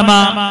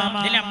ബന്ധമാണ്.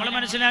 ഇതിൽ നമ്മൾ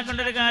മനസ്സിലാക്കേണ്ട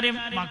ഒരു കാര്യം,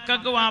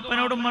 മക്കൾക്ക്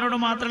വാപ്പനോടും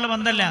ഉമ്മനോടും മാത്രമുള്ള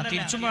ബന്ധമല്ല,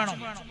 തിരിച്ചും വേണം.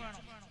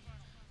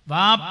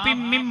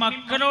 വാപ്പിമ്മയും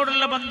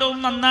മക്കളോടുള്ള ബന്ധവും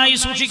നന്നായി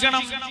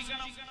സൂക്ഷിക്കണം.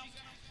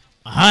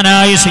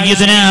 മഹാനായ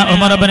സയ്യിദുനാ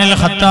ഉമർ ഇബ്നുൽ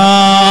ഖത്താബ്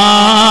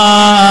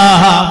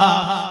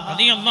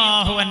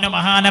റളിയല്ലാഹു അൻഹു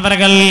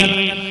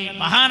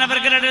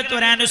മഹാനവറുകളുടെ അടുത്ത്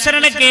ഒരു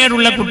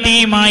അനുസരണക്കേടുള്ള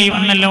കുട്ടിയുമായി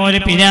വന്നല്ലോ ഒരു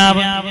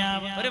പിതാവ്.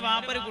 ഒരു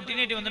വാപ്പ ഒരു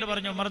കുട്ടീനായിട്ട് വന്നിട്ട്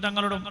പറഞ്ഞു ഉമർ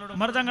തങ്ങളോടും,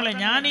 ഉമർ തങ്ങളെ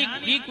ഞാൻ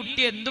ഈ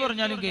കുട്ടി എന്ത്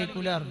പറഞ്ഞാലും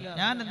കേൾക്കൂല,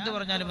 ഞാൻ എന്ത്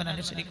പറഞ്ഞാലും അവൻ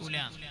അനുസരിക്കൂല.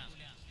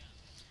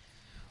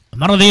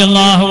 ഉമർ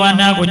റളിയല്ലാഹു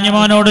അൻഹു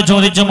കുഞ്ഞുമോനോട്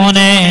ചോദിച്ചു,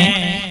 മോനെ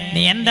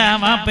നീ എന്താ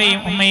വാപ്പയും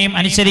ഉമ്മയും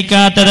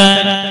അനുസരിക്കാത്തത്?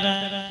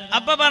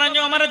 അപ്പൊ പറഞ്ഞു,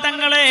 ഉമർ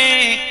തങ്ങളെ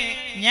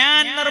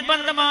ഞാൻ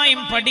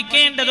നിർബന്ധമായും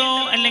പഠിക്കേണ്ടതോ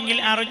അല്ലെങ്കിൽ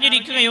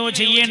അറിഞ്ഞിരിക്കുകയോ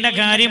ചെയ്യേണ്ട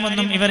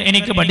കാര്യമൊന്നും ഇവർ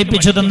എനിക്ക്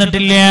പഠിപ്പിച്ചു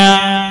തന്നിട്ടില്ല.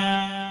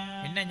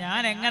 പിന്നെ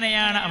ഞാൻ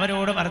എങ്ങനെയാണ്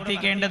അവരോട്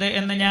വർത്തിക്കേണ്ടത്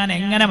എന്ന് ഞാൻ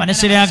എങ്ങനെ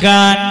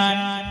മനസ്സിലാക്കാൻ?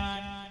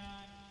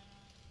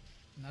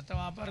 ഇന്നത്തെ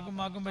വാപ്പാർക്കും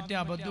മാക്കും പറ്റിയ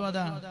അബദ്ധം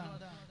അതാ,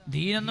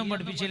 ദീനൊന്നും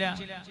പഠിപ്പിച്ചില്ല.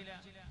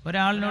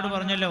 ഒരാളിനോട്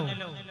പറഞ്ഞല്ലോ,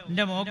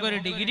 എന്റെ മോക്കൊരു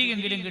ഡിഗ്രി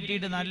എങ്കിലും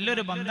കിട്ടിയിട്ട്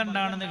നല്ലൊരു ബന്ധം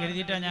ഉണ്ടാണെന്ന്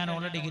കരുതിയിട്ടാണ് ഞാൻ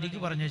ഓളെ ഡിഗ്രിക്ക്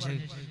പറഞ്ഞു വെച്ചത്.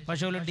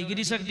 പക്ഷെ ഓള്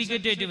ഡിഗ്രി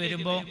സർട്ടിഫിക്കറ്റ് ആയിട്ട്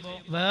വരുമ്പോ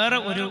വേറെ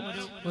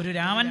ഒരു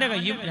രാമന്റെ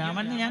കയ്യും,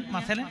 രാമന് ഞാൻ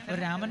മസല ഒരു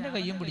രാമന്റെ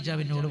കയ്യും പിടിച്ചാ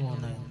പിന്നോട്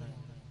പോകുന്നത്.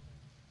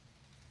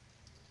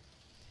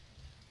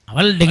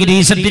 അവൾ ഡിഗ്രി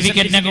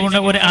സർട്ടിഫിക്കറ്റിനെ കൊണ്ട്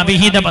ഒരു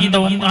അവിഹിത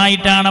ബന്ധവും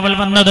ആയിട്ടാണ് അവൾ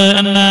വന്നത്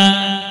എന്ന്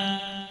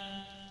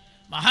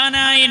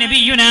മഹാനായ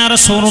നബിയുനാ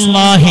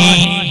റസൂലുള്ളാഹി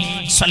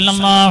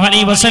സ്വല്ലല്ലാഹു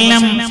അലൈഹി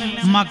വസല്ലം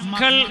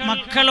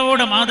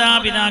മക്കളോട്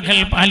മാതാപിതാക്കൾ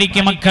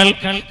പാലിക്കും.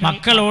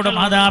 മക്കളോട്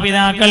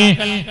മാതാപിതാക്കൾ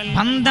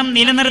ബന്ധം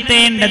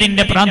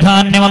നിലനിർത്തേണ്ടതിന്റെ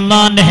പ്രാധാന്യം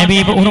അല്ലാഹുവിന്റെ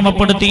ഹബീബ്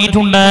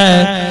ഓർമ്മപ്പെടുത്തിയിട്ടുണ്ട്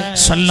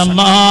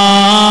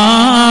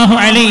സ്വല്ലല്ലാഹു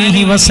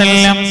അലൈഹി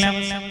വസല്ലം.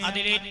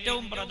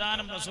 അതിലേറ്റവും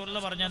പ്രധാനം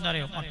റസൂലുള്ളാഹി പറഞ്ഞെന്താ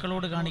അറിയോ?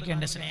 മക്കളോട്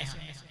കാണിക്കേണ്ട സ്നേഹം.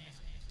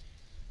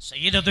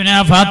 സയ്യിദത്തുനാ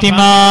ഫാത്തിമ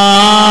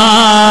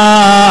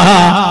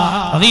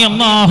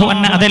റളിയല്ലാഹു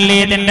അൻഹ അതല്ലേ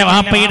തന്റെ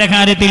വാപ്പയുടെ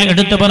കാര്യത്തിൽ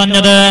എടുത്തു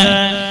പറഞ്ഞത്.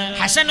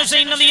 ഹസൻ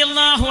ഹുസൈൻ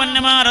റളിയല്ലാഹു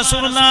അൻഹുമാ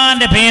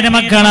റസൂലുള്ളാഹിന്റെ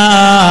പേരമക്കളാ.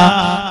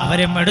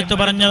 അവരും എടുത്തു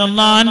പറഞ്ഞത്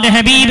അല്ലാഹുവിന്റെ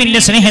ഹബീബിന്റെ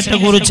സ്നേഹത്തെ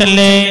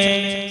കുറിച്ചല്ലേ.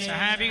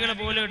 സഹാബികൾ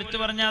പോലും എടുത്തു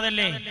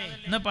പറഞ്ഞതല്ലേ.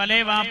 ഇന്ന് പല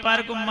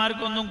വാപ്പാർക്കും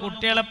ഉമ്മാർക്കും ഒന്നും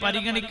കുട്ടികളെ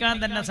പരിഗണിക്കാൻ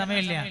തന്നെ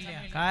സമയമില്ല.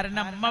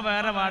 കാരണം അമ്മ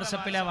വേറെ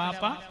വാട്സപ്പിലാ,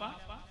 വാപ്പ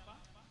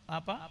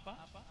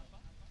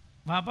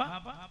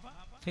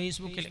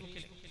ഫേസ്ബുക്കിൽ.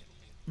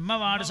 ഉമ്മ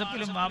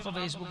വാട്സപ്പിലും വാപ്പ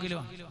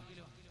ഫേസ്ബുക്കിലും.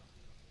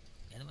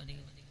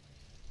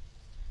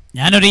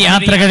 ഞാനൊരു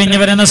യാത്ര കഴിഞ്ഞ്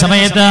വരുന്ന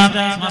സമയത്ത്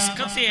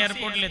മസ്കത്ത്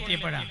എയർപോർട്ടിൽ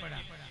എത്തിയപ്പോഴാണ്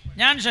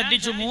ഞാൻ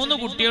ശ്രദ്ധിച്ചു, 3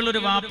 കുട്ടികൾ, ഒരു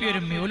വാപ്പി, ഒരു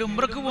ഉമ്മ. ഒരു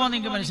ഉംറക്ക് പോകാൻ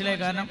എനിക്ക് മനസ്സിലായി.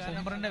 കാരണം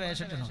ഉംറന്റെ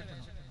വേഷത്തിനോ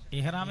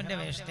ഇഹ്റാമിന്റെ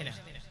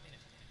വേഷത്തിലാണ്.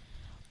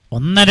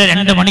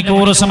 1.5-2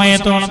 മണിക്കൂർ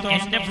സമയത്തോളം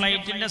എന്റെ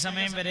ഫ്ലൈറ്റിന്റെ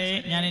സമയം വരെ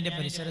ഞാൻ എന്റെ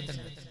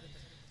പരിസരത്തുണ്ട്.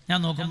 ഞാൻ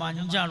നോക്കുമ്പോൾ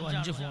 5 ആളും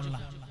 5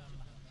 ഫോണിലാണ്.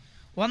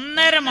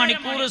 1.5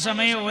 മണിക്കൂർ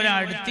സമയം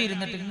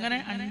ഒരടുത്തിരുന്നിട്ട് ഇങ്ങനെ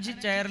 5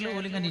 ചെയറിൽ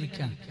പോലും ഇങ്ങനെ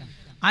ഇരിക്കുകയാണ്.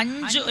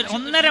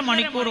 1.5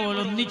 മണിക്കൂർ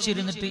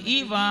ഒന്നിച്ചിരുന്നിട്ട് ഈ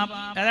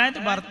അതായത്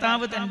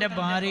ഭർത്താവ് തന്റെ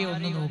ഭാര്യയെ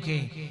ഒന്ന് നോക്കേ,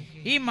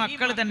 ഈ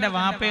മക്കൾ തന്റെ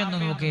വാപ്പയെ ഒന്ന്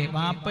നോക്കേ,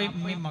 വാപ്പയും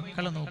ഈ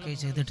മക്കളെ നോക്കേ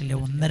ചെയ്തിട്ടില്ല.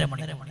 1.5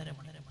 മണിക്കൂർ.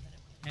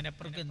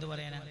 അതിനപ്പുറത്ത് എന്ത്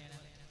പറയാനാ?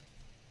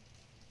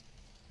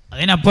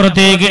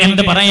 അതിനപ്പുറത്തേക്ക്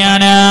എന്ത്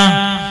പറയാനാ?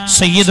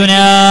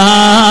 സയ്യിദുനാ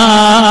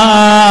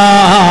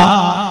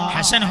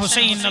ഹസൻ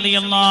ഹുസൈൻ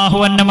റളിയല്ലാഹു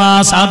അൻഹുമാ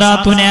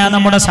സാദാത്തുനാ,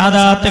 നമ്മുടെ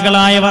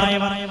സാദാത്തുകളായവർ,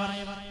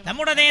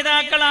 നമ്മുടെ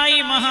നേതാക്കളായി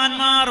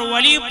മഹാന്മാർ,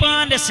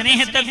 വലിയുപ്പാന്റെ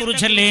സ്നേഹത്തെ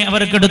കുറിച്ചല്ലേ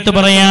അവർക്ക് എടുത്തു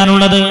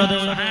പറയാനുള്ളത്.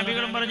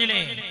 സഹാബികളും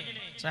പറഞ്ഞില്ലേ?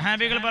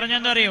 സഹാബികൾ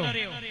പറഞ്ഞെന്താ അറിയോ?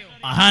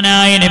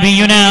 മഹാനായ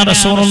നബിയുനാ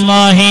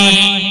റസൂലുള്ളാഹി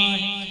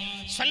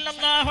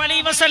സല്ലല്ലാഹു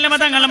അലൈഹി വസല്ലം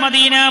തങ്ങൾ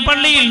മദീന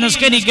പള്ളിയിൽ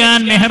നിസ്കരിക്കാൻ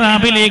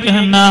മെഹ്റാബിലേക്ക്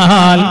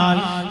നിന്നാൽ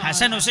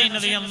ഹസൻ ഹുസൈൻ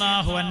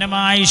റളിയല്ലാഹു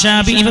അൻഹുമാ ആയിഷ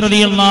ബീവി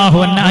റളിയല്ലാഹു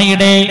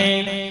അൻഹയുടെ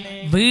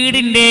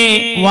വീടിന്റെ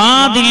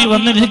വാതിൽ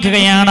വന്നു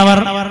നിൽക്കുകയാണവർ.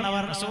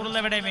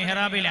 റസൂലുള്ളാഹി എവിടെ?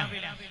 മെഹ്റാബിലാണ്.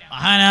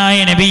 മഹാനായ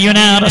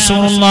നബിയുനാ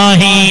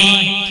റസൂലുള്ളാഹി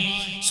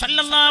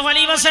സല്ലല്ലാഹു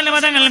അലൈഹി വസല്ലം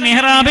തങ്ങൾ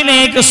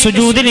മെഹ്റാബിലേക്ക്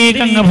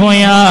സുജൂദിലേക്ക് അങ്ങ്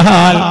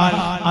പോയാൽ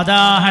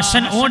അതാ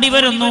ഹസൻ ഓടി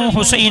വരുന്നു,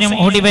 ഹുസൈനും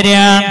ഓടി വരിക.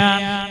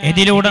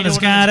 ഇതിലൂടെ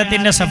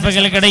നിസ്കാരത്തിന്റെ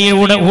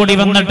സഫുകൾക്കിടയിലൂടെ ഓടി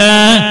വന്നിട്ട്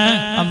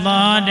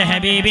അല്ലാഹുവിന്റെ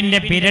ഹബീബിന്റെ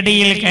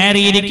പിരടിയിൽ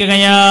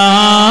കയറിയിരിക്കുകയാ.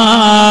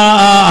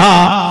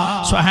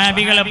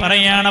 സ്വഹാബികൾ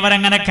പറയാണ്,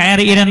 അവരങ്ങനെ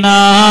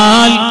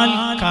കയറിയിരുന്നാൽ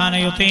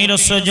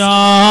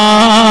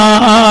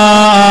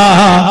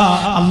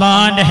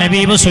അല്ലാഹുവിന്റെ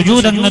ഹബീബ്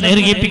സുജൂദ് അങ്ങ്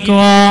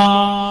ദീർഘിപ്പിക്കുക.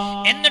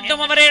 എന്നിട്ടും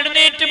അവരെ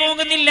എഴുന്നേറ്റ്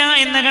പോകുന്നില്ല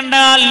എന്ന്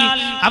കണ്ടാൽ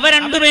അവർ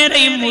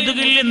രണ്ടുപേരെയും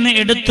മുതുകിൽ നിന്ന്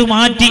എടുത്തു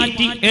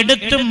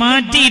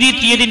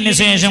മാറ്റിയിരുത്തിയതിന്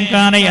ശേഷം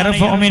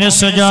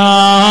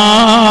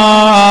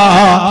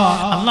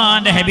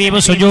അല്ലാഹുവിന്റെ ഹബീബ്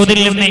സുജൂദിൽ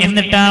നിന്ന്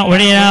എന്നിട്ടാ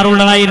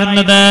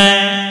ഒഴിയാറുള്ളതായിരുന്നത്.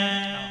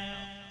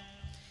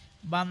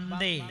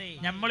 ബന്ധേ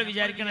നമ്മൾ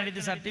വിചാരിക്കണ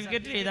ഇത്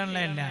സർട്ടിഫിക്കറ്റ്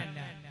എഴുതാനുള്ളതല്ല,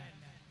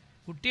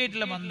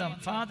 കുട്ടിയായിട്ടുള്ള ബന്ധം,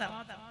 ഫാദർ,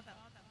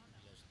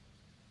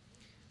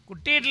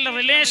 കുട്ടിയായിട്ടുള്ള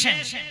റിലേഷൻ,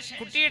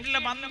 കുട്ടിയായിട്ടുള്ള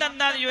ബന്ധം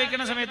എന്താന്ന്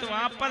ചോദിക്കുന്ന സമയത്ത്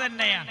വാപ്പ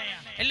തന്നെയാണ്,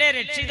 അല്ലേ?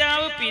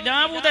 രക്ഷിതാവ്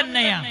പിതാവ്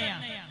തന്നെയാണ്,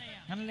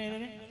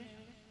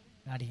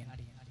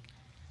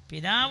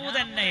 പിതാവ്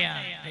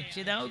തന്നെയാണ്,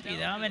 രക്ഷിതാവ്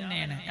പിതാവ്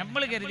തന്നെയാണ്.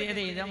 നമ്മൾ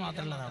കരുതിയത് എഴുതാൻ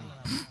മാത്രമുള്ളതാണ്.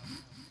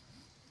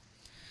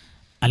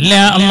 അല്ല,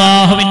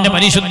 അല്ലാഹുവിന്റെ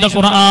പരിശുദ്ധ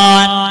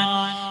ഖുർആൻ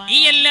ഈ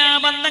എല്ലാ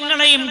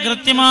ബന്ധങ്ങളെയും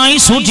കൃത്യമായി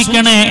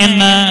സൂക്ഷിക്കണേ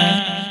എന്ന്,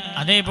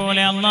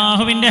 അതേപോലെ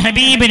അല്ലാഹുവിന്റെ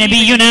ഹബീബ്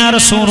നബിയുനാ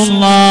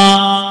റസൂലുള്ളാഹ്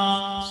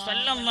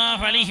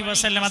സല്ലല്ലാഹു അലൈഹി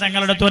വസല്ലം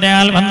തങ്ങളുടെ അടുത്ത്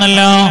ഒരാൾ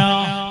വന്നല്ലോ.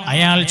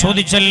 അയാൾ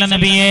ചോദിച്ചല്ലോ,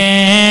 നബിയേ,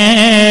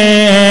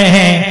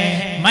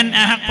 മൻ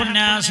അഹഖുൻ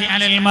നാസി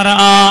അലൽ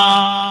മർഅ,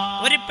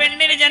 ഒരു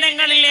പെണ്ണിന്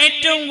ജനങ്ങളിൽ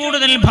ഏറ്റവും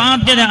കൂടുതൽ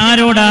ബാധ്യത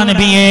ആരോടാ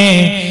നബിയേ?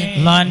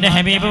 അല്ലാഹുവിന്റെ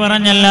ഹബീബ്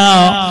പറഞ്ഞല്ലോ,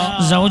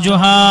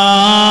 സൗജുഹാ,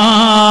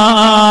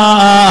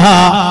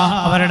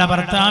 അവരുടെ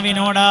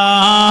ഭർത്താവിനോടാ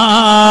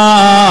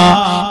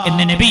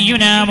എന്ന്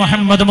നബിയുനാ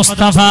മുഹമ്മദ്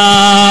മുസ്തഫ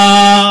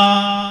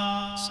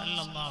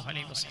സല്ലല്ലാഹു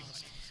അലൈഹി വസല്ലം.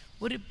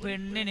 ഒരു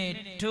പെണ്ണിന്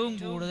ഏറ്റവും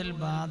കൂടുതൽ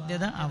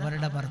ബാധ്യത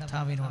അവരുടെ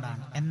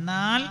ഭർത്താവിനോടാണ്.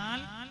 എന്നാൽ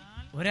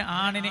ഒരു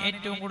ആണിന്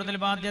ഏറ്റവും കൂടുതൽ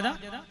ബാധ്യത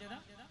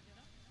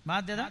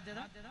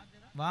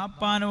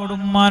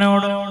വാപ്പാനോടും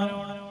ഉമ്മാനോടും.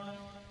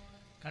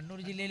 കണ്ണൂർ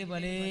ജില്ലയിൽ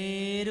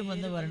പലരും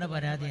വന്ന് പറയുന്ന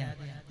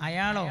പരാതിയാണ്,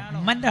 അയാളോ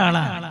ഉമ്മന്റെ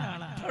ആളാണ്.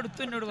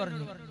 അടുത്ത് എന്നോട്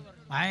പറഞ്ഞു,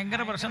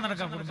 ഭയങ്കര പ്രശ്നം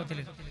നടക്കാം കുടുംബത്തിൽ,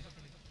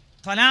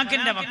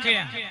 തലാഖിന്റെ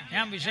വക്കയാണ്.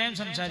 ഞാൻ വിഷയം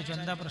സംസാരിച്ചു,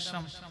 എന്താ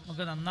പ്രശ്നം,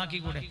 നമുക്ക്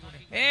നന്നാക്കിക്കൂടെ?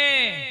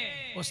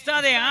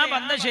 ഉസ്താദേ, ആ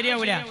ബന്ധം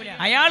ശരിയാവൂല,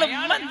 അയാൾ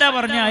ഉമ്മ എന്താ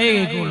പറഞ്ഞ അതേ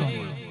കേൾക്കുള്ളൂ.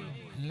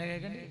 നല്ല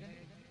കേൾക്കണ്ടേ?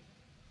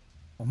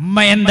 ഉമ്മ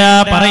എന്താ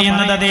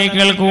പറയുന്നത് അതേ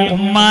കേൾക്കൂ.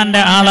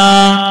 ഉമ്മാന്റെ ആളാ.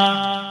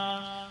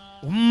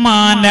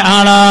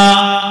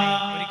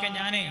 ഒരിക്കൽ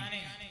ഞാനേ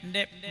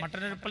എന്റെ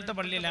മട്ടന്നൂരിപ്പോഴത്തെ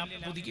പള്ളിയില്ല,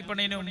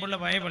 പുതുക്കിപ്പണിന് മുമ്പുള്ള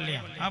പഴയ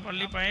പള്ളിയാണ്. ആ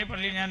പഴയ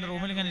പള്ളി ഞാൻ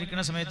റൂമിൽ ഇങ്ങനെ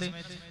ഇരിക്കുന്ന സമയത്ത്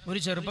ഒരു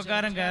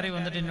ചെറുപ്പക്കാരൻ കയറി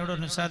വന്നിട്ട് എന്നോട്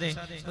പറഞ്ഞു, ഉസ്താദേ,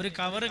 ഒരു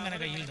കവർ ഇങ്ങനെ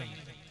കയ്യിൽ തന്നു.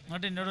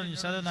 എന്നിട്ട് എന്നോട് പറഞ്ഞു,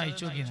 ഉസ്താദേ ഒന്ന്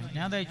അയച്ചു നോക്കിയത്.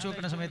 ഞാൻ അത് അയച്ചു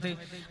നോക്കുന്ന സമയത്ത്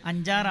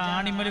 5-6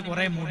 ആണിമേൽ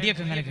കുറെ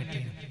മുടിയൊക്കെ ഇങ്ങനെ കെട്ടി.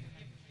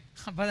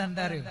 അപ്പൊ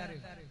അതെന്താ അറിയോ?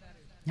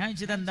 ഞാൻ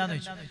ചോദിച്ചത് എന്താന്ന്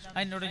ചോദിച്ചു.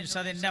 അതിനോട്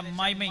ഉസ്താദ്, എന്റെ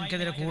അമ്മായിമ്മ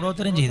എനിക്കെതിരെ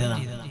കൂടോത്തരം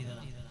ചെയ്തതാണ്.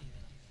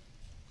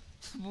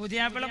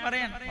 പുതിയാപ്പിള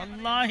പറയാൻ,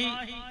 വല്ലാഹി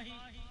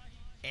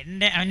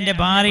എന്റെ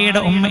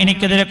ഭാര്യയുടെ ഉമ്മ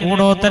എനിക്കെതിരെ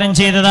കൂടോത്തരം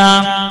ചെയ്തതാ.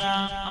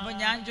 അപ്പൊ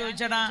ഞാൻ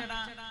ചോദിച്ചടാ,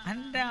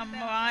 എന്റെ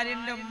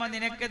ഭാര്യന്റെ ഉമ്മ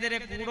നിനക്കെതിരെ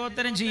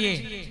കൂടോത്തരം ചെയ്യേ,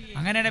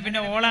 അങ്ങനെയാണ്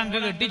പിന്നെ ഓളാങ്ക്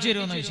കെട്ടിച്ചു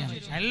തരുമെന്ന് ചോദിച്ചാൽ.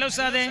 അല്ല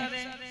ഉസ്താദേ,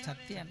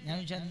 സത്യം. ഞാൻ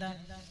ചോദിച്ചാൽ എന്താ?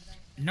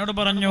 എന്നോട്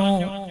പറഞ്ഞു,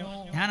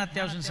 ഞാൻ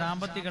അത്യാവശ്യം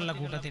സാമ്പത്തികമുള്ള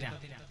കൂട്ടത്തിലാണ്,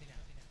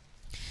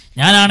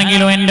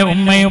 ഞാനാണെങ്കിലോ എന്റെ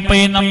ഉമ്മയും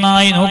ഉപ്പയും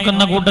നന്നായി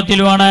നോക്കുന്ന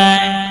കൂട്ടത്തിലുമാണ്.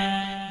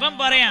 ഇപ്പം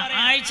പറയാം,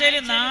 ആഴ്ചയിൽ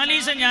 4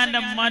 ദിവസം ഞാൻ എന്റെ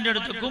ഉമ്മാന്റെ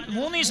അടുത്തേക്കും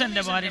 3 ദിവസം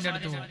എന്റെ ഭാര്യന്റെ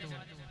അടുത്ത് പോകും.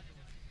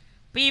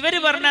 അപ്പൊ ഇവര്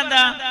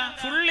പറഞ്ഞെന്താ,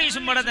 ഫുൾ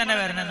ഈസും ഇവിടെ തന്നെ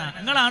വരണെന്നാ.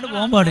 നിങ്ങളാണ്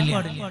പോകാൻ പാടില്ല.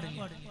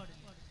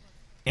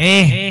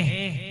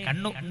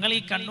 നിങ്ങൾ ഈ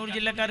കണ്ണൂർ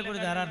ജില്ലക്കാർക്ക് ഒരു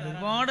ധാരാളം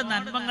ഒരുപാട്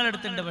നന്മകൾ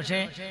എടുത്തിട്ടുണ്ട്. പക്ഷെ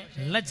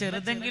ഉള്ള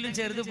ചെറുതെങ്കിലും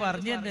ചെറുത്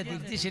പറഞ്ഞു തന്നെ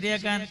തിരിച്ച്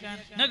ശരിയാക്കാൻ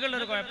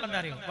നിങ്ങൾക്കുള്ളൊരു കുഴപ്പം എന്താ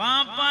അറിയോ?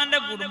 പാപ്പാന്റെ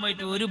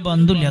കുടുംബമായിട്ട് ഒരു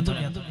ബന്ധമില്ലാത്ത.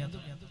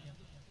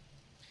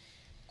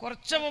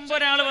 കുറച്ച് മുമ്പ്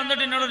ഒരാൾ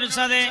വന്നിട്ട് എന്നോട്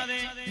ഉസ്താദേ,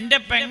 എന്റെ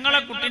പെങ്ങളെ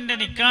കുട്ടിന്റെ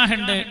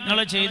നിക്കാഹുണ്ട്, നിങ്ങൾ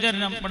ചെയ്തു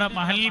തരണം, ഇവിടെ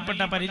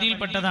മഹലിൽപ്പെട്ട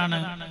പരിധിയിൽപ്പെട്ടതാണ്,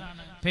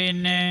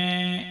 പിന്നെ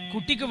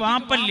കുട്ടിക്ക്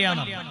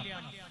വാപ്പല്ലാന്ന്.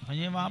 അപ്പൊ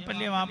ഞാൻ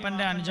വാപ്പല്ലേ,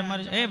 വാപ്പന്റെ അനുജന്മാർ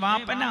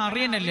വാപ്പന്നെ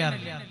അറിയണല്ലേ,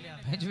 അറിയില്ല.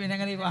 പിന്നെ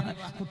അങ്ങനെ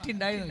കുട്ടി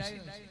ഉണ്ടായെന്ന് ചോദിച്ചു.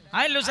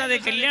 അതല്ല ഉസ്താദേ,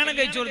 കല്യാണം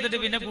കഴിച്ചു കൊടുത്തിട്ട്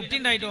പിന്നെ കുട്ടി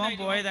ഉണ്ടായിട്ട് പോകാൻ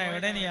പോയതാ,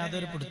 എവിടെ നീ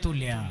യാതൊരു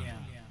പിടുത്തൂല്ല.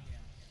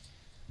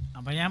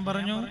 അപ്പൊ ഞാൻ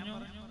പറഞ്ഞു,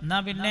 എന്നാ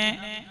പിന്നെ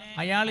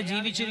അയാൾ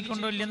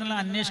ജീവിച്ചിരിക്കണ്ടോ ഇല്ലെന്നുള്ള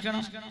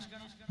അന്വേഷിക്കണം.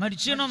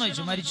 മരിച്ചണോന്ന്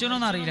ചോദിച്ചു.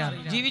 മരിച്ചണോന്ന് അറിയില്ല.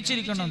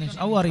 ജീവിച്ചിരിക്കണോന്ന് ചോദിച്ചു.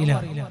 അതും അറിയില്ല.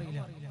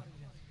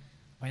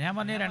 അപ്പൊ ഞാൻ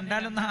പറഞ്ഞു,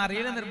 രണ്ടാലൊന്നും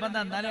അറിയില്ല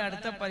നിർബന്ധം, എന്നാലും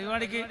അടുത്ത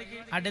പരിപാടിക്ക്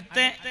അടുത്ത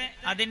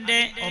അതിന്റെ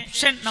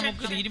ഓപ്ഷൻ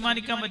നമുക്ക്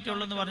തീരുമാനിക്കാൻ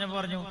പറ്റുള്ളൂ എന്ന്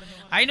പറഞ്ഞു.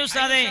 അതിന്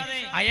ഉസ്താദേ,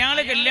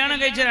 അയാള് കല്യാണം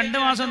കഴിച്ച് 2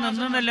 മാസം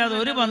നിന്നല്ലാതെ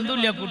ഒരു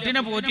ബന്ധമില്ല,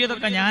 കുട്ടീനെ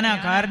പോറ്റിയതൊക്കെ ഞാനാ,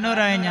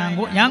 കാരണവരായ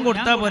ഞാൻ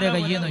കൊടുത്താ പോരെ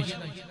കയ്യെന്ന് ചോദിച്ചു.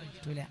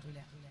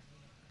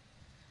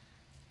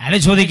 അയാള്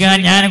ചോദിക്കാൻ,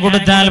 ഞാൻ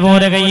കൊടുത്താൽ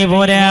പോരെ കയ്യ്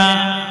പോരാ.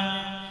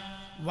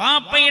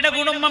 വാപ്പയുടെ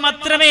കുടുംബം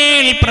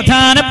അത്രമേൽ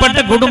പ്രധാനപ്പെട്ട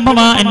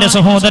കുടുംബമാ എന്റെ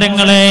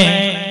സഹോദരങ്ങളെ.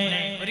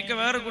 ഒരിക്കൽ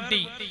വേറെ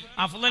കുട്ടി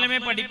അഫ്ദലമെ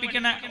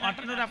പഠിപ്പിക്കണ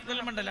വട്ടനൊരു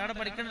അഫ്ദലമുണ്ടല്ലോ, അവിടെ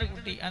പഠിക്കുന്ന ഒരു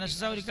കുട്ടി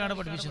അനസ്ത ഒരിക്കൽ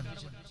പഠിപ്പിച്ചു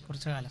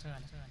കുറച്ചു കാലം.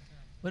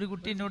 ഒരു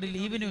കുട്ടി എന്നോട്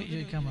ലീവിന്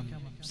ചോദിക്കാൻ വന്നു.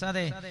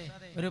 സാറേ,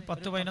 ഒരു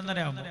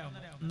 10-11 ആകുമ്പോൾ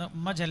ഒന്ന്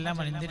ഉമ്മ ചെല്ലാൻ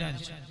പറഞ്ഞു. എന്തിനാ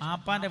ചോദിച്ചു.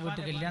 ആപ്പാന്റെ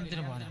വീട്ടിൽ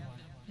കല്യാണത്തിന് പോകാനാണ്.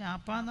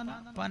 ആപ്പാന്ന്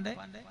പറഞ്ഞാൽ ആപ്പാന്റെ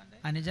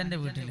അനുജന്റെ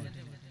വീട്ടില്.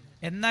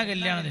 എന്നാ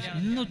കല്യാണം ചോദിച്ചു.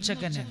 ഇന്ന്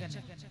ഉച്ചക്ക് തന്നെ.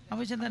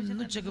 അപ്പൊ ചെന്നാ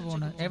ഇന്ന് ഉച്ചക്ക്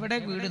പോകണം. എവിടെ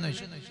വീട് എന്ന്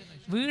ചോദിച്ചു.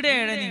 വീട്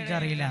എവിടെ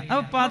എനിക്കറിയില്ല.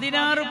 അപ്പൊ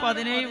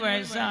 16-17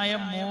 വയസ്സായ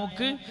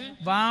മോക്ക്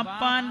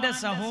വാപ്പാന്റെ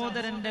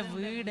സഹോദരന്റെ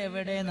വീട്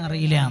എവിടെയെന്ന്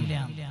അറിയില്ല.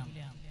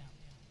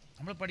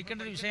 നമ്മൾ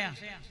പഠിക്കേണ്ട ഒരു വിഷയമാണ്.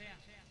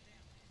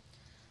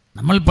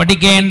 നമ്മൾ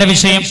പഠിക്കേണ്ട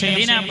വിഷയം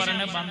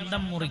പറഞ്ഞ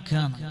ബന്ധം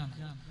മുറിക്കാണ്.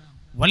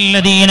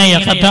 വല്ലദീന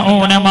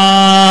യഖതഊന മാ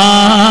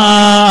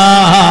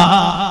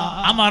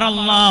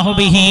അമറല്ലാഹു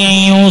ബിഹി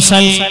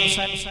യൂസൽ.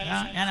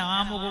 ഞാൻ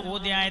ആമുഖ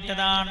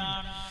ഓതിയായതാണ്.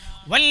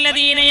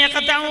 വല്ലദീന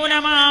യഖതഊന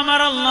മാ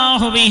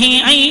അമറല്ലാഹു ബിഹി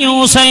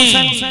യൂസൽ.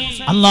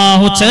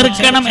 അല്ലാഹു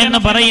ചേർക്കണം എന്ന്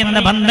പറയുന്ന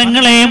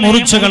ബന്ധങ്ങളെ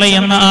മുറിച്ചു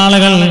കളയുന്ന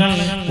ആളുകൾ,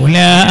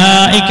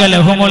 ഉലൈക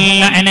ലഹുമുൽ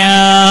ലഅനാ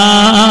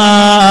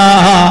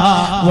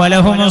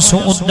വലഹും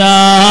സുഉദ്ദാ.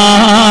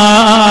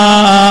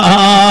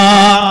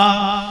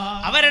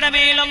 അവരുടെ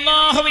മേൽ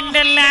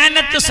അല്ലാഹുവിന്റെ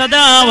ലഅനത്ത്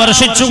സദാ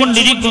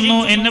വർഷിച്ചുകൊണ്ടിരിക്കുന്നു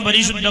എന്ന്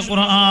പരിശുദ്ധ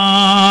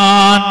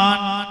ഖുർആൻ.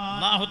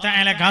 അല്ലാഹു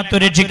തആല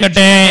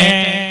കാത്തുരക്ഷിക്കട്ടെ.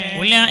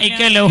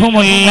 ഉലൈക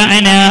ലഹുമുൽ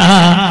ലഅനാ,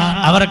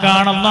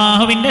 അവർക്കാണ്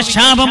അല്ലാഹുവിന്റെ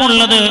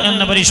ശാപമുള്ളത്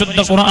എന്ന് പരിശുദ്ധ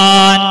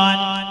ഖുർആൻ.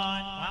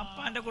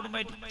 വാപ്പാന്റെ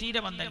കുടുംബമായിട്ട് തീരെ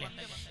ബന്ധമില്ല.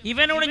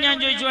 ഇവനോട് ഞാൻ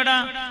ചോദിച്ചു, എടാ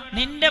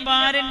നിന്റെ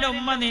ഭാര്യന്റെ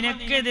ഉമ്മ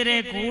നിനക്കെതിരെ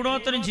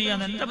കൂടോത്തരം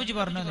ചെയ്യാന്ന് എന്താ പറ്റി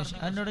പറഞ്ഞു?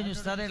 അതിനോട്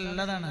ഉസ്താദേ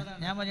ഉള്ളതാണ്.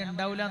 ഞാൻ പറഞ്ഞു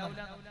ഉണ്ടാവില്ല.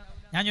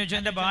 ഞാൻ ചോദിച്ചു,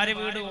 എന്റെ ഭാര്യ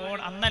വീട്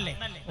അന്നല്ലേ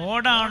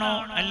ഓടാണോ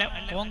അല്ല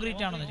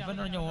കോൺക്രീറ്റ് ആണോ? ഇപ്പൊ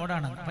പറഞ്ഞു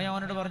ഓടാണ്. അപ്പൊ ഞാൻ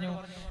അവനോട് പറഞ്ഞു,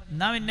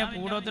 എന്നാ പിന്നെ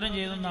കൂടോത്തരം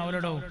ചെയ്തെന്ന്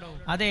അവരോടോ.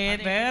 അത്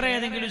വേറെ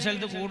ഏതെങ്കിലും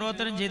സ്ഥലത്ത്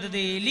കൂടോത്തരം ചെയ്തത്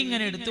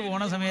എലിങ്ങനെ എടുത്തു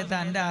പോണ സമയത്ത്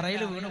എന്റെ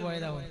അറയിൽ വീണ്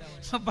പോയതാവും.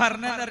 അപ്പൊ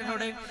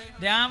പറഞ്ഞതറിനോട്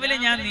രാവിലെ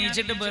ഞാൻ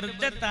നീച്ചിട്ട്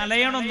വെറുതെ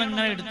തലയണൊന്നും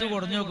ഇങ്ങനെ എടുത്തു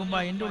കൊടുഞ്ഞു നോക്കുമ്പോ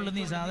അതിന്റെ ഉള്ളിൽ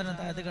നിന്ന് ഈ സാധനം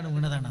താഴത്തേക്കാണ്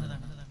വീണതാണ്.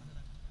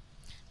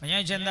 അപ്പൊ ഞാൻ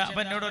ചോദിച്ചു എന്താ? അപ്പൊ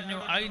എന്നോട് പറഞ്ഞു,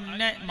 അത്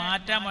ഇന്നെ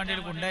മാറ്റാൻ വേണ്ടി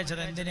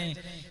കൊണ്ടുവച്ചത്. എന്തിന്?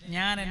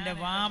 ഞാൻ എന്റെ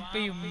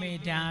വാപ്പയും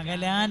ഉമ്മയിട്ട്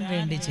അകലാൻ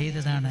വേണ്ടി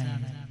ചെയ്തതാണ്.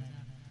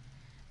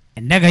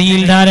 എന്റെ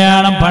കയ്യിൽ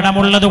ധാരാളം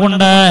പണമുള്ളത്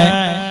കൊണ്ട്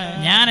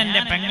ഞാൻ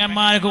എന്റെ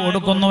പെങ്ങന്മാർക്ക്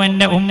കൊടുക്കുന്നു,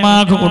 എന്റെ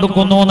ഉമ്മാക്ക്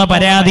കൊടുക്കുന്നു എന്ന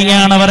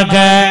പരാതിയാണ്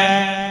അവർക്ക്.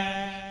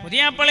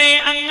 പുതിയാപ്പളെ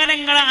അങ്ങനെ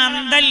നിങ്ങളെ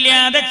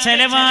അന്തല്ലാതെ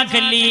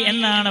ചെലവാക്കല്ലേ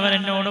എന്നാണ് അവർ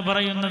എന്നോട്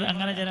പറയുന്നത്.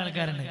 അങ്ങനെ ചില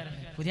ആൾക്കാരുണ്ട്.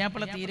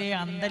 പുതിയാപ്പള തീരെ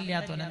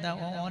അന്തല്ലാത്തവൻ. എന്താ?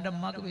 ഓന്റെ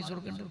ഉമ്മാക്ക് പൈസ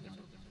കൊടുക്കേണ്ടത്.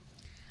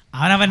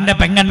 അവനവന്റെ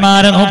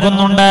പെങ്ങന്മാരെ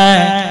നോക്കുന്നുണ്ട്.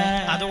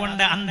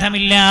 അതുകൊണ്ട്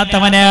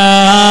അന്ധമില്ലാത്തവന്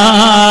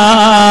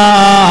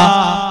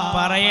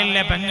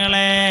പറയല്ലേ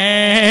പെങ്ങളെ,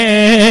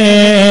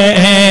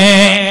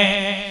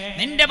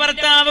 നിന്റെ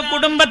ഭർത്താവ്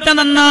കുടുംബത്തെ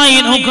നന്നായി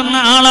നോക്കുന്ന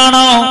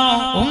ആളാണോ?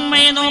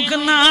 ഉമ്മയെ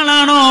നോക്കുന്ന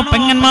ആളാണോ?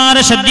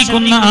 പെങ്ങന്മാരെ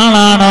ശ്രദ്ധിക്കുന്ന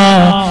ആളാണോ?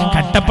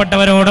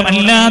 കട്ടപ്പെട്ടവരോടും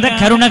അല്ലാതെ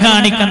കരുണ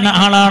കാണിക്കുന്ന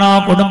ആളാണോ?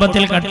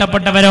 കുടുംബത്തിൽ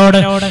കട്ടപ്പെട്ടവരോട്.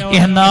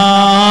 എന്നാൽ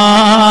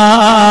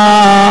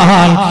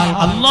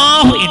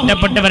അല്ലാഹു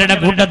ഇഷ്ടപ്പെട്ടവരുടെ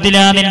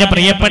കൂട്ടത്തിലാ നിന്റെ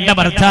പ്രിയപ്പെട്ട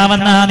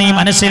ഭർത്താവെന്നാ നീ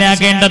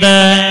മനസ്സിലാക്കേണ്ടത്.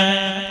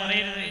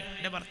 പറയരുത്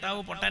എന്റെ ഭർത്താവ്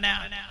പൊട്ടനാ,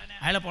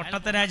 അയാള്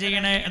പൊട്ടത്തരാ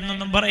ചെയ്യണേ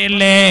എന്നൊന്നും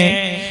പറയല്ലേ.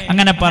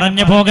 അങ്ങനെ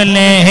പറഞ്ഞു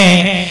പോകല്ലേ.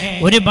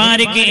 ഒരു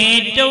ഭാര്യയ്ക്ക്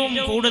ഏറ്റവും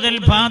കൂടുതൽ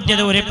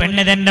ബാധ്യത ഒരു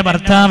പെണ്ണ് തന്റെ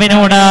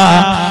ഭർത്താവിനോടാ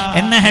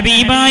എന്ന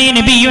ഹബീബായ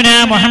നബിയുനാ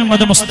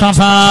മുഹമ്മദ് മുസ്തഫ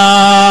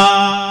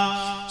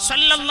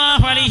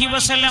സല്ലല്ലാഹു അലൈഹി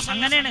വസല്ലം.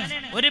 അങ്ങനെയാണ്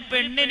ഒരു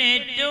പെണ്ണിന്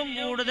ഏറ്റവും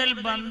കൂടുതൽ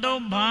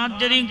ബന്ധവും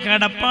ബാധ്യതയും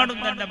കടപ്പാടും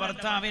തന്റെ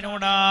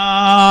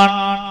ഭർത്താവിനോടാണ്.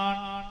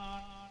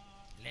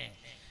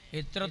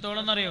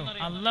 എത്രത്തോളം അറിയോ?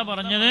 അല്ലാഹ്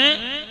പറഞ്ഞത്,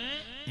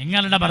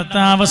 നിങ്ങളുടെ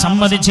ഭർത്താവ്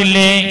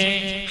സമ്മതിച്ചില്ലേ,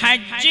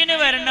 ഹജ്ജിന്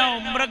വരണോ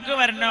ഉംറക്ക്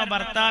വരണോ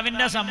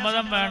ഭർത്താവിന്റെ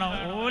സമ്മതം വേണോ?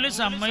 ഓല്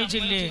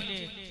സമ്മതിച്ചില്ലേ,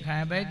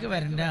 കാബയ്ക്ക്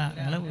വരണ്ട,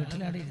 നിങ്ങളെ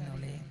വീട്ടിലാണ്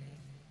ഇരുന്നോളേ.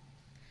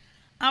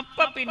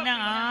 അപ്പൊ പിന്നെ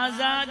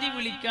ആസാദി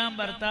വിളിക്കാൻ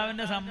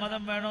ഭർത്താവിന്റെ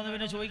സമ്മതം വേണോന്ന്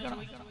പിന്നെ ചോദിക്കണം.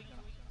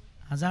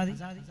 ആസാദി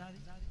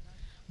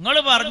നിങ്ങൾ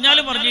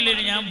പറഞ്ഞാലും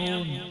പറഞ്ഞില്ലേലും ഞാൻ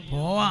പോകുന്നു,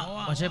 പോവാ.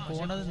 പക്ഷെ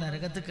പോണത്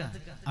നരകത്തേക്കാണ്,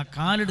 ആ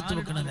കാലെടുത്ത്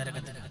വെക്കണ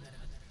നരകത്തേക്കാണ്.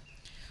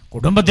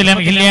 കുടുംബത്തിലെ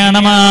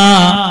കല്യാണമാ,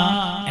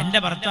 എന്റെ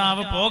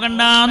ഭർത്താവ്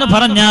പോകണ്ടെന്ന്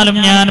പറഞ്ഞാലും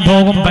ഞാൻ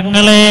പോകും.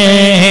 പെങ്ങളെ,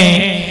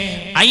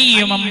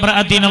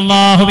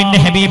 അല്ലാഹുവിന്റെ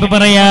ഹബീബ്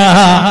പറയാ,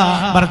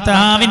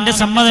 ഭർത്താവിന്റെ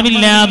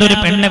സമ്മതമില്ലാതെ ഒരു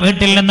പെണ്ണ്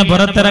വീട്ടിൽ നിന്ന്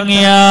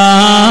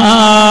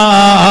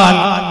പുറത്തിറങ്ങിയാൽ,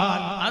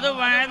 അത്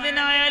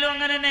വയതിനായാലും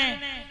അങ്ങനെ തന്നെ.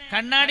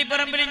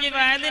 കണ്ണാടിപ്പറമ്പിൽ ഇനി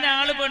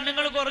വയതിനാള്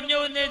പെണ്ണുങ്ങൾ കുറഞ്ഞു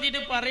എന്ന് എഴുതിയിട്ട്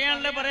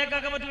പറയാനുള്ള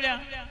പറയാക്കാൻ പറ്റൂല.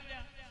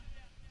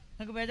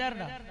 നിങ്ങൾക്ക്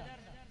ബേജാറുണ്ടോ?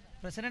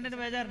 പ്രസിഡന്റിന്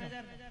ബേജാറുണ്ടോ?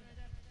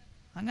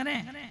 അങ്ങനെ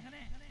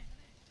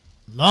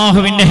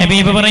അല്ലാഹുവിന്റെ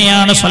ഹബീബ്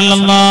പറയാണ്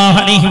സല്ലല്ലാഹു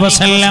അലൈഹി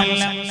വസല്ലം,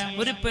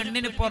 ഒരു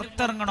പെണ്ണിന്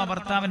പുറത്തിറങ്ങണോ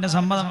ഭർത്താവിന്റെ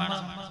സമ്മതം വേണം.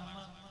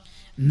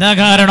 എന്താ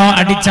കാരണം?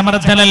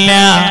 അടിച്ചമർത്തലല്ല,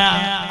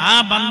 ആ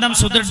ബന്ധം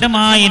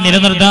സുദൃഢമായി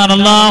നിലനിർത്താൻ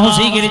അല്ലാഹു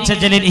സ്വീകരിച്ച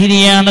ചില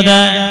രീതിയാണത്.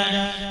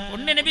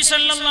 നബി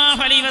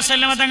സല്ലല്ലാഹു അലൈഹി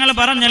വസല്ലം തങ്ങൾ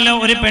പറഞ്ഞല്ലോ,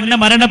 ഒരു പെണ്ണ്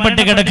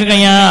മരണപ്പെട്ട്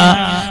കിടക്കുകയാ,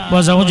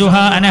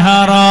 വസൗജുഹാ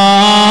അൻഹാറാ,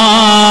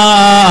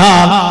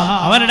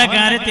 അവരുടെ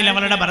കാര്യത്തിൽ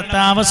അവരുടെ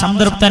ഭർത്താവ്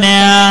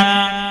സംതൃപ്തനാണ്.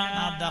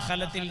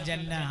 ദഖലത്തിൽ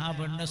ജന്ന, ആ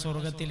പെണ്ണ്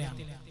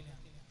സ്വർഗ്ഗത്തിലാണ്.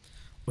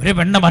 ഒരു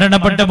പെണ്ണ്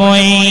മരണപ്പെട്ടു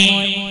പോയി,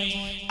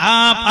 ആ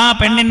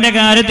പെണ്ണിന്റെ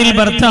കാര്യത്തിൽ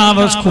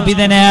ഭർത്താവ്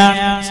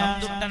കുപിതനാണ്,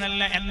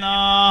 സംതൃപ്തനല്ല.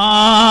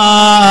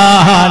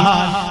 എന്നാൽ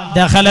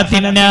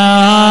ദഖലത്തിന്നാർ,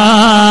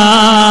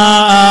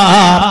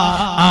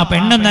 ആ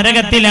പെണ്ണ്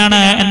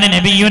നരകത്തിലാണ് എന്ന്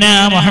നബിയുന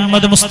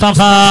മുഹമ്മദ് മുസ്തഫ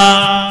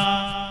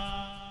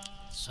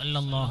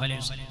സല്ലല്ലാഹു അലൈഹി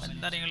വസല്ലം.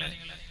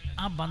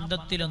 ആ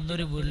ബന്ധത്തിൽ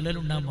ഒന്നൊരു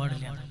വിള്ളലുണ്ടാകാൻ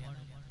പാടില്ല.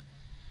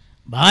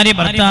 ഭാര്യ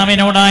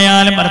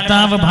ഭർത്താവിനോടായാലും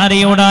ഭർത്താവ്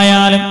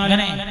ഭാര്യയോടായാലും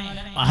അങ്ങനെ.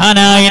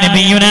 മഹാനായ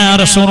നബിയുന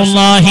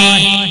റസൂലുള്ളാഹി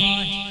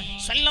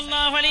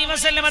സല്ലല്ലാഹു അലൈഹി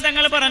വസല്ലം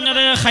തങ്ങൾ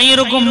പറഞ്ഞത്,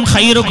 ഖൈറുക്കും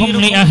ഖൈറുക്കും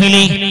ലി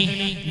അഹ്ലി,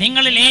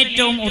 നിങ്ങളിൽ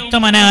ഏറ്റവും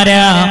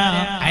ഉത്തമനാരാ?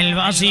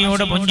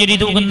 അയൽവാസിയോട് പുഞ്ചിരി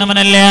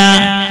തൂകുന്നവനല്ല,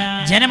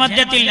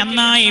 ജനമധ്യത്തിൽ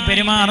നന്നായി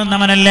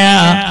പെരുമാറുന്നവനല്ല,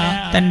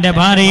 തന്റെ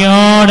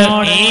ഭാര്യയോട്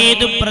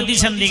ഏത്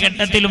പ്രതിസന്ധി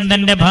ഘട്ടത്തിലും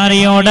തന്റെ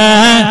ഭാര്യയോട്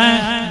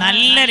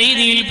നല്ല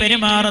രീതിയിൽ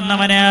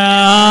പെരുമാറുന്നവനാ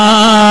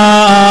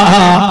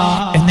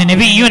എന്ന്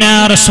നബിയുനാ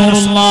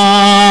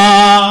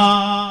റസൂലുള്ളാഹ്.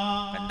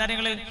 എന്താ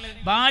നിങ്ങള്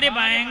ഭാര്യ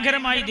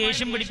ഭയങ്കരമായി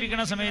ദേഷ്യം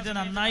പിടിപ്പിക്കുന്ന സമയത്ത്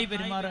നന്നായി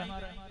പെരുമാറുക,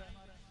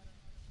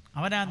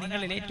 അവനാ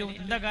നിങ്ങളിൽ ഏറ്റവും.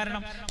 എന്താ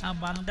കാരണം? ആ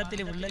ബന്ധത്തിൽ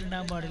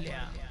വിള്ളലുണ്ടാകാൻ പാടില്ല.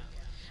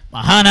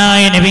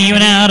 മഹാനായ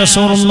നബിയുനാ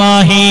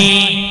റസൂലുള്ളാഹി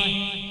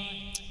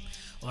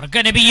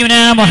നബിയുനാ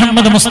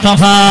മുഹമ്മദ്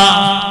മുസ്തഫ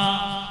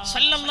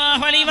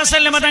സല്ലല്ലാഹു അലൈഹി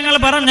വസല്ലം തങ്ങൾ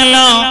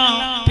പറഞ്ഞല്ലോ,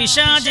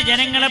 പിശാച്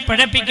ജനങ്ങളെ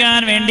പഴപ്പിക്കാൻ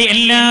വേണ്ടി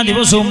എല്ലാ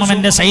ദിവസവും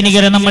അവന്റെ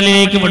സൈനികരെ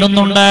നമ്മളിലേക്ക്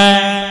വിടുന്നുണ്ട്.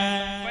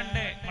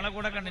 നമ്മളെ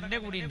കൂടെ കണ്ട്, എന്റെ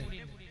കൂടിയുണ്ട്,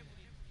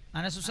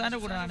 അനസുസാന്റെ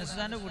കൂടെ,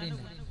 അനസുസാന്റെ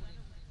കൂടിയുണ്ട്.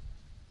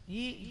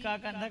 ഈ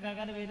കാക്ക, എന്താ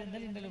കാക്കാന്റെ പേര്?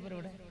 എന്തായാലും ഉണ്ടല്ലോ ഇവർ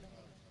ഇവിടെ.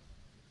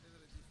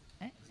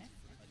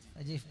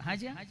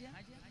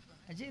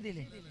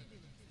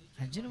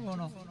 ഹജ്ജിന്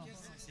പോണോ?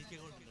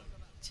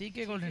 CK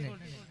ഗോൾഡിന്റെ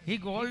ഈ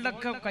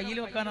ഗോൾഡൊക്കെ കയ്യിൽ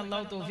വെക്കാൻ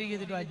അള്ളാഹു തൗഫീഖ്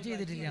ചെയ്തിട്ട് ഹജ്ജ്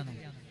ചെയ്തിട്ടില്ലാന്നോ?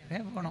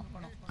 പോണോ?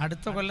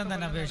 അടുത്ത കൊല്ലം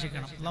തന്നെ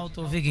അപേക്ഷിക്കണം. അള്ളാഹു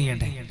തൗഫീഖ്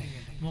ചെയ്യട്ടെ.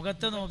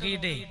 മുഖത്ത്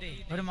നോക്കിയിട്ടേ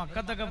ഒരു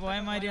മക്കത്തൊക്കെ പോയ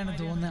മാതിരിയാണ്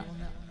തോന്നുക.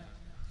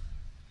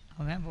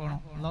 അവൻ പോണോ?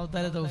 അള്ളാഹു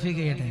തആല തൗഫീഖ്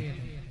ചെയ്യട്ടെ.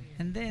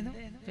 എന്തായിരുന്നു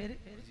പേര്?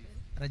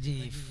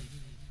 റജീഫ്.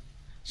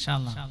 ഇൻഷാ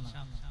അല്ലാഹ്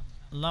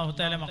അള്ളാഹു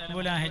തആല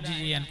മഖ്ബൂലായ ഹജ്ജ്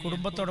ചെയ്യാൻ,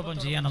 കുടുംബത്തോടൊപ്പം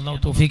ചെയ്യാൻ അള്ളാഹു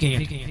തൗഫീഖ്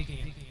ചെയ്യട്ടെ.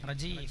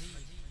 റജീഫ്,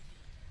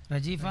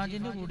 റജീഫ്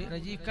ഹാജിന്റെ കൂടി,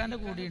 റജീഫ് ഖാന്റെ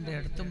കൂടിയുണ്ട്,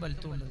 അടുത്തും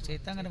വലത്തും ഉണ്ട്.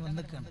 ചെയ്ത്ത് അങ്ങനെ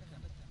വന്നിക്കാണ്.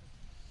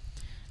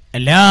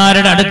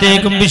 എല്ലാവരുടെ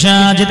അടുത്തേക്കും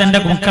പിശാച് തന്റെ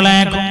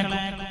മക്കളേക്കും.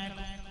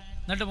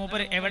 എന്നിട്ട്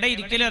മൂപ്പര് എവിടെ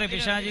ഇരിക്കലേ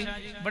പിശാച്?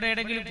 ഇവിടെ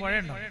എവിടെയെങ്കിലും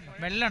പുഴയുണ്ടോ?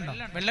 വെള്ളമുണ്ടോ?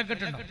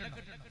 വെള്ളക്കെട്ടുണ്ടോ?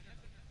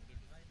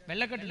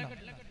 വെള്ളക്കെട്ടുണ്ടോ?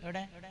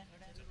 എവിടെ?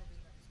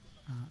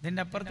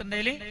 ഇതിന്റെ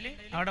അപ്പുറത്തുണ്ടെങ്കിൽ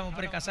അവിടെ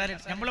മൂപ്പര് കസാര.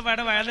 നമ്മൾ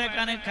ഇവിടെ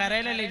വയലേക്കാൻ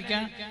കരയിലല്ലേ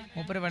ഇരിക്കാൻ,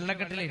 മൂപ്പര്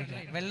വെള്ളക്കെട്ടിലിരിക്കുക.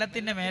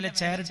 വെള്ളത്തിന്റെ മേലെ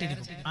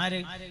ചേർട്ടിരിക്കും. ആര്?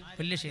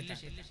 വലിയ ശൈത്താൻ.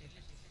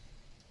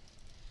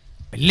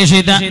 വലിയ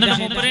ശൈത്താൻ.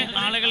 മൂപ്പര്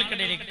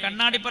ആളുകൾക്കിടയിലേക്ക്,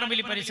 കണ്ണാടിപ്പറമ്പിൽ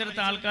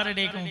പരിസരത്ത്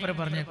ആൾക്കാരുടെയൊക്കെ മൂപ്പര്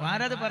പറഞ്ഞേക്കും.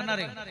 ആരത്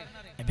പറഞ്ഞറിയും?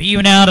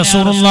 നബിയുനാ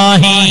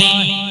റസൂലുള്ളാഹി,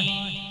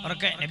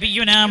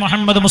 നബിയുനാ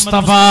മുഹമ്മദ്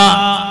മുസ്തഫ.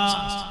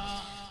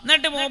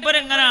 എന്നിട്ട് മൂപ്പര്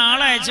ഇങ്ങനെ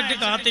ആളെ അയച്ചിട്ട്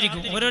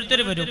കാത്തിരിക്കും. ഓരോരുത്തർ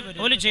വരും,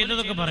 ഓല്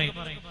ചെയ്തതൊക്കെ പറയും.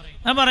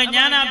 ഞാൻ പറയും,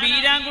 ഞാൻ ആ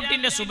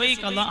ബീരാൻകുട്ടിന്റെ സുബൈ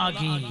ഖളാ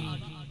ആക്കി.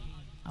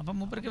 അപ്പൊ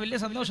മൂപ്പർക്ക് വലിയ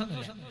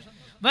സന്തോഷമൊന്നുമില്ല.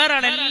 വേറെ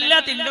ആൾ എല്ലാ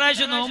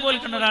തിങ്കളാഴ്ച നോമ്പ്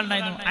വിൽക്കുന്ന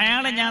ഒരാളുണ്ടായിരുന്നു.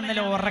 അയാളെ ഞാൻ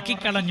ഇന്നലെ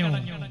ഉറക്കിക്കളഞ്ഞു.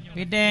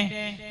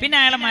 പിന്നെ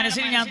അയാളെ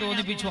മനസ്സിൽ ഞാൻ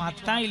തോന്നിപ്പിച്ചു,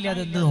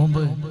 അത്തായില്ലാതെ എന്ത്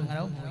നോമ്പ്.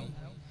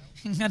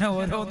 ഇങ്ങനെ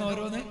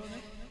ഓരോന്ന്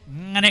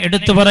ഇങ്ങനെ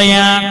എടുത്തു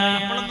പറയാ.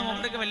 നമ്മളൊന്നും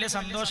മൂപ്പർക്ക് വലിയ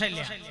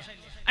സന്തോഷമില്ല.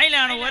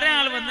 അതിലാണ്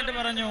ഒരാൾ വന്നിട്ട്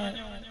പറഞ്ഞു,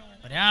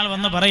 ഒരാൾ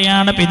വന്ന്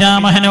പറയാണ്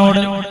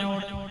പിതാമഹനോട്,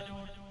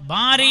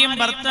 ഭാര്യയും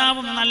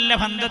ഭർത്താവും നല്ല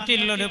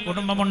ബന്ധത്തിലൊരു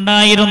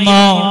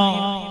കുടുംബമുണ്ടായിരുന്നു.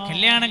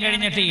 കല്യാണം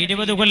കഴിഞ്ഞിട്ട്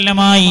 20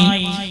 കൊല്ലമായി.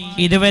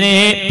 ഇതുവരെ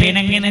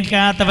പിണങ്ങി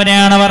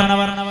നിൽക്കാത്തവരാണവർ.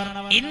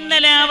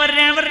 ഇന്നലെ അവർ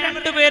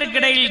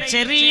രണ്ടുപേർക്കിടയിൽ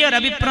ചെറിയൊരു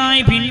അഭിപ്രായ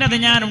ഭിന്നത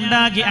ഞാൻ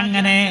ഉണ്ടാക്കി.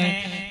 അങ്ങനെ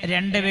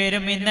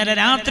രണ്ടുപേരും ഇന്നലെ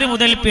രാത്രി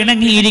മുതൽ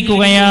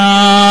പിണങ്ങിയിരിക്കുകയാ.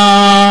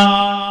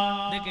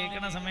 ഇത്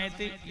കേൾക്കുന്ന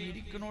സമയത്ത്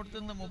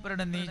ഇരിക്കണോടത്തുനിന്ന്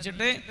മൂപ്പരുടെ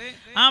നീച്ചിട്ട്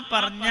ആ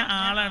പറഞ്ഞ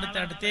ആളെ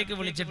അടുത്തേക്ക്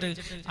വിളിച്ചിട്ട്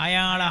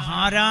അയാളെ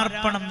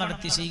ഹാരാർപ്പണം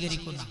നടത്തി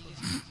സ്വീകരിക്കുന്നു.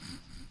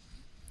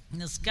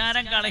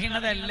 നിസ്കാരം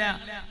കളയുന്നതല്ല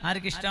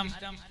ആർക്കിഷ്ടം,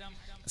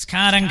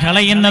 നിസ്കാരം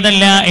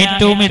കളയുന്നതല്ല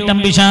ഏറ്റവും ഇഷ്ടം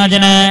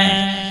പിശാചന്.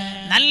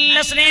 നല്ല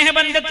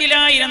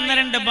സ്നേഹബന്ധത്തിലായിരുന്ന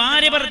രണ്ട്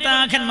ഭാര്യ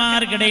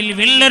ഭർത്താക്കന്മാർക്കിടയിൽ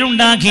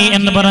വിള്ളലുണ്ടാക്കി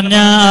എന്ന്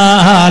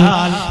പറഞ്ഞാൽ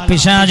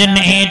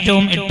പിശാചന്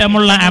ഏറ്റവും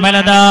ഇഷ്ടമുള്ള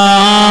അമലതാ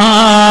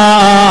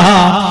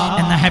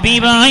എന്ന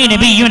ഹബീബായ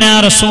നബിയുനാ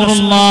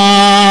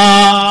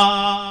റസൂലുള്ളാഹ്.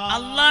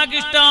 അല്ലാഹുവിന്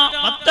ഇഷ്ടം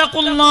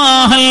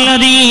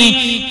വത്തഖുല്ലാഹല്ലദീ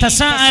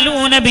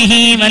തസഅലൂന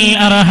ബിഹി വൽ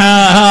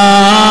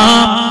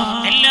അർഹാം.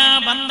 എല്ലാ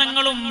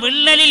ബന്ധങ്ങളും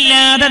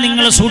വിള്ളലില്ലാതെ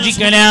നിങ്ങൾ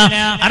സൂക്ഷിക്കല.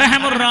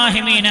 അർഹമുർ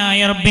റഹീമീനായ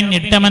റബ്ബിന്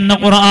ഇഷ്ടമെന്ന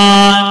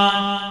ഖുർആൻ.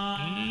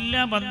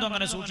 എല്ലാ ബന്ധവും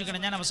അങ്ങനെ സൂക്ഷിക്കണം.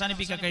 ഞാൻ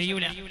അവസാനിപ്പിക്കാൻ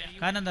കഴിയൂല,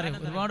 കാരണം എന്താ പറയുക,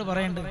 ഒരുപാട്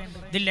പറയുന്നുണ്ട്.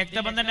 ഇതിൽ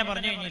രക്തബന്ധം തന്നെ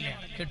പറഞ്ഞു കഴിഞ്ഞില്ല,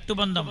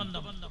 കെട്ടുബന്ധം.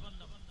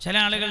 ചില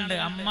ആളുകളുണ്ട്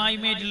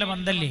അമ്മായിമായിട്ടുള്ള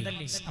ബന്ധല്ലേ,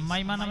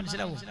 അമ്മായിമാന്ന്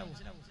മനസ്സിലാവും.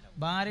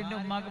 ഭാര്യന്റെ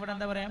ഉമ്മാക്ക് ഇവിടെ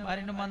എന്താ പറയാ,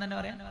 ഭാര്യന്റെ ഉമ്മ തന്നെ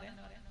പറയാം,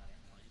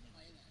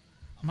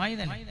 അമ്മായി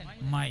തന്നെ,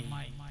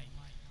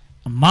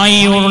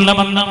 അമ്മായിയോടുള്ള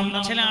ബന്ധം.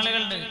 ചില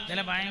ആളുകളുണ്ട്, ചില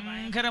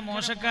ഭയങ്കര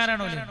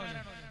മോശക്കാരാണ്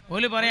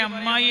ഓല് പറയാം,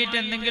 അമ്മായിയായിട്ട്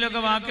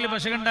എന്തെങ്കിലുമൊക്കെ വാക്കിൽ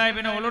പശകുണ്ടായ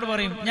പിന്നെ ഓളോട്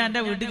പറയും, ഞാൻ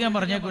എന്റെ വീട്ടിൽ ഞാൻ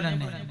പറഞ്ഞേക്കൂല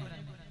എന്നെ.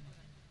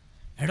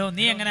 എടോ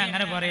നീ എങ്ങനെ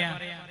അങ്ങനെ പറയാ,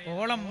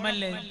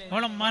 ഓളമ്മല്ലേ,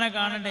 ഓളമ്മാനെ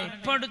കാണണ്ടേ.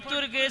 ഇപ്പൊ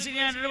അടുത്തൊരു കേസ്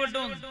ഞാൻ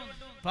ഇടപെട്ടു.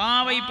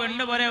 പാവ ഈ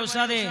പെണ്ണ് പറയാ,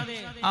 ഉസ്താദേ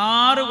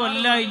 6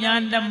 കൊല്ലായി ഞാൻ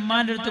എന്റെ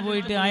അമ്മാന്റെ അടുത്ത്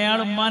പോയിട്ട് അയാൾ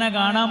ഉമ്മാനെ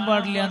കാണാൻ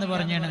പാടില്ല എന്ന്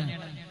പറഞ്ഞാണ്.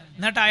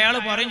 എന്നിട്ട് അയാൾ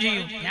പറയും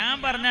ചെയ്യും, ഞാൻ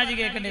പറഞ്ഞാൽ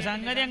കേൾക്കണ്ടേ.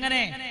 സംഗതി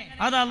അങ്ങനെ,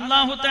 അത്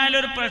അല്ലാഹു തആല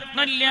ഒരു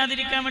പ്രശ്നം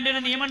ഇല്ലാതിരിക്കാൻ വേണ്ടി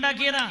ഒരു നിയമം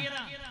ഉണ്ടാക്കിയതാ.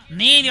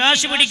 നീ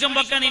വാശി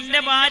പിടിക്കുമ്പൊക്കെ നിന്റെ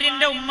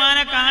ഭാര്യന്റെ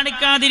ഉമ്മാനെ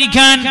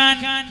കാണിക്കാതിരിക്കാൻ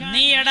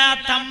നീ എടാ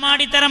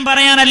തമ്മാടിത്തരം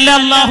പറയാനല്ല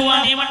അല്ലാഹു ആ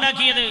നിയമം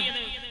ഉണ്ടാക്കിയത്.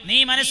 നീ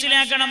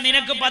മനസ്സിലാക്കണം,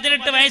 നിനക്ക്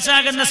 18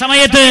 വയസ്സാകുന്ന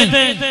സമയത്ത്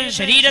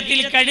ശരീരത്തിൽ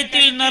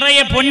കഴുത്തിൽ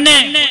നിറയെ പൊന്ന്,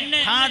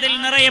 കാതിൽ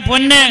നിറയെ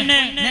പൊന്ന്,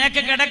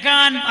 നിനക്ക്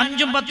കിടക്കാൻ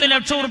 5-10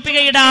 ലക്ഷം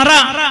ഉറുപ്പികയുടെ അറ,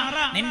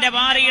 നിന്റെ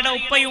ഭാര്യയുടെ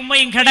ഉപ്പയും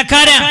ഉമ്മയും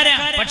കിടക്കാരാ.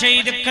 പക്ഷെ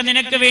ഇതൊക്കെ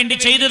നിനക്ക് വേണ്ടി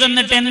ചെയ്തു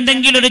തന്നിട്ട്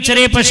എന്തെങ്കിലും ഒരു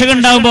ചെറിയ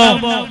പശകുണ്ടാവുമ്പോ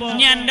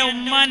ഞാൻ എന്റെ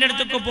ഉമ്മാന്റെ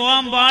അടുത്തേക്ക്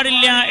പോകാൻ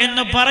പാടില്ല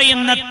എന്ന്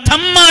പറയുന്ന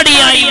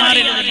തമ്മാടിയായി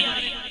മാറരുത്.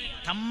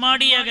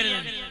 തമ്മാടിയാകരുത്.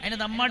 അതിന്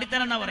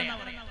തമ്മാടിത്തരം എന്നാ പറയാ.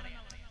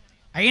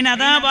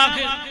 അതിനതാ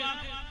വാക്ക്.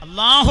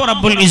 അല്ലാഹു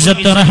റബ്ബുൽ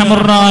ഇസ്സത്ത്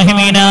റഹ്മുർ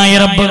റഹീമീനായ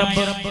റബ്ബ്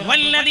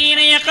വല്ലദീന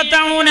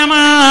യഖതഊന മാ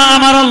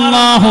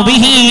അമറല്ലാഹു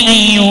ബിഹി അൻ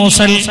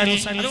യൂസൽ.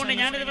 അതുകൊണ്ട്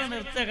ഞാൻ ഇത്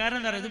നിർത്തുക, കാരണം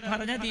എന്താ പറയുക, ഇത്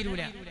പറഞ്ഞാൽ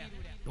തീരൂല.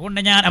 അതുകൊണ്ട്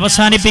ഞാൻ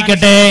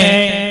അവസാനിപ്പിക്കട്ടെ.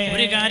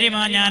 ഒരു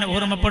കാര്യമാണ് ഞാൻ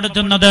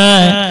ഓർമ്മപ്പെടുത്തുന്നത്,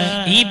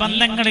 ഈ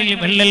ബന്ധങ്ങളിൽ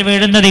വിള്ളൽ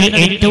വീഴുന്നതിൽ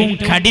ഏറ്റവും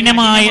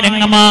കഠിനമായ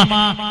രംഗമാ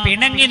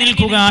പിണങ്ങി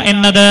നിൽക്കുക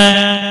എന്നത്.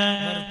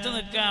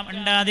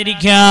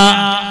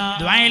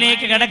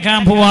 ദുആയിലേക്ക് കടക്കാൻ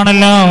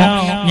പോവാണല്ലോ.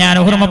 ഞാൻ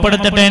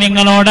ഓർമ്മപ്പെടുത്തട്ടെ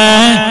നിങ്ങളോട്,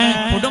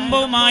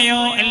 കുടുംബവുമായോ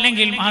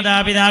അല്ലെങ്കിൽ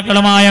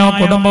മാതാപിതാക്കളുമായോ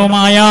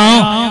കുടുംബവുമായോ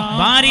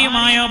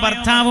ഭാര്യയുമായോ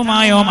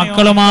ഭർത്താവുമായോ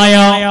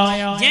മക്കളുമായോ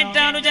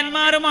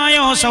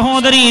ജേഷ്ഠാനുജന്മാരുമായോ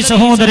സഹോദരീ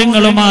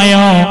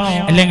സഹോദരങ്ങളുമായോ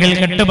അല്ലെങ്കിൽ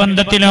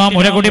കെട്ടുബന്ധത്തിലോ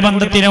മുരകുടി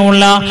ബന്ധത്തിലോ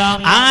ഉള്ള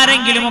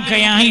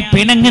ആരെങ്കിലുമൊക്കെയായി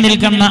പിണങ്ങി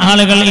നിൽക്കുന്ന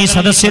ആളുകൾ ഈ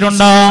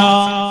സദസ്സിലുണ്ടോ?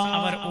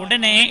 അവർ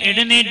ഉടനെ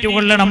എഴുന്നേറ്റ്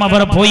കൊള്ളണം,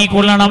 അവർ പോയി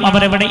കൊള്ളണം,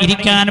 അവരവിടെ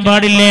ഇരിക്കാൻ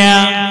പാടില്ല.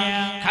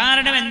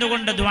 കാരണം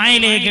എന്തുകൊണ്ട്?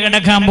 ദുആയിലേക്ക്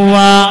കടക്കാൻ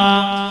പോവാ.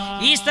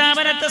 ഈ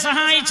സ്ഥാപനത്തെ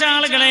സഹായിച്ച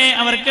ആളുകളെ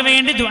അവർക്ക്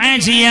വേണ്ടി ദുആ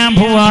ചെയ്യാൻ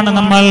പോവാണ്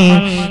നമ്മൾ.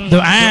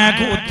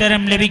 ദുആക്ക്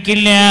ഉത്തരം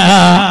ലഭിക്കില്ല,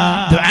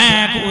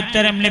 ദുആക്ക്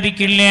ഉത്തരം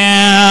ലഭിക്കില്ല.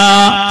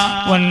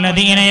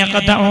 വല്ലദീന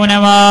യഖതഊന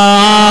മാ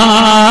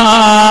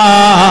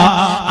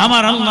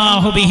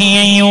അമറല്ലാഹു ബിഹി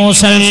അൻ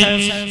യൂസൽ.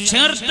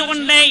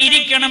 ചേർത്തുകൊണ്ടേ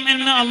ഇരിക്കണം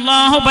എന്ന്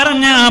അല്ലാഹു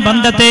പറഞ്ഞ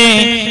ബന്ധത്തെ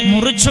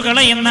മുറിച്ചു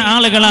കളയുന്ന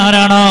ആളുകൾ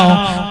ആരാണോ?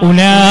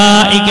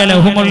 ഉലൈക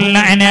ലഹുമുൽ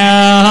ലഅനാ.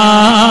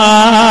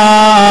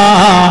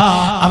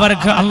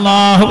 അവർക്ക്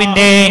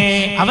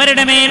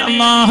അവരുടെ മേൽ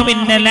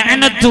അല്ലാഹുവിന്റെ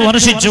ലഅനത്ത്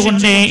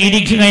വർഷിച്ചുകൊണ്ടേ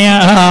ഇരിക്കുകയാ.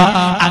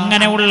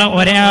 അങ്ങനെയുള്ള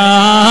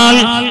ഒരാൾ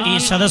ഈ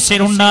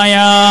സദസ്സിലുണ്ടായ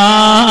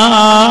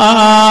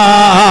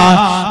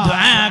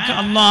ദുആക്ക്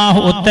അല്ലാഹു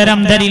ഉത്തരം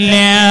തരില്ല,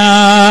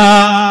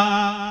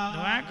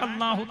 ദുആക്ക്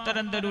അല്ലാഹു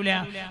ഉത്തരം തരൂല.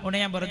 അതുകൊണ്ട്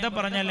ഞാൻ വെറുതെ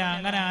പറഞ്ഞല്ല,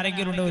 അങ്ങനെ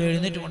ആരെങ്കിലും ഉണ്ടോ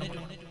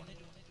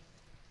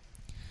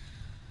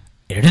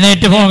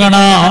എഴുന്നേറ്റ്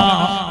പോകണോ?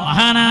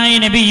 മഹാനായ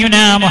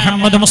നബിയുനാ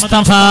മുഹമ്മദ്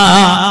മുസ്തഫ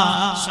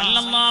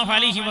സല്ലല്ലാഹു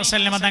അലൈഹി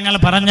വസല്ലം തങ്ങൾ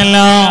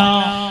പറഞ്ഞല്ലോ,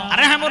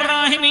 അർഹമുർ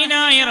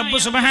റഹീമീനായ റബ്ബ്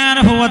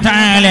സുബ്ഹാനഹു വ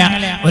തആല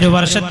ഒരു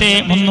വർഷത്തെ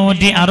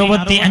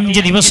 365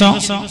 ദിവസം,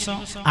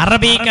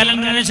 അറബി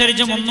കലണ്ടർ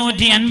അനുസരിച്ച്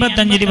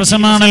 355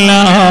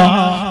 ദിവസമാണല്ലോ.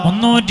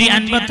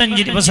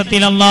 355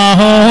 ദിവസത്തിൽ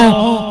അല്ലാഹു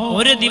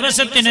ഒരു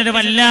ദിവസത്തിനൊരു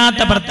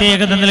വല്ലാത്ത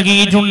പ്രത്യേകത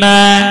നൽകിയിട്ടുണ്ട്.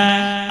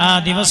 ആ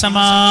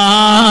ദിവസമാ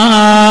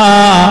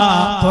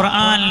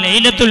ഖുർആൻ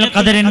ലൈലത്തുൽ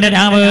ഖദറിന്റെ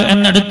രാവ്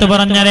എന്നെടുത്തു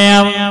പറഞ്ഞാലേ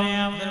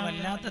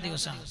വല്ലാത്ത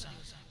ദിവസം.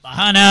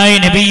 മഹാനായ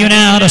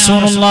നബിയുനാ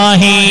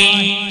റസൂലുള്ളാഹി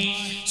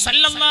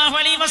സല്ലല്ലാഹു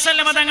അലൈഹി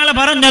വസല്ലം തങ്ങൾ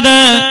പറഞ്ഞത്,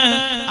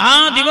 ആ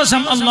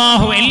ദിവസം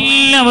അല്ലാഹു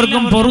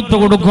എല്ലാവർക്കും പുറത്തു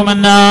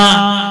കൊടുക്കുമെന്ന്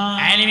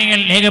ആലിമികൾ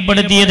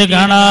രേഖപ്പെടുത്തിയത്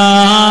കാണാം.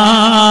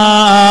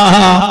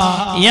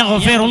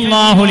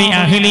 യഗ്ഫിറുല്ലാഹു ലി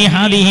അഹ്ലി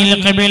ഹാദിഹിൽ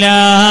ഖിബ്ല.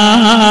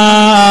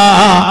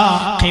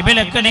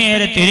 ഖിബ്ലക്ക്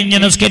നേരെ തിരിഞ്ഞു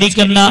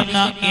നിസ്കരിക്കുന്ന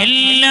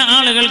എല്ലാ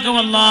ആളുകൾക്കും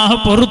അല്ലാഹു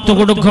പുറത്തു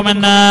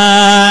കൊടുക്കുമെന്ന്.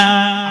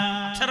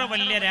 അത്ര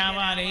വലിയ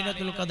രാവാ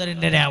ലൈലത്തുൽ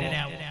ഖദറിന്റെ രാവ്.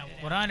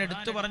 ഖുർആൻ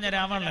എടുത്തു പറഞ്ഞ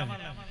രാവാണല്ലോ.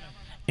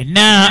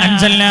 ഇന്നാ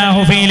അൻസൽനാഹു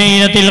ഫീ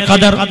ലൈലത്തിൽ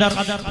ഖദർ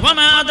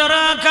വമാ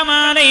അദ്റാക മാ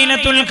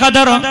ലൈലത്തുൽ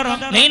ഖദർ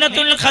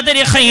ലൈലത്തുൽ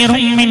ഖദരി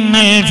ഖൈറും മിൻ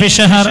അൽഫി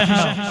ശഹർ.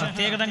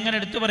 പ്രത്യേകത അങ്ങനെ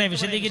എടുത്തു പറയാം,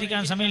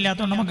 വിശദീകരിക്കാൻ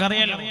സമയമില്ലാത്തതുകൊണ്ട്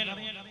നമുക്കറിയാലോ.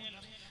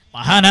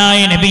 മഹാനായ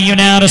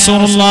നബിയുനാ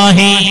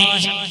റസൂലുള്ളാഹി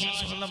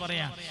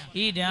പറയാ,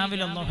 ഈ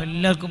രാവിലെ അല്ലാഹു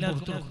എല്ലാവർക്കും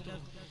പുറത്തു കൊടുക്കും.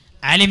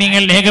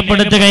 ആലിമീങ്ങൾ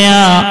രേഖപ്പെടുത്തുകയാ,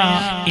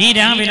 ഈ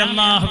രാവിലെ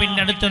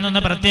അല്ലാഹുവിന്റെ അടുത്ത്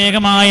നിന്ന്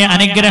പ്രത്യേകമായ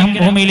അനുഗ്രഹം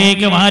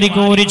ഭൂമിയിലേക്ക്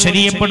വാരിക്കോരി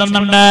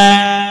ചൊരിയപ്പെടുന്നുണ്ട്.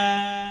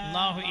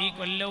 ഈ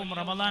കൊല്ലവും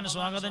റമദാൻ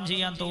സ്വാഗതം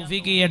ചെയ്യാൻ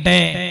തൗഫീഖ്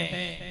ചെയ്യട്ടെ.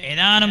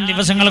 ഏതാനും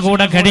ദിവസങ്ങൾ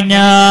കൂടെ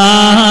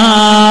കഴിഞ്ഞാൽ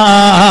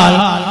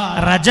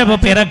റജബ്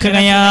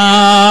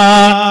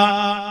പിറക്കുകയാണ്.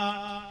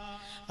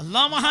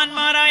 അല്ലാഹു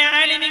മഹാന്മാരായ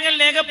ആലിമീങ്ങൾ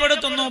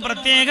രേഖപ്പെടുത്തുന്നു,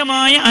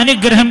 പ്രത്യേകമായ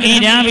അനുഗ്രഹം ഈ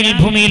രാവിലെ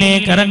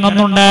ഭൂമിയിലേക്ക്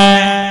ഇറങ്ങുന്നുണ്ട്.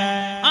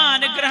 ആ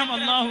അനുഗ്രഹം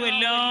അല്ലാഹു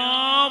എല്ലാ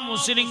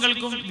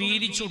മുസ്ലിങ്ങൾക്കും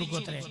വീതിച്ചു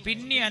കൊടുക്കത്രേ.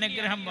 പിന്നെ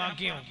അനുഗ്രഹം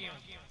ബാക്കിയാവും.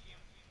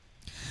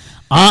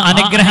 ആ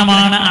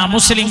അനുഗ്രഹമാണ്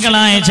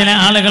അമുസ്ലിങ്ങളായ ചില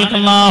ആളുകൾക്ക്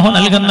അല്ലാഹു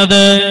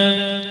നൽകുന്നത്.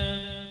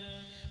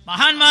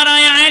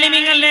 മഹാന്മാരായ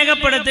ആലിമീങ്ങൾ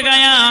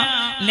രേഖപ്പെടുത്തുകയാ,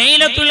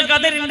 ലൈലത്തുൽ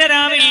ഖദറിന്റെ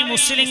രാവിൽ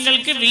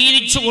മുസ്ലിങ്ങൾക്ക്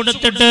വീതിച്ചു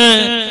കൊടുത്തിട്ട്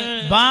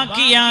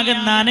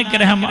ബാക്കിയാകുന്ന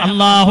അനുഗ്രഹം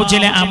അല്ലാഹു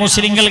ചില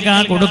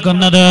അമുസ്ലിങ്ങൾക്കാണ്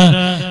കൊടുക്കുന്നത്.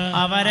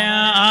 അവരാ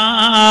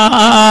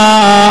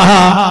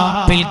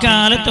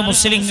പിൽക്കാലത്ത്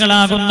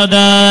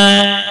മുസ്ലിങ്ങളാകുന്നത്.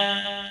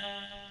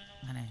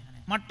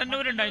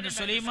 മട്ടന്നൂരുണ്ടായിരുന്നു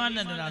സുലൈമാൻ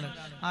എന്നൊരാള്,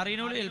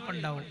 അറിയിനോട്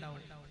എളുപ്പമുണ്ടാവും.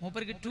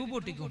 മൂപ്പർക്ക് ട്യൂബ്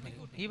പൊട്ടിക്കും.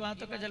 ഈ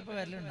ഭാഗത്തൊക്കെ ചിലപ്പോൾ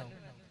വരലുണ്ടാവും.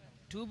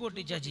 ട്യൂബ്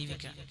പൊട്ടിച്ചാ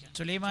ജീവിക്കാം.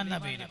 സുലൈമാൻ എന്ന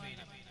പേര്.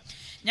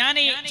 ഞാൻ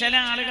ഈ ചില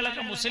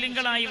ആളുകളൊക്കെ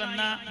മുസ്ലിങ്ങളായി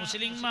വന്ന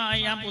മുസ്ലിമായി,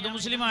 ഞാൻ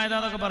പുതുമുസ്ലിം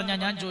ആയതാന്നൊക്കെ പറഞ്ഞാൽ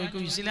ഞാൻ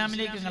ചോദിക്കും,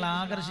 ഇസ്ലാമിലേക്ക് നിങ്ങൾ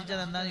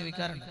ആകർഷിച്ചത് എന്താന്ന്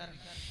ചോദിക്കാറുണ്ട്.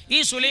 ഈ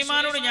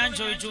സുലൈമാനോട് ഞാൻ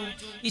ചോദിച്ചു,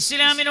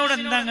 ഇസ്ലാമിനോട്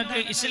എന്താ നിങ്ങൾക്ക്,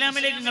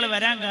 ഇസ്ലാമിലേക്ക് നിങ്ങൾ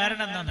വരാൻ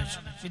കാരണം എന്താണെന്ന് വെച്ചു.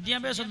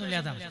 വിദ്യാഭ്യാസം ഒന്നും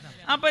ഇല്ലാതാണ്.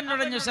 അപ്പൊ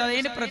എന്നോട് ചോദിച്ചാൽ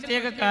അതിന്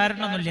പ്രത്യേക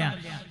കാരണമൊന്നുമില്ല.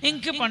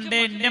 എനിക്ക് പണ്ടേ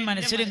എൻ്റെ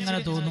മനസ്സിൽ ഇങ്ങനെ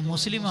തോന്നും,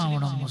 മുസ്ലിം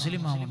ആവണം,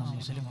 മുസ്ലിം ആവണം,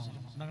 മുസ്ലിം ആവണം.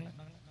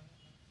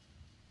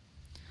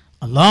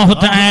 അല്ലാഹു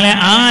തആല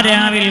ആ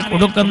രാവിൽ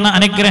കൊടുക്കുന്ന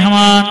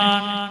അനുഗ്രഹമാണ്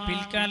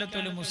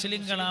പിൽക്കാലത്തൊരു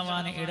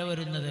മുസ്ലിങ്ങളാവാൻ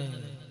ഇടവരുന്നത്.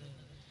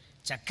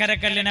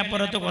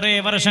 ചക്കരക്കല്ലിനപ്പുറത്ത് കുറെ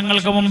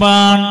വർഷങ്ങൾക്ക്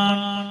മുമ്പാണ്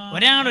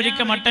ഒരാൾ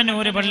ഒരിക്കൽ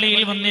മട്ടന്നൂര്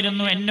പള്ളിയിൽ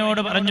വന്നിരുന്നു.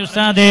 എന്നോട് പറഞ്ഞു,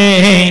 ഉസ്താദേ,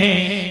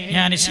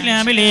 ഞാൻ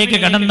ഇസ്ലാമിലേക്ക്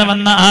കടന്നു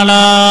വന്ന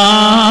ആളാ,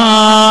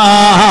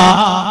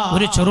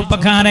 ഒരു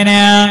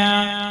ചെറുപ്പക്കാരനാ.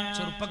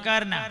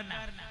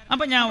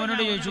 അപ്പൊ ഞാൻ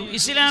അവനോട് ചോദിച്ചു,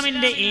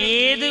 ഇസ്ലാമിന്റെ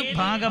ഏത്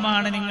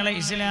ഭാഗമാണ് നിങ്ങളെ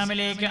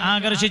ഇസ്ലാമിലേക്ക്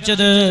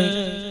ആകർഷിച്ചത്?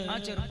 ആ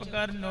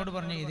ചെറുപ്പക്കാരനോട്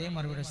പറഞ്ഞു ഇതേ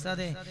മറുപടി,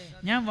 ഉസ്താദേ,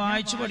 ഞാൻ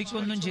വായിച്ചു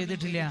പഠിക്കൊന്നും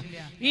ചെയ്തിട്ടില്ല,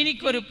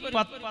 എനിക്കൊരു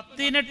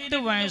 18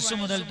 വയസ്സ്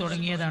മുതൽ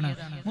തുടങ്ങിയതാണ്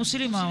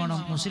മുസ്ലിം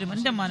ആവണം, മുസ്ലിം.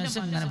 എന്റെ മനസ്സ്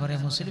ഇങ്ങനെ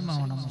പറയാം, മുസ്ലിം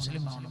ആവണം,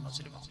 മുസ്ലിം ആവണം,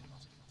 മുസ്ലിം ആവണം.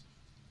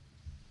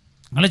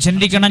 നിങ്ങൾ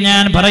ചിന്തിക്കണം,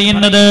 ഞാൻ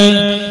പറയുന്നത്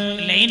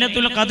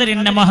ലൈലത്തുൽ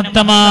ഖദറിന്റെ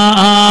മഹത്തമാ.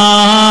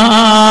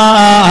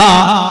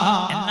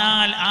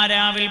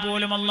 രാവിൽ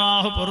പോലും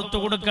അല്ലാഹു പുറത്തു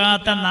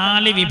കൊടുക്കാത്ത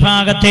 4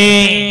 വിഭാഗത്തെ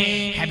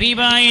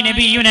ഹബീബായ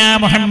നബിയുനാ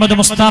മുഹമ്മദ്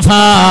മുസ്തഫ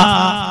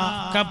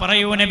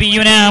പറയൂ,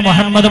 നബിയുനാ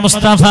മുഹമ്മദ്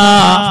മുസ്തഫ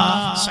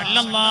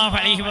സല്ലല്ലാഹു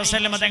അലൈഹി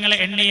വസല്ലം തങ്ങളെ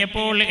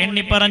എണ്ണിയപ്പോൾ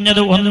എണ്ണി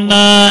പറഞ്ഞത്,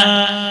 1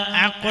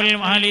 അഖുൽ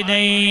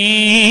വാലിദൈ,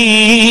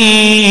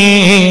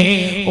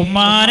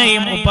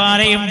 ഉമ്മാനെയും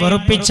ഉപ്പാനെയും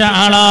വെറുപ്പിച്ച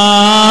ആളാ.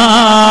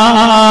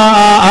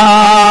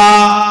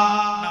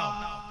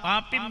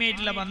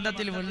 പാപ്പിമ്മേറ്റുള്ള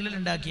ബന്ധത്തിൽ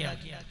വെള്ളിലുണ്ടാക്കിയ.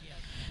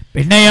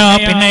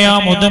 പിന്നെയോ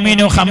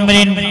മുദ്മിനു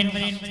ഖംറിൻ,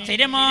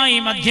 സ്ഥിരമായി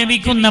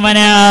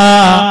മദ്യപിക്കുന്നവനാ.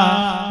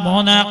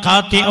 3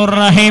 ഖാതിഉർ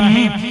റഹിം,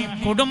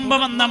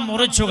 കുടുംബബന്ധം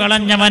മുറിച്ചു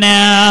കളഞ്ഞവനാ.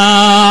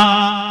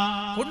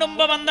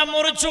 കുടുംബബന്ധം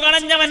മുറിച്ചു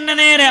കളഞ്ഞവന്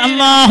നേരെ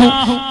അല്ലാഹു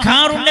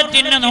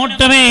കാരുണ്യത്തിന്റെ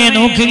നോട്ടമേ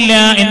നോക്കില്ല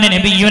എന്ന്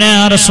നബിയുനാ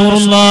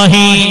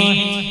റസൂലുള്ളാഹി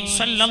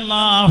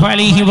സ്വല്ലല്ലാഹു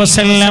അലൈഹി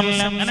വസല്ലം.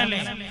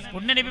 അങ്ങനല്ലേ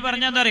പുണ്യനബി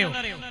പറഞ്ഞെന്തറിയോ,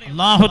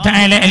 അല്ലാഹു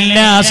തആല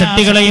എല്ലാ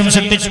സൃഷ്ടികളെയും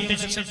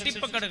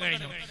സൃഷ്ടിപ്പൊക്കെ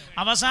കഴിഞ്ഞു.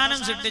 അവസാനം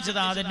സൃഷ്ടിച്ചത്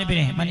ആദം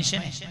നബിയെ,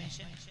 മനുഷ്യനെ.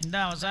 എന്താ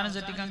അവസാനം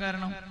സൃഷ്ടിക്കാൻ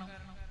കാരണം?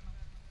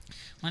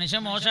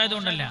 മനുഷ്യൻ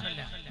മോശമായതുകൊണ്ടല്ല,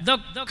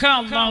 ഇതൊക്കെ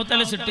അല്ലാഹു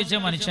തആല സൃഷ്ടിച്ച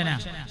മനുഷ്യനാ.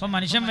 അപ്പൊ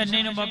മനുഷ്യൻ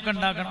വന്നതിന് മുമ്പൊക്കെ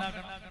ഉണ്ടാക്കണം.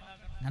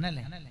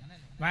 അങ്ങനല്ലേ?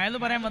 വയലു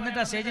പറയാൻ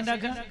വന്നിട്ടാ സ്റ്റേജ്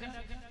ഉണ്ടാക്കുക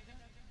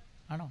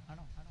ആണോ?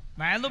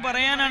 വയലു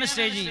പറയാനാണ്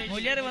സ്റ്റേജ്.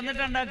 മൊയ്യാർ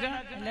വന്നിട്ട് ഉണ്ടാക്കുക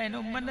അല്ല, അതിന്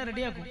ഉമ്മന്നെ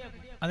റെഡിയാക്കും.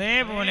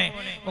 അതേപോലെ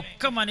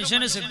ഒക്കെ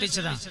മനുഷ്യനെ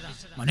സൃഷ്ടിച്ചതാ.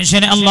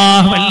 മനുഷ്യനെ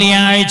അല്ലാഹു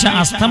വെള്ളിയാഴ്ച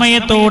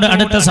അസ്തമയത്തോട്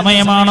അടുത്ത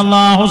സമയമാണ്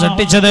അല്ലാഹു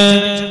സൃഷ്ടിച്ചത്.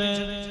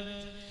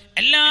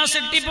 എല്ലാ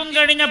സൃഷ്ടിപ്പും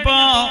കഴിഞ്ഞപ്പോ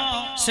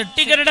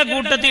സൃഷ്ടികരുടെ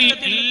കൂട്ടത്തിൽ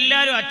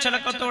എല്ലാരും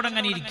അച്ചടക്കത്തോടെ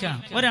അങ്ങനെ ഇരിക്കുക,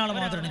 ഒരാൾ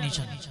മാത്രം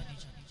എണീച്ചു.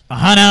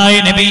 മഹാനായ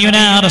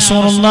നബിയുനാ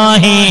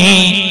റസൂലുള്ളാഹി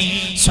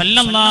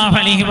സ്വല്ലല്ലാഹു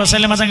അലൈഹി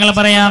വസല്ലം തങ്ങൾ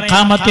പറയാ,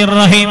 ഖാമത്തിർ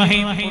റഹീം,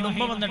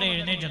 കുടുംബം വന്നിട്ട്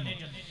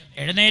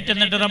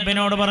എഴുന്നേറ്റ്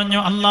റബ്ബിനോട് പറഞ്ഞു,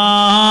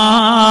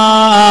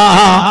 അല്ലാഹ്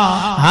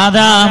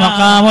ഹാദാ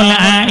മഖാമുൽ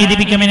ആഇദി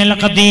ബിക മിനൽ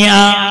ഖദിയ.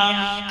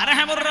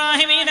 അർഹമുർ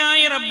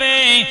റഹീമീനായ റബ്ബേ,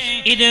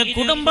 ഇത്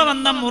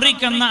കുടുംബബന്ധം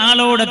മുറിക്കുന്ന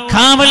ആളോട്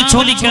കാവൽ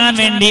ചോദിക്കാൻ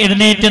വേണ്ടി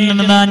എഴുന്നേറ്റ്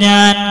നിന്നതാ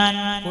ഞാൻ.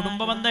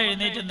 കുടുംബബന്ധം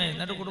എഴുന്നേറ്റ്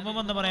എന്നിട്ട്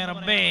കുടുംബബന്ധം പറയാം,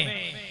 റബ്ബേ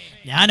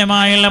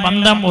ഞാനുമായുള്ള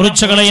ബന്ധം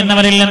മുറിച്ചു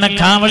കളയുന്നവരിൽ നിന്ന്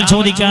കാവൽ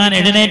ചോദിക്കാൻ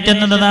എഴുന്നേറ്റ്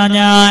നിന്നതാ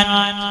ഞാൻ.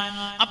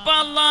 അപ്പൊ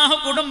അള്ളാഹു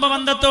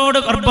കുടുംബബന്ധത്തോട്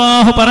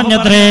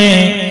പറഞ്ഞത്രേ,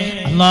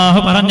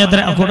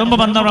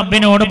 കുടുംബബന്ധം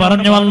റബ്ബിനോട്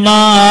പറഞ്ഞു,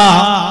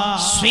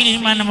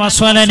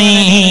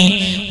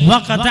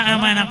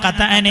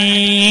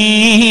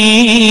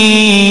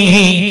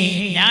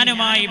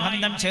 ഞാനുമായി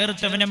ബന്ധം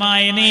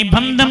ചേർത്തവനുമായി നീ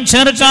ബന്ധം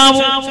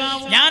ചേർക്കാവൂ,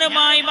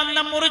 ഞാനുമായി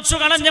ബന്ധം മുറിച്ചു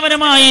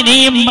കളഞ്ഞവനുമായി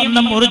നീയും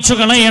ബന്ധം മുറിച്ചു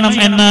കളയണം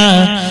എന്ന്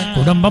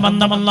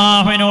കുടുംബബന്ധം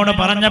അള്ളാഹുവിനോട്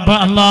പറഞ്ഞപ്പോ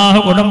അള്ളാഹു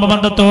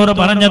കുടുംബബന്ധത്തോട്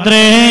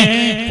പറഞ്ഞത്രേ,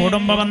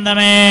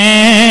 കുടുംബബന്ധമേ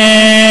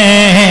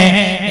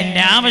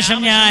എന്റെ ആവശ്യം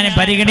ഞാൻ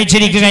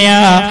പരിഗണിച്ചിരിക്കുകയാ.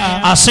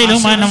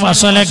 അസ്ലുമൻ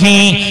വസലകി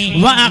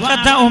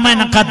വഅഖതഉ മൻ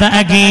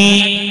ഖതഅകി.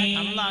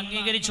 അല്ലാഹു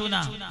അംഗീകരിച്ചു.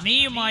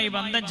 നീയുമായി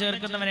ബന്ധം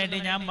ചേർക്കുന്നവനായിട്ട്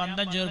ഞാൻ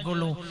ബന്ധം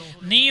ചേർക്കുള്ളൂ,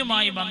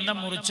 നീയുമായി ബന്ധം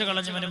മുറിച്ചു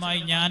കളഞ്ഞവനുമായി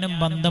ഞാനും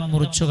ബന്ധം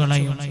മുറിച്ചു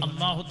കളയും.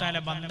 അല്ലാഹു തആല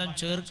ബന്ധം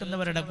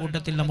ചേർക്കുന്നവരുടെ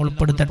കൂട്ടത്തിൽ നമ്മൾ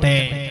ഉൾപ്പെടുത്തട്ടെ.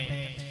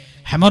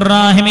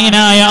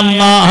 ഹമുർറാഹിമീനായ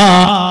അല്ലാഹ്,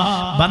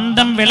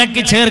 ബന്ധം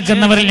വിളക്കി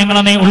ചേർക്കുന്നവരിൽ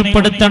ഞങ്ങളെ നീ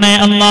ഉൾപ്പെടുത്തണേ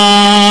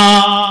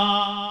അല്ലാഹ്.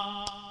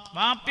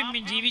 വാപ്പിമ്മി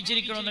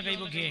ജീവിച്ചിരിക്കണമെന്ന്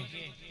കൈപൊക്കെ,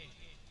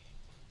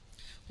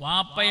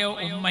 വാപ്പയോ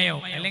ഉമ്മയോ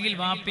അല്ലെങ്കിൽ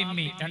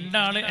വാപ്പിമ്മി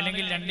രണ്ടാള്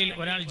അല്ലെങ്കിൽ രണ്ടിൽ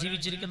ഒരാൾ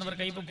ജീവിച്ചിരിക്കുന്നവർ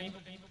കൈപൊക്കെ.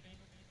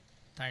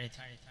 താഴെ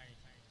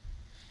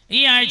ഈ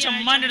ആഴ്ച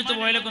ഉമ്മാന്റെ അടുത്ത്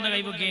പോയാലൊക്കെ ഒന്ന്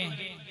കൈപൊക്കെ,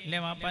 അല്ലേ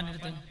വാപ്പാന്റെ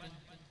അടുത്ത്.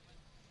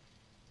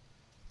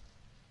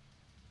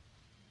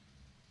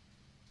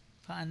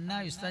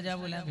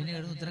 പിന്നെ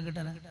ഉത്തരം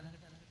കിട്ടാനാ.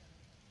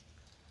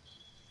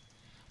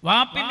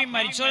 വാപ്പിമ്മി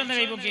മരിച്ചോലെന്ന്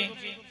കൈപൊക്കെ.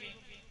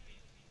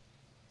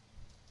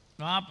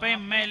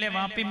 വാപ്പയമ്മയല്ലേ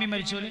വാപ്പിമ്മി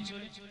മരിച്ചോല്.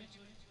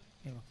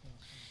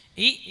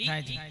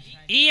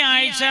 ഈ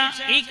ആഴ്ച,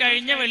 ഈ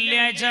കഴിഞ്ഞ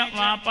വെള്ളിയാഴ്ച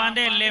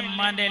വാപ്പാന്റെ അല്ലേ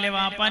ഉമ്മാന്റെ അല്ലേ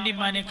വാപ്പാന്റെ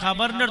ഉമ്മാനെ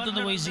ഖബറിന്റെ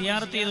അടുത്തുനിന്ന് പോയി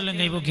സിയാറത്ത് ചെയ്തല്ലോ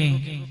കൈപൊക്കെ.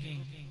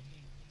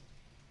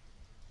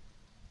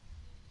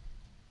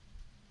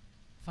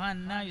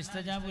 എന്നെ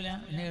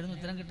എഴുതുന്ന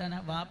ഉത്തരം കിട്ടാനാ.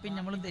 വാപ്പി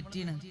നമ്മളും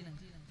തെറ്റീന്,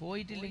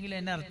 പോയിട്ടില്ലെങ്കിൽ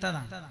എന്റെ അർത്ഥം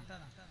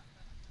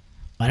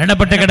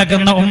മരണപ്പെട്ട്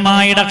കിടക്കുന്ന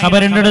ഉമ്മായുടെ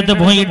ഖബറിന്റെ അടുത്ത്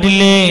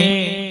പോയിട്ടില്ലേ?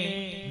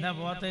 എന്താ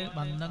പോത്ത്?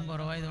 ബന്ധം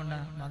കുറവായതുകൊണ്ടാ.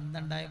 ബന്ധം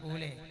ഉണ്ടായ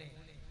പോലെ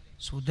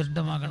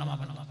സുദൃഢമാകണം.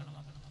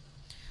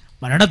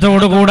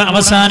 മരണത്തോടുകൂടെ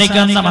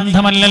അവസാനിക്കുന്ന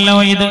ബന്ധമല്ലല്ലോ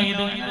ഇത്.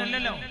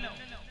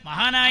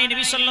 മഹാനായ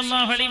നബി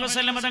സല്ലല്ലാഹു അലൈഹി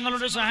വസല്ലം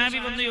തങ്ങളോട് സഹാബി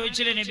വന്ന്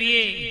ചോദിച്ചില്ലേ,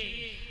 നബിയേ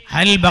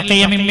ഹൽ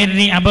ബഖിയ മിൻ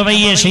മിർരി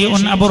അബവയ്യ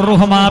ശൈഉൻ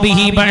അബറുഹുമാ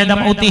ബിഹി ബഅദ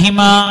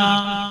മൗതിഹിമാ.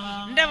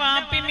 എന്റെ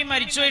വാപ്പിമ്മി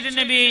മരിച്ചുപോയിട്ട്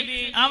നബി,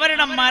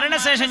 അവരുടെ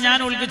മരണശേഷം ഞാൻ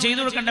അവർക്ക് ചെയ്തു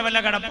കൊടുക്കേണ്ട വല്ല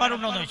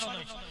കടപ്പാടുണ്ടോ എന്ന് ചോദിച്ചു.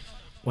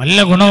 വല്ല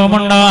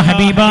ഗുണവുമുണ്ടോ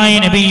ഹബീബായ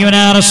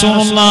നബിയുനാ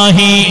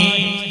റസൂലുള്ളാഹി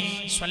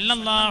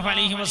സ്വല്ലല്ലാഹു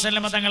അലൈഹി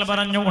വസല്ലം തങ്ങൾ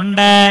പറഞ്ഞു,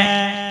 ഉണ്ട്.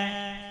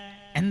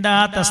 എന്താ?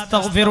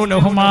 തസ്തഗ്ഫിറു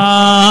ലഹുമാ,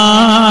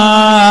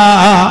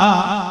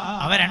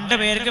 അവ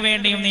രണ്ടുപേർക്ക്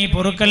വേണ്ടിയും നീ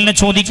പൊറുക്കലിനെ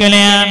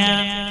ചോദിക്കലാണ്.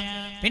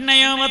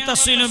 പിന്നെയോ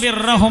വതസ്ലു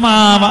ബിർറഹുമാ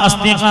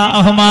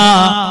വഅസ്ദിഖാഹുമാ,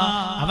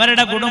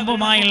 അവരുടെ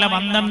കുടുംബവുമായുള്ള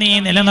ബന്ധം നീ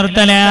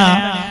നിലനിർത്തല,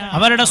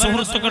 അവരുടെ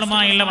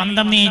സുഹൃത്തുക്കളുമായുള്ള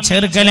ബന്ധം നീ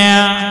ചേർക്കല.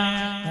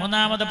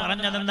 മൂന്നാമത്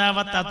പറഞ്ഞതെന്താ?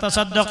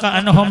 വതതസദ്ദഖ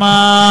അൻഹുമാ,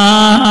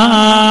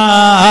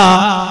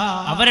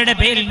 അവരുടെ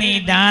പേരിൽ നീ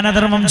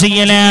ദാനധർമ്മം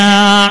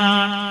ചെയ്യലാണ്.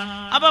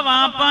 അപ്പൊ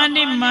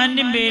വാപ്പാന്റെയും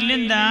ഉമ്മാന്റെയും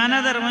പേരിലും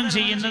ദാനധർമ്മം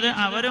ചെയ്യുന്നത്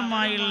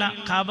അവരുമായുള്ള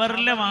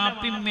ഖബറിലെ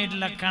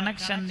വാപ്പിന്മേലുള്ള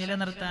കണക്ഷൻ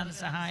നിലനിർത്താൻ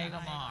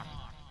സഹായകമാണ്.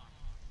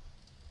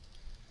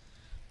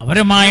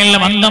 അവരുമായുള്ള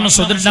ബന്ധം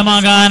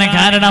സുദൃഢമാകാൻ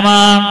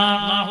കാരണമാണ്.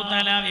 അല്ലാഹു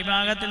തആല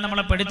വിഭാഗത്തിൽ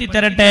നമ്മളെ പെടുത്തി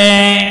തരട്ടെ.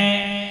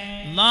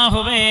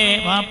 അല്ലാഹുവേ,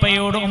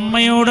 വാപ്പയോടും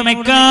ഉമ്മയോടും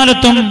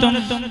എക്കാലത്തും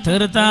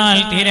തീർത്താൽ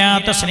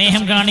തീരാത്ത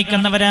സ്നേഹം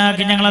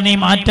കാണിക്കുന്നവരാക്കി ഞങ്ങളെ നീ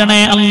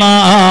മാറ്റണേ അല്ലാ.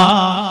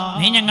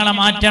 നീ ഞങ്ങളെ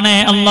മാറ്റണേ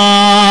അല്ലാ.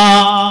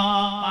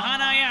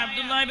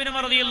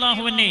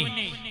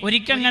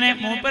 ഒരിക്കങ്ങനെ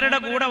മൂപ്പരുടെ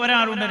കൂടെ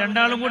ഒരാളുണ്ട്,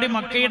 രണ്ടാളും കൂടി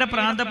മക്കയുടെ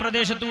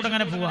പ്രാന്തപ്രദേശത്തൂടെ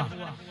അങ്ങനെ പോവാ.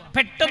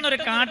 പെട്ടെന്നൊരു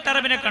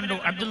കാട്ടറബിനെ കണ്ടു.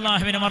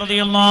 അബ്ദുല്ലാഹിബ്നു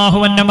റളിയല്ലാഹു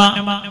അൻഹു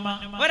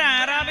ഒരു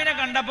അറാബിനെ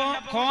കണ്ടപ്പോ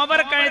കോബർ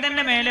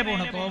കഴുതന്റെ മേലെ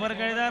പോണു. കോബർ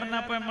കഴുത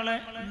പറഞ്ഞപ്പോ നമ്മള്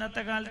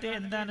ഇന്നത്തെ കാലത്ത്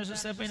എന്താണ്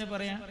സുസപ്പിന്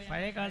പറയാ,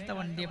 പഴയ കാലത്തെ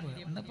വണ്ടിയെ പോയി.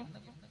 ഇന്നിപ്പോ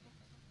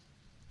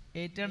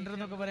 800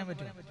 എന്നൊക്കെ പറയാൻ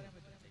പറ്റും.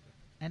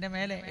 അതിന്റെ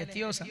മേലെ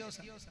എത്തിയോസ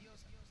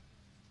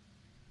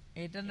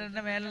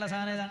 800ന്റെ മേലുള്ള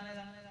സാധനം ഏതാണ്?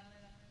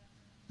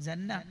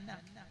 ജന്ന.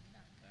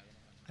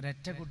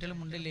 ഒരൊറ്റ കുട്ടികളും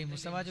ഉണ്ടില്ലേ?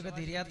 മുസ്തഫാജൊക്കെ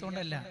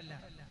തിരിയാത്തോണ്ടല്ല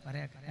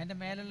പറയാ. അതിന്റെ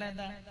മേലുള്ള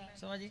എന്താ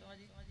മുസ്തഫാജി?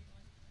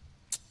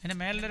 അതിന്റെ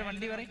മേലുള്ളൊരു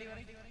വണ്ടി പറയും.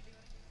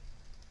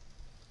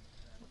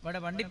 ഇവിടെ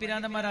വണ്ടി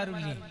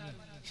പിരാന്തന്മാരാരുമില്ലേ?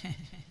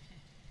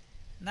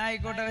 എന്നാ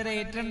ആയിക്കോട്ടെ, ഒരു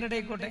 800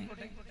 ആയിക്കോട്ടെ.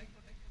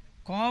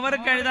 കോവർ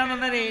കഴുതാന്ന്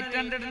പറഞ്ഞ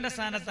 800ന്റെ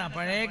സ്ഥാനത്താ.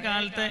 പഴയ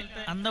കാലത്ത്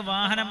അന്ന്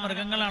വാഹനം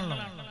മൃഗങ്ങളാണല്ലോ.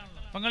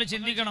 അപ്പൊ നിങ്ങൾ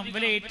ചിന്തിക്കണം,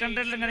 ഇവര്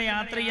 800 ഇങ്ങനെ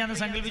യാത്ര ചെയ്യാന്ന്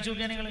സങ്കല്പിച്ചു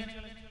നോക്കിയാൽ നിങ്ങൾ.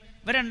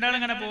 ഇവർ രണ്ടാളും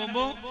ഇങ്ങനെ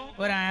പോകുമ്പോ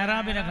ഒരു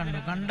അറാബിനെ കണ്ടു.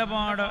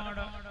 കണ്ടപാട്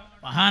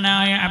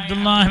മഹാനായ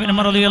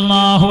അബ്ദുല്ലാഹിബ്നു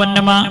റളിയല്ലാഹു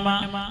അൻഹു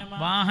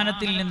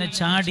വാഹനത്തിൽ നിന്ന്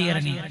ചാടി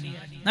ഇറങ്ങി.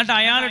 എന്നിട്ട്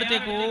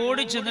അയാളടുത്തേക്ക്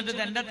ഓടി ചെന്നിട്ട്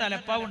തന്റെ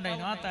തലപ്പാവ്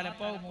ഉണ്ടായിരുന്നു, ആ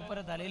തലപ്പാവ്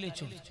മൂപ്പരെ തലയിൽ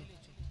വെച്ചു.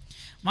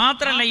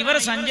 മാത്രല്ല ഇവർ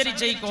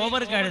സഞ്ചരിച്ച ഈ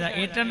കോവർ കഴുത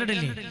 800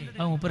 ഇല്ലേ,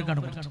 അത് മൂപ്പർ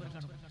കടന്നു.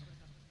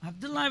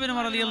 അബ്ദുല്ലാഹി ഇബ്നു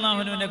ഉമർ റളിയല്ലാഹു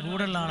അൻഹുവിന്റെ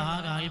കൂടെയുള്ള ആൾ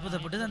ആകെ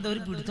അത്ഭുതപ്പെട്ടു. എന്താ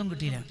ഒരു പിടുത്തം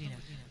കിട്ടിയില്ല.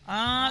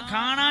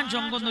 കാണാൻ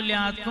ചൊങ്കൊന്നുമില്ല,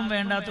 ആർക്കും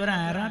വേണ്ടാത്ത ഒരു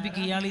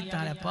അറാബിക്ക് ഇയാൾ ഈ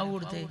തലപ്പാവ്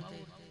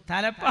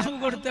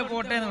കൊടുത്ത്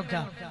പോട്ടെ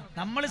നോക്കാം.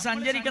 നമ്മൾ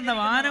സഞ്ചരിക്കുന്ന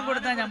വാഹനം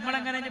കൊടുത്താൽ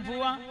നമ്മളെങ്ങനെ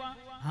പോവാ?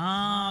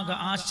 ആകെ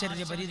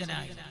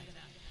ആശ്ചര്യപരിതനായി.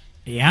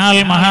 ഇയാൾ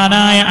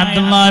മഹാനായ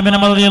അബ്ദുല്ലാഹി ഇബ്നു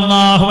ഉമർ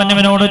റളിയല്ലാഹു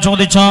അൻഹുവിനോട്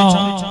ചോദിച്ചോ,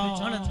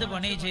 നിങ്ങൾ എന്ത്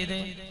പണി ചെയ്ത്?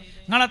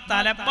 നിങ്ങളെ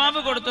തലപ്പാവ്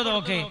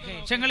കൊടുത്തതൊക്കെ,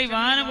 പക്ഷെ നിങ്ങൾ ഈ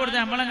വാഹനം കൊടുത്ത്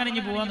നമ്മളെങ്ങനെ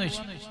പോവാന്ന്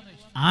ചോദിച്ചു.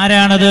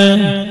 ആരാണത്?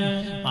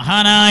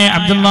 മഹാനായ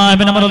അബ്ദുല്ലാഹി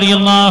ഇബ്നു ഉമർ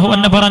റളിയല്ലാഹു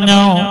അൻഹു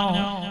പറഞ്ഞു,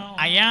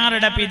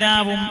 അയാളുടെ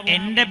പിതാവും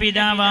എന്റെ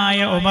പിതാവായ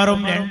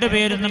ഉമറും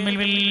രണ്ടുപേരും തമ്മിൽ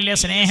വലിയ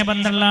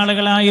സ്നേഹബന്ധമുള്ള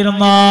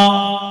ആളുകളായിരുന്നു.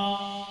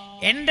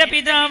 എന്റെ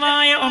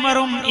പിതാവായ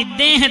ഉമറും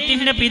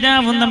ഇദ്ദേഹത്തിന്റെ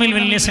പിതാവും തമ്മിൽ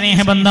വലിയ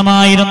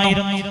സ്നേഹബന്ധമായിരുന്നു.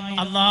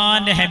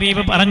 അള്ളാന്റെ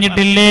ഹബീബ്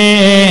പറഞ്ഞിട്ടില്ലേ,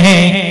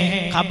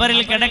 ഖബറിൽ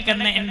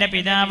കിടക്കുന്ന എന്റെ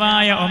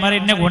പിതാവായ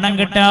ഉമറിന്റെ ഗുണം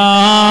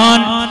കിട്ടാൻ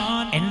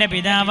എന്റെ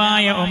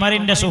പിതാവായ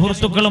ഉമറിന്റെ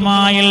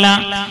സുഹൃത്തുക്കളുമായുള്ള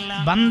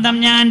ബന്ധം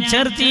ഞാൻ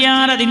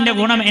ചേർത്തിയാൽ അതിന്റെ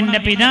ഗുണം എന്റെ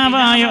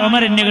പിതാവായ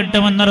ഉമറിന്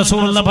കിട്ടുമെന്ന്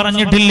റസൂലുള്ളാഹി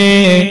പറഞ്ഞിട്ടില്ലേ?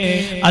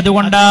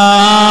 അതുകൊണ്ടാ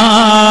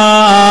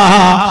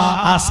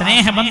ആ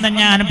സ്നേഹബന്ധം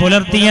ഞാൻ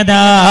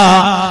പുലർത്തിയതാ.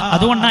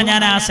 അതുകൊണ്ടാണ്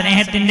ഞാൻ ആ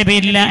സ്നേഹത്തിന്റെ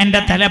പേരിൽ എന്റെ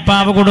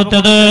തലപ്പാവ്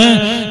കൊടുത്തത്,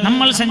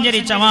 നമ്മൾ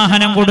സഞ്ചരിച്ച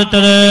വാഹനം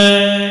കൊടുത്തത്.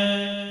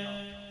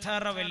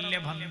 അത്ര വലിയ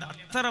ബന്ധം,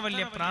 അത്ര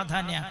വലിയ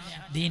പ്രാധാന്യ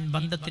ദീൻ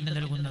ബന്ധത്തിന്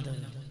നൽകുന്നത്.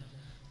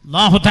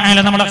 അല്ലാഹു തആല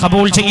നമ്മളെ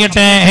ഖബൂൽ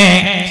ചെയ്യട്ടെ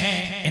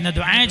എന്ന്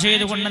ദുആ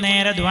ചെയ്തുകൊണ്ട്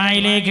നേരെ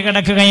ദുആയിലേക്ക്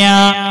കിടക്കുകയാ.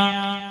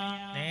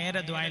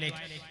 നേരെ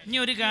ദുആയിലേക്ക്. ഇനി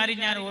ഒരു കാര്യം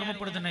ഞാൻ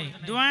ഓർമ്മപ്പെടുത്തണേ,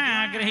 ദുആ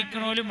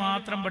ആഗ്രഹിക്കണോല്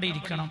മാത്രം ഇവിടെ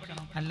ഇരിക്കണം,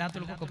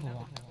 അല്ലാത്തവർക്കൊക്കെ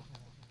പോവാം.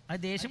 അത്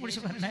ദേഷ്യം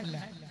പിടിച്ച് പറഞ്ഞല്ല,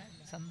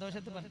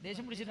 സന്തോഷത്തിൽ പറഞ്ഞു.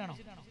 ദേഷ്യം പിടിച്ചിട്ടാണോ?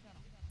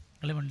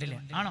 നിങ്ങൾ മുണ്ടില്ല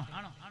ആണോ?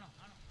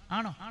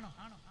 ആണോ?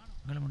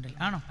 നിങ്ങൾ മുണ്ടില്ല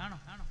ആണോ?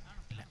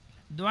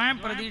 ദുആ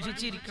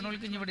പ്രതീക്ഷിച്ച്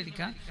ഇരിക്കണോൾക്ക് ഇനി ഇവിടെ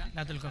ഇരിക്കാം,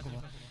 അല്ലാത്തവർക്കൊക്കെ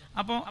പോവാം.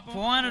 അപ്പോൾ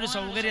പോകാനൊരു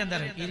സൗകര്യം എന്താ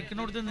പറയുക,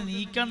 ഇരിക്കണോടത്ത് നിന്ന്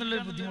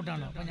നീക്കാന്നുള്ളൊരു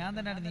ബുദ്ധിമുട്ടാണോ? അപ്പൊ ഞാൻ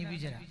തന്നെയാണ്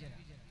നീപ്പിച്ചു തരാം.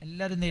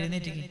 എല്ലാവരും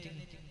എഴുന്നേറ്റ്,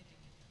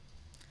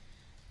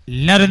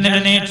 എല്ലാവരും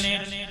എഴുന്നേറ്റ്.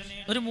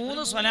 ഒരു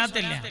 3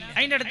 സ്വലാത്തില്ല,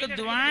 അതിൻ്റെ അടുത്ത്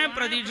ദുആ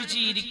പ്രതീക്ഷിച്ച്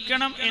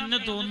ഇരിക്കണം എന്ന്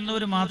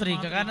തോന്നുന്നവർ മാത്രം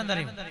ഇരിക്കുക. കാരണം എന്താ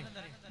പറയുക,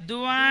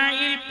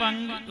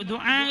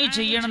 ദുആ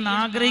ചെയ്യണം എന്ന്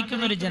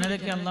ആഗ്രഹിക്കുന്ന ഒരു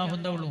ജനതയ്ക്ക് അല്ലാഹു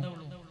എന്താ ഉള്ളൂ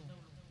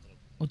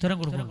ഉത്തരം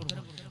കൊടുക്കുള്ളൂ.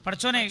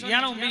 പടച്ചോനെ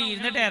ഇയാളെ മുമ്പിൽ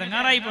ഇരുന്നിട്ട്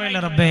ഇറങ്ങാറായി പോയല്ലോ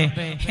റബ്ബേ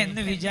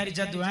എന്ന്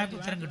വിചാരിച്ചാൽ ദുആക്ക്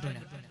ഉത്തരം കിട്ടൂല.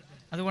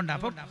 അതുകൊണ്ട്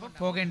അപ്പൊ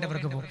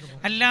പോകേണ്ടവർക്ക് പോകും,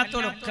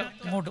 അല്ലാത്തവരൊക്കെ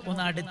ഇങ്ങോട്ട്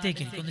ഒന്ന്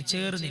അടുത്തേക്ക് ഇരിക്കും, ഒന്ന്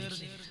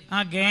ചേർന്നിരിക്കും, ആ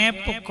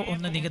ഗ്യാപ്പൊക്കെ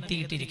ഒന്ന്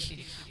നികത്തിയിട്ടിരിക്കും.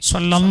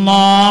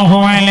 സ്വല്ലല്ലാഹു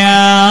അലാ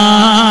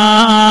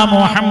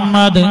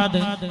മുഹമ്മദ്,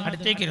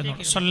 അടുത്തേക്ക് ഇരുന്നു.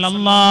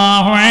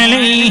 സ്വല്ലല്ലാഹു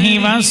അലൈഹി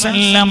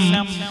വസല്ലം,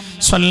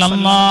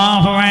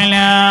 സ്വല്ലല്ലാഹു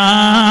അലാ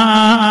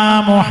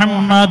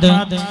മുഹമ്മദ്,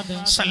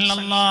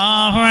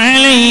 സ്വല്ലല്ലാഹു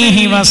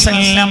അലൈഹി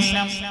വസല്ലം,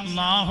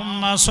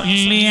 അല്ലാഹുമ്മ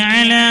സ്വല്ലി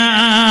അലാ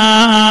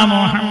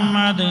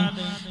മുഹമ്മദ്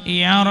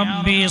യാ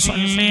റബ്ബി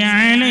സ്വല്ലി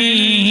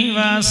അലൈഹി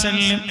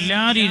വസല്ലം.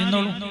 എല്ലാവരും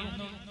ഇരുന്നോളൂ,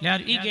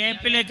 എല്ലാവരും ഈ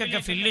ഗ്യാപ്പിലേക്കൊക്കെ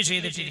ഫില്ല്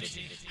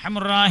ചെയ്തിട്ടിരിക്കും.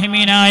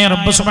 റഹ്മാനായ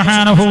റബ്ബ്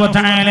സുബ്ഹാനഹു വ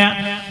തആല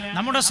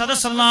നമ്മുടെ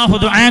സദസ്സ് അല്ലാഹു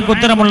ദുആക്ക്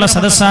ഉത്തരമുള്ള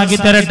സദസ്സാക്കി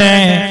തരട്ടെ.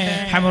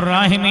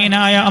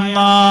 റഹ്മാനായ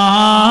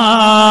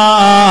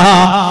അല്ലാഹ്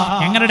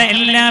ഞങ്ങളുടെ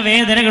എല്ലാ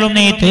വേദനകളും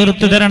നീ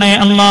തീർത്തു തരണേ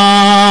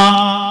അല്ലാഹ്.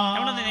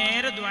 നമ്മൾ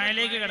നേരെ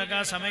ദുആയിലേക്ക്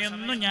കിടക്കാൻ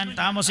സമയമൊന്നും ഞാൻ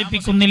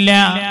താമസിപ്പിക്കുന്നില്ല.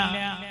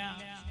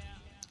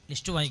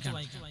 ലിസ്റ്റ് വായിക്കാം,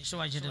 ലിസ്റ്റ്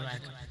വായിച്ചിട്ട്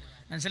വായിക്കാം.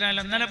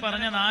 മനസ്സിലായല്ലോ? ഇന്നലെ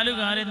പറഞ്ഞ 4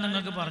 കാര്യം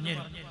നിങ്ങൾക്ക്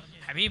പറഞ്ഞുതരും.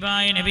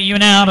 ഹബീബായ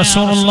നബിയുനാ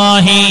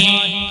റസൂലുള്ളാഹി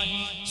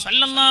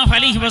സ്വല്ലല്ലാഹു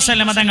അലൈഹി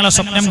വസല്ലം തങ്ങളെ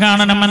സ്വപ്നം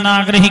കാണണമെന്ന്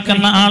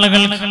ആഗ്രഹിക്കുന്ന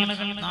ആളുകൾ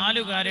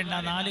 4 കാര്യം ഉണ്ട്. ആ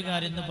 4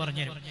 കാര്യം എന്ന്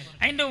പറഞ്ഞുതരും.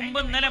 അതിന്റെ മുമ്പ്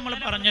ഇന്നലെ നമ്മൾ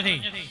പറഞ്ഞതേ,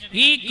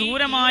 ഈ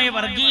ക്രൂരമായ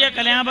വർഗീയ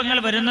കലാപങ്ങൾ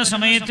വരുന്ന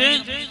സമയത്ത്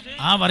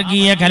ആ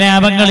വർഗീയ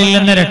കലാപങ്ങളിൽ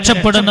നിന്ന്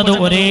രക്ഷപ്പെടുന്നത്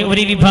ഒരേ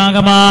ഒരു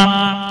വിഭാഗമാണ്.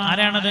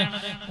 ആരാണത്?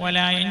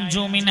 വലാ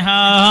യൻജു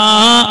മിൻഹാ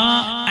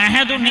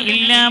അഹദുൻ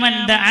ഇല്ലാ മൻ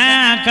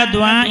ദആക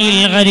ദുആഇൽ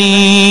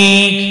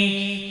ഗരീഖ്.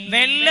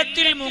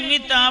 വെള്ളത്തിൽ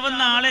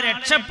മുങ്ങിത്താവുന്ന ആളെ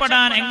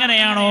രക്ഷപ്പെടാൻ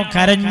എങ്ങനെയാണോ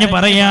കരഞ്ഞു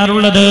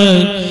പറയാറുള്ളത്,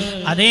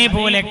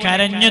 അതേപോലെ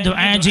കരഞ്ഞു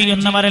ദുആ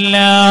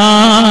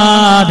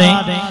ചെയ്യുന്നവരല്ലാതെ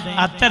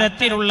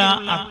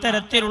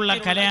അത്തരത്തിലുള്ള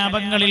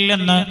കലാപങ്ങളിൽ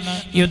നിന്ന്,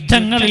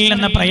 യുദ്ധങ്ങളിൽ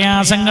നിന്ന്,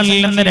 പ്രയാസങ്ങളിൽ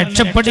നിന്ന്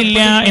രക്ഷപ്പെടില്ല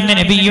എന്ന്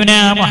നബിയുനാ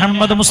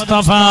Muhammad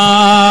Mustafa.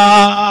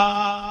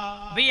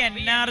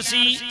 NRC,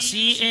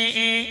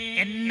 CAA,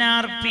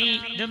 NRP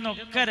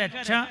ഇതൊന്നൊക്കെ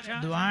രക്ഷ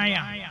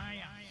ദുആയാണ്.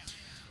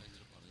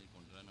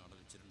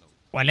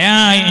 വലാ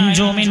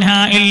യൻജു മിൻഹാ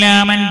ഇല്ലാ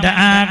മൻ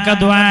ദആക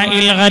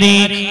ദുആഇൽ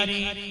ഗരീഖ്.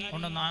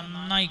 ഒന്ന്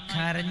നന്നായി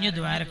കരഞ്ഞു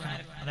ദുആരക്കണം,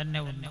 അതന്നെ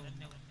ഒന്ന്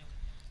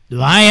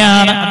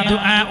ദുആയാണ്.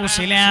 ദുആഉ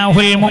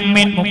സിലാഹുൽ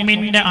മുഅ്മിൻ,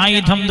 മുഅ്മിന്റെ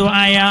ആയുധം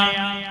ദുആയാ.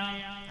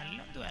 നല്ല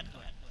ദുആ.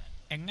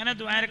 എങ്ങനെ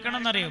ദുആരക്കണം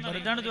എന്നറിയോ?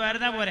 വെറുതെ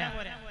ദുആരതാ പോരാ,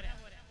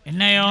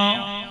 എന്നയോ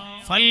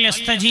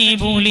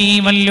ഫൽയസ്തജീബു ലീ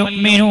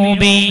വൽയുഅ്മിനൂ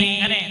ബി.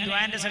 അങ്ങനെ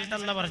ദുആന്റെ സ്ഥലത്ത്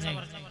അല്ലാഹു പറഞ്ഞു,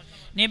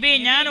 നബി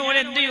ഞാൻ ഓല്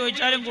എന്ത്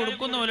ചോദിച്ചാലും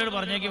കൊടുക്കുന്ന ഓലോട്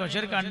പറഞ്ഞേക്ക്, പക്ഷെ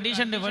ഒരു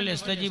കണ്ടീഷൻ ഉണ്ട്,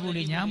 ഫൽയസ്തജീബു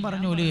ലീ, ഞാൻ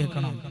പറഞ്ഞ ഓല്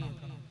കേൾക്കണം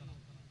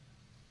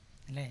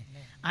അല്ലേ?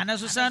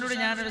 അനസുസാനോട്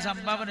ഞാനൊരു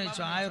സംഭാവന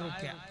ചോദിച്ചു, 1000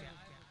 രൂപ.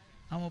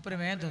 ആ മൂപ്പര്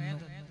വേഗം തന്നു.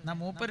 എന്നാ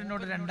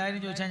മൂപ്പരിനോട് 2000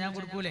 ചോദിച്ചാൽ ഞാൻ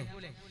കൊടുക്കൂലേ?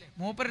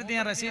 മൂപ്പരത്ത്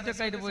ഞാൻ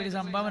റസീറ്റൊക്കെ ആയിട്ട് പോയി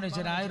സംഭാവന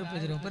വെച്ചാൽ 1000 രൂപ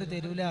തരും. മൂപ്പര്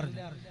തരൂല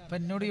അറിഞ്ഞു. അപ്പൊ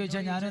എന്നോട്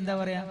ചോദിച്ചാൽ ഞാനും എന്താ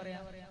പറയാ,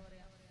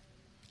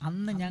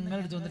 അന്ന്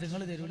ഞങ്ങളുടെ തോന്നിട്ട്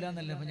നിങ്ങൾ തരൂല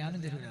എന്നല്ല, അപ്പൊ ഞാനും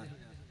തരൂല.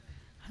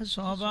 അത്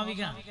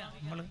സ്വാഭാവിക.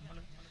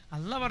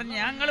 അല്ല പറഞ്ഞു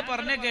ഞങ്ങൾ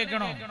പറഞ്ഞേ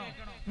കേൾക്കണോ,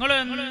 നിങ്ങൾ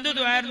എന്ത്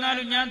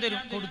ദ്വാരുന്നാലും ഞാൻ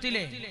തരും.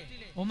 കൊടുത്തില്ലേ?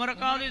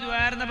 ഉമർക്കാദി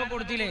ദ്വാരുന്നപ്പോ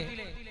കൊടുത്തില്ലേ?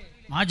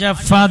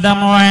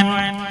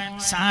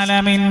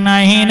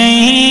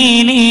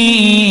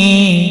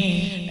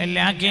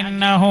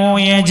 لكنه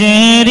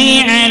يجري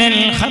على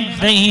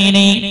الخدين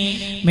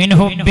من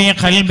حب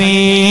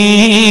قلبي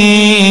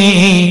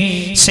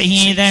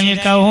سيد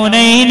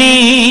الكونين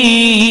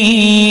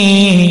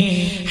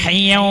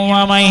حيا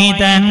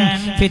وميتا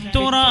في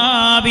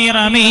التراب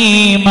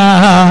رميما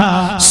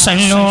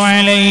صلوا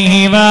عليه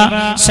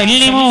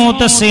وسلموا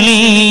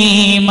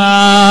تسليما.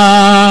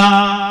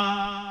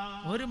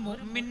 ഒരു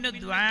മുഅ്മിന്റെ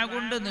ദുആ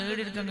കൊണ്ട്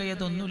നേടിയെടുക്കാൻ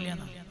കഴിയാത്തൊന്നുമില്ല.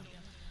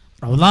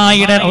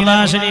 റൗളായുടെ റൗളാ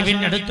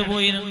ശരീഫിന്റെ അടുത്ത്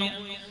പോയിരുന്നു.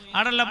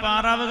 അവിടെയുള്ള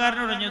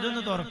പാറാവുകാരനോട്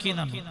ഇതൊന്ന്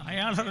തുറക്കിന്നു.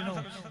 അയാൾ പറഞ്ഞു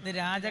ഇത്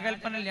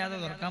രാജകൽപ്പന ഇല്ലാതെ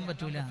തുറക്കാൻ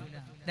പറ്റൂല.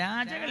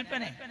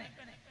 രാജകൽപ്പന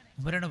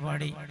ഇവരുടെ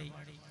പാടി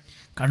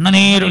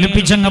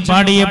കണ്ണുനീരൊലിപ്പിച്ചങ്ങ്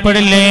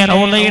പാടിയപ്പോഴല്ലേ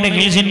റൗളയുടെ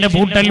ഗേസിന്റെ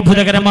പൂട്ട്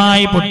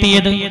അത്ഭുതകരമായി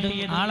പൊട്ടിയത്.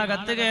 ആളെ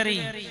കത്ത് കയറി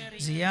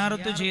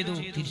സിയാറത്ത് ചെയ്തു,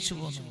 തിരിച്ചു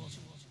പോന്നു.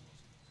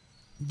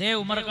 ദേ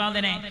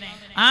ഉമർഖാദിനെ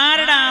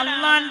ആരുടെ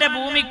അള്ളാന്റെ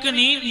ഭൂമിക്ക്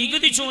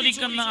നികുതി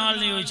ചോദിക്കുന്ന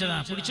ആളെന്ന് ചോദിച്ചതാ.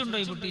 പിടിച്ചുണ്ടോ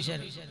ഈ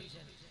ബ്രിട്ടീഷുകാർ?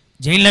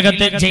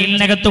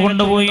 ജയിലിനകത്ത്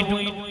കൊണ്ടുപോയി.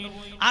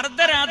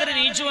 അർദ്ധരാത്രി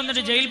നീച്ചു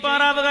വന്നിട്ട് ജയിൽ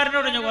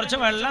പാറാവുകാരനോട് കുറച്ച്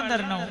വെള്ളം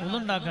തരണോ,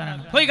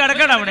 ഒന്നുണ്ടാക്കാനാണ്. പോയി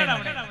കിടക്കട അവിടെ.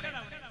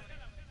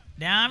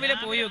 രാവിലെ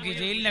പോയി നോക്കി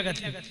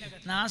ജയിലിനകത്ത്,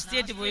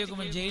 നാസ്തിയായിട്ട് പോയി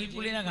നോക്കുമ്പോൾ ജയിൽ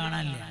പുള്ളിനെ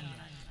കാണാനില്ല.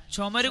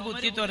 ചുമര്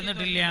കുത്തി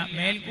തുറന്നിട്ടില്ല,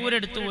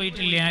 മേൽക്കൂരെടുത്ത്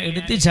പോയിട്ടില്ല,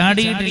 എടുത്ത്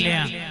ചാടിയിട്ടില്ല,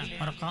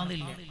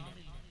 മറക്കാതില്ല.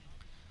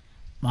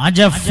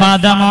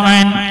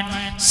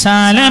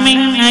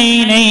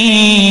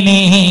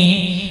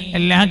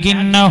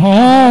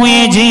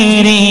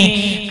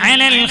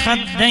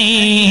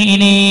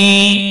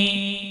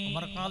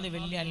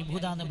 വലിയ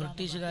അത്ഭുതമാണ്.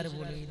 ബ്രിട്ടീഷുകാർ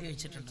പോലെ എഴുതി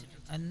വെച്ചിട്ടുണ്ട്.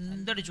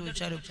 എന്തൊരു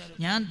ചോദിച്ചാലും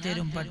ഞാൻ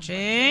തരും,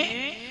 പക്ഷേ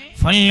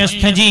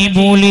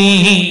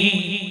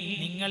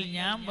നിങ്ങൾ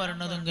ഞാൻ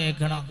പറഞ്ഞതും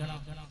കേൾക്കണം.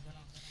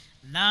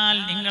 എന്നാൽ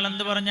നിങ്ങൾ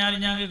എന്ത് പറഞ്ഞാലും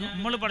ഞാൻ കേൾക്കും.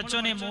 നമ്മൾ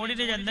പഠിച്ചോനെ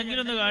മോഡിനെ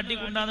എന്തെങ്കിലും ഒന്ന്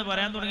കാട്ടിക്കൊണ്ടാന്ന്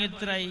പറയാൻ തുടങ്ങി.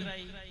 ഇത്രയായി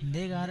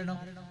എന്തേ കാരണം?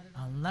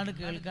 അല്ലാണ്ട്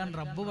കേൾക്കാൻ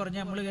റബ്ബ് പറഞ്ഞ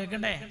നമ്മൾ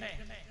കേൾക്കണ്ടേ?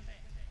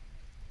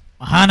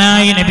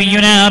 മഹാനായ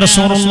നബിയുനാ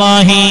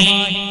റസൂലുള്ളാഹി.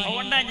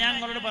 അതുകൊണ്ടാ ഞാൻ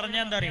നിങ്ങളോട് പറഞ്ഞാ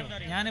എന്താ അറിയോ,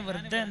 ഞാൻ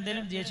വെറുതെ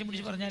എന്തെങ്കിലും ദേഷ്യം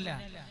പിടിച്ച് പറഞ്ഞല്ല.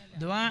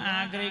 ദുആ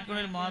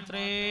ആഗ്രഹിക്കുന്നതിൽ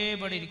മാത്രമേ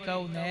ഇവിടെ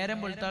ഇരിക്കാവൂ. നേരം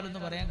വെളുത്താലെന്ന്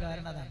പറയാൻ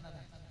കാരണം അതാണ്.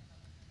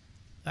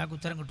 അതാക്ക്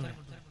ഉത്തരം കിട്ടൂല.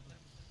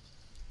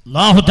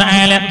 അല്ലാഹു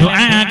തആല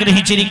ദുആ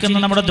ആഗ്രഹിച്ചിരിക്കുന്ന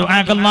നമ്മുടെ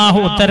ദുആക്ക് അല്ലാഹു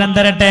ഉത്തരം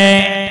തരട്ടെ.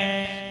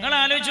 നിങ്ങൾ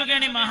ആലോചിച്ച്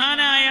നോക്കുകയാണ്,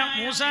 മഹാനായ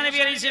മൂസാ നബി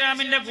അലൈഹി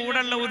ഇസ്ലാമിന്റെ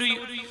കൂടെയുള്ള ഒരു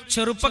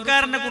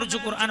ചെറുപ്പക്കാരനെ കുറിച്ച്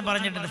ഖുർആൻ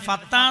പറഞ്ഞിട്ടുണ്ട്.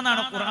 ഫത്താ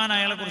എന്നാണ് ഖുർആൻ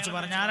അയാളെ കുറിച്ച്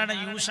പറഞ്ഞത്. ആരാണ്?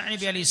 യൂശാ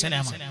നബി അലൈഹി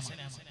ഇസ്ലാം.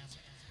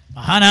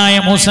 മഹാനായ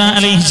മൂസാ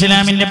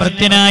അലൈഹിസ്സലാമിന്റെ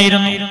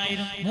ഭൃത്യനായിരുന്നു.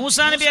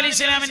 മൂസാ നബി അലൈഹി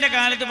ഇസ്ലാമിന്റെ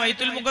കാലത്ത്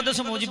ബൈത്തുൽ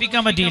മുഖദ്ദസ്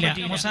മോചിപ്പിക്കാൻ പറ്റിയില്ല.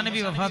 മൂസാ നബി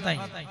വഫാത്തായി.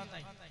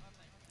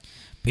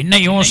 പിന്നെ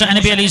യൂശാ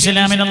നബി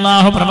അലൈഹിസ്സലാമിന്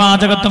അല്ലാഹു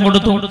പ്രവാചകത്വം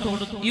കൊടുത്തു.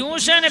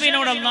 യൂശാ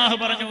നബിയോട് അല്ലാഹു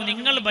പറഞ്ഞു,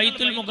 നിങ്ങൾ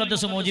ബൈത്തുൽ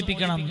മുഖദ്ദസ്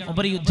മോചിപ്പിക്കണം.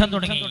 ഒരു യുദ്ധം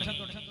തുടങ്ങി.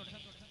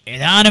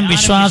 ഏതാനും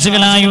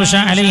വിശ്വാസികളായ യൂശാ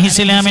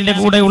അലൈഹിസ്സലാമിന്റെ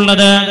കൂടെ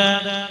ഉള്ളത്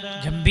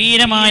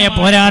ഗംഭീരമായ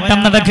പോരാട്ടം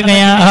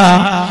നടക്കുകയാ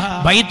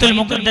ബൈത്തുൽ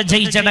മുഖദ്ദസ്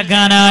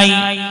ജയിച്ചടക്കാനായി.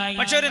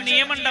 പക്ഷെ ഒരു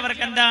നിയമമുണ്ട്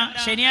അവർക്ക്. എന്താ?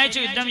 ശനിയാഴ്ച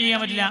യുദ്ധം ചെയ്യാൻ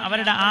പറ്റില്ല.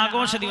 അവരുടെ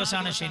ആഘോഷ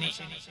ദിവസമാണ് ശനി.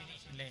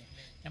 അല്ലേ?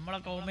 നമ്മളെ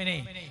കൗമിനെ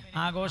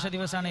ആഘോഷ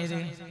ദിവസമാണ് ഏത്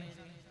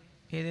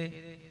ഏത്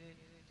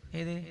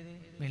ഏത്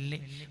വെള്ളി.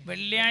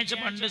 വെള്ളിയാഴ്ച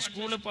പണ്ട്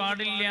സ്കൂള്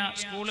പാടില്ല,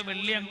 സ്കൂള്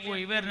വെള്ളി അങ്ങ്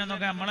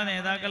ഒഴിവരണമെന്നൊക്കെ നമ്മളെ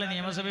നേതാക്കളെ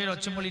നിയമസഭയിൽ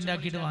ഒച്ചമ്പൊളി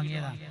ഉണ്ടാക്കിയിട്ട്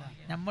വാങ്ങിയതാണ്.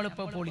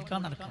 നമ്മളിപ്പോ പൊളിക്കാൻ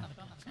നടക്കണം.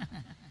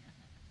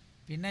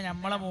 പിന്നെ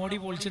നമ്മളെ മോടി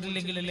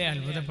പൊളിച്ചിട്ടില്ലെങ്കിലല്ലേ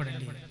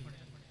അത്ഭുതപ്പെടേണ്ടി.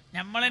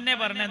 നമ്മൾ തന്നെ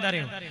പറഞ്ഞ എന്താ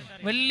അറിയോ,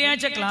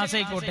 വെള്ളിയാഴ്ച ക്ലാസ്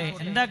ആയിക്കോട്ടെ.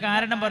 എന്താ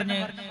കാരണം പറഞ്ഞ്?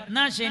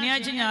 എന്നാ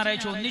ശനിയാഴ്ച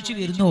ഞായറാഴ്ച ഒന്നിച്ച്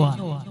വിരുന്നു പോവാം,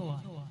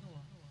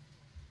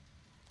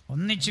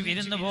 ഒന്നിച്ച്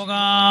വിരുന്ന്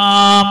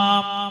പോകാം.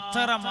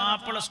 അത്ര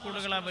മാപ്പിള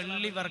സ്കൂളുകളാ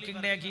വെള്ളി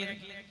വർക്കിംഗ് ഡേ ആക്കിയത്.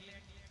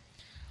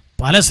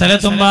 പല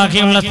സ്ഥലത്തും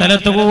ബാക്കിയുള്ള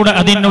സ്ഥലത്തുകൂടെ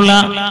അതിനുള്ള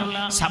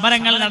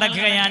സമരങ്ങൾ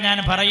നടക്കുകയാണ്. ഞാൻ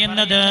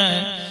പറയുന്നത്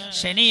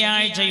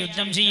ശനിയാഴ്ച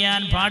യുദ്ധം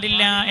ചെയ്യാൻ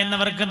പാടില്ല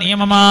എന്നവർക്ക്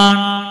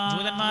നിയമമാണ്,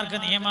 ജൂതന്മാർക്ക്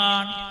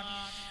നിയമമാണ്.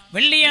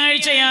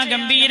 വെള്ളിയാഴ്ചയാ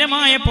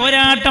ഗംഭീരമായ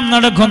പോരാട്ടം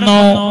നടക്കുന്നു.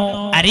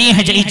 അരീഹ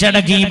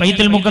ജയിച്ചടക്കി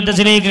ബൈത്തുൽ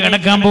മുഖദ്ദസിലേക്ക്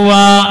കടക്കാൻ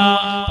പോവാ.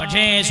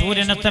 പക്ഷേ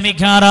സൂര്യൻ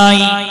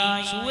അസ്തമിക്കാറായി.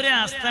 സൂര്യൻ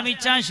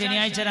അസ്തമിച്ചാൽ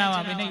ശനിയാഴ്ച രാവാ,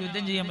 പിന്നെ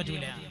യുദ്ധം ചെയ്യാൻ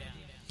പറ്റൂല.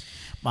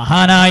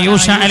 മഹാനായ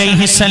യൂശാ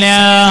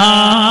അലൈഹിസ്സലാം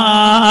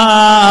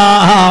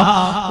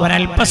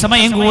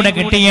ഒരല്പസമയം കൂടെ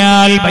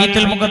കിട്ടിയാൽ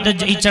ബൈത്തുൽ മുഖദ്ദസ്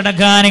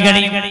ജയിച്ചടക്കാൻ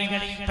കഴിയും.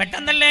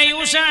 പെട്ടെന്നല്ലേ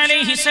യൂശാ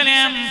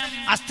അലൈഹിസ്സലാം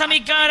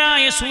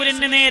അസ്തമിക്കാറായ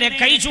സൂര്യന് നേരെ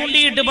കൈ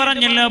ചൂണ്ടിയിട്ട്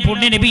പറഞ്ഞല്ലോ,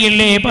 പുണ്യ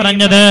നബിയല്ലേ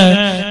പറഞ്ഞത്,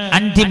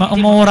 അന്തിമ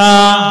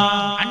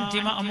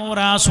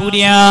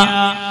സൂര്യ,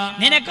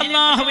 നിനക്ക്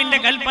അല്ലാഹുവിന്റെ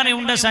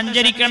കൽപ്പനയുണ്ട്,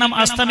 സഞ്ചരിക്കണം,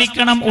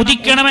 അസ്തമിക്കണം,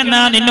 ഉദിക്കണമെന്ന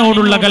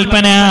നിന്നോടുള്ള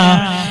കൽപ്പന.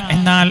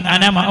 എന്നാൽ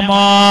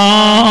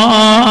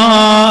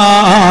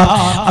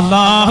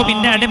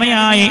അല്ലാഹുവിന്റെ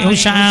അടിമയായ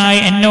യൂശാ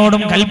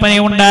എന്നോടും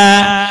കൽപ്പനയുണ്ട്.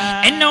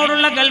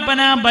 എന്നോടുള്ള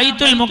കൽപ്പന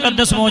ബൈത്തുൽ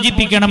മുഖദ്ദസ്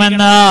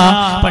മോചിപ്പിക്കണമെന്ന.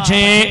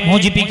 പക്ഷേ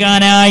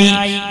മോചിപ്പിക്കാനായി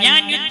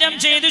ഞാൻ യുദ്ധം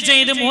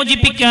ചെയ്ത്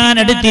മോചിപ്പിക്കാൻ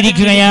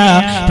അടുത്തിരിക്കുകയാ.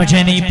 പക്ഷേ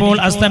നീ ഇപ്പോൾ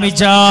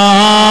അസ്തമിച്ച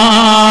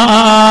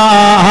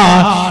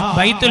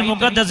ബൈത്തുൽ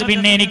മുഖദ്ദസ്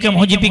പിന്നെ എനിക്ക്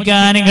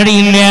മോചിപ്പിക്കാൻ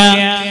കഴിയില്ല.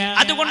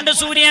 അതുകൊണ്ട്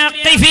സൂര്യ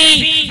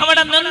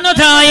അവിടെ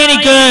നിന്നതാ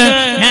എനിക്ക്,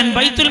 ഞാൻ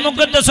ബൈത്തുൽ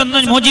മുഖദ്ദസ് ഒന്ന്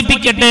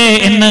മോചിപ്പിക്കട്ടെ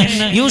എന്ന്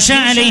യൂശ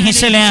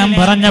അലൈഹിസ്സലാം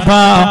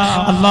പറഞ്ഞപ്പോ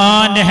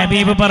അല്ലാഹുവിന്റെ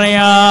ഹബീബ്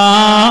പറയാ,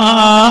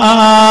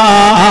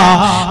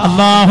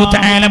 അല്ലാഹു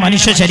തആല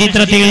മനുഷ്യ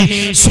ചരിത്രത്തിൽ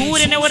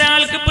സൂര്യനെ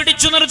ഒരാൾക്ക്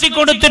പിടിച്ചു നിർത്തി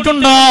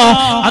കൊടുത്തിട്ടുണ്ടോ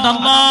അത്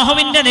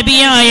അല്ലാഹുവിന്റെ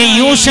നബിയായ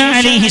യൂശ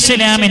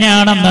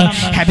അലൈഹിസ്സലാമിനാണെന്ന്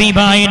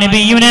ഹബീബായ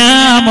നബിയുനാ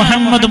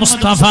മുഹമ്മദ്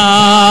മുസ്തഫ.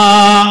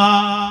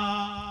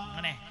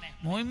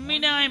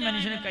 മുഅ്മിനായ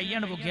മനുഷ്യനെ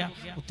കയ്യാണ് പൊക്കിയ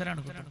ഉത്തരാണ്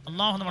കിട്ടും.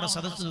 അല്ലാഹു നമ്മുടെ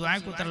സദസ്സ്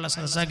ദുആക്ക് ഉത്തരമുള്ള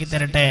സദസ്സാക്കി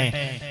തരട്ടെ.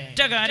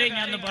 ഒറ്റ കാര്യം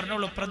ഞാൻ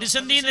പറഞ്ഞോളൂ,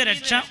 പ്രതിസന്ധിയിൽ നിന്ന്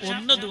രക്ഷ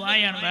ഒന്ന്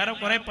ദുആയാണ്. വേറെ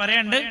കുറെ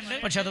പറയാണ്ട്,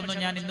 പക്ഷെ അതൊന്നും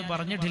ഞാൻ ഇന്ന്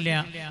പറഞ്ഞിട്ടില്ല.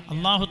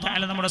 അല്ലാഹു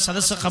തആല നമ്മുടെ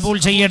സദസ്സ് ഖബൂൽ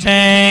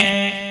ചെയ്യട്ടെ.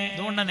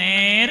 അതുകൊണ്ട്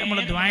നേരെ നമ്മൾ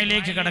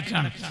ദുആയിലേക്ക്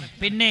കടക്കുകയാണ്.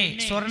 പിന്നെ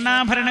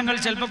സ്വർണ്ണാഭരണങ്ങൾ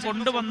ചിലപ്പോൾ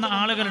കൊണ്ടുവന്ന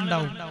ആളുകൾ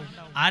ഉണ്ടാവും.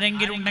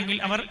 ആരെങ്കിലും ഉണ്ടെങ്കിൽ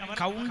അവർ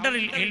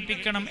കൗണ്ടറിൽ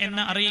ഏൽപ്പിക്കണം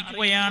എന്ന്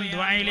അറിയിക്കുകയാണ്.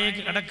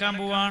 ദുആയിലേക്ക് കടക്കാൻ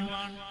പോവാൻ.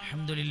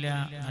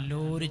 അൽഹംദുലില്ലാഹ്,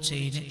 നല്ലൊരു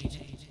ചെയിൻ,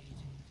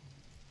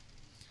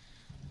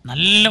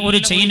 നല്ല ഒരു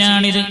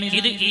ചെയിനാണിത്.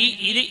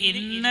 ഇത്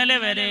ഇന്നലെ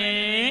വരെ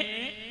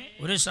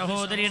ഒരു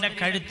സഹോദരിയുടെ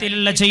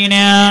കഴുത്തിലുള്ള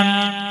ചെയിനാണ്.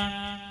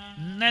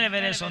 ഇന്നലെ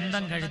വരെ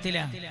സ്വന്തം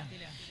കഴുത്തിലാണ്.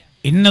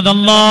 ഇന്നത്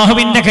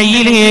അല്ലാഹുവിന്റെ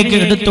കയ്യിലേക്ക്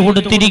എടുത്തു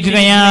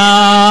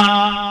കൊടുത്തിരിക്കുകയാണ്.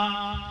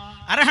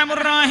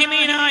 അർഹമുർ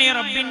റഹീമീനായ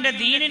റബ്ബിന്റെ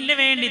ദീനിന്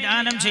വേണ്ടി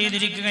ദാനം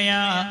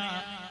ചെയ്തിരിക്കുകയാ.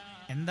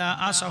 എന്താ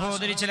ആ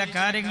സഹോദരി ചില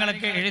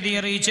കാര്യങ്ങളൊക്കെ എഴുതി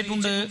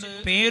അറിയിച്ചിട്ടുണ്ട്.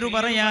 പേരു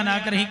പറയാൻ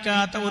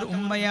ആഗ്രഹിക്കാത്ത ഒരു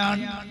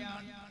ഉമ്മയാണ്,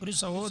 ഒരു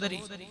സഹോദരി.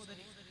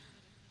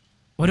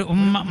 ഒരു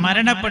ഉമ്മ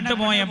മരണപ്പെട്ടു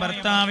പോയ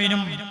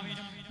ഭർത്താവിനും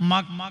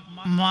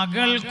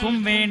മകൾക്കും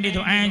വേണ്ടി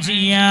ദുആ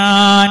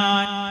ചെയ്യാൻ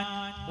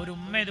ഒരു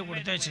ഉമ്മ ഇത്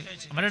കൊടുത്തേച്ച്.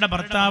 അവരുടെ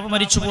ഭർത്താവ്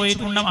മരിച്ചു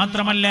പോയിട്ടുണ്ട്,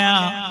 മാത്രമല്ല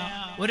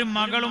ഒരു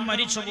മകളും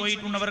മരിച്ചു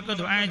പോയിട്ടുണ്ട്. അവർക്ക്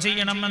ദുആ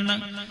ചെയ്യണമെന്ന്,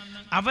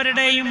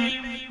 അവരുടെയും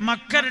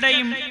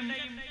മക്കളുടെയും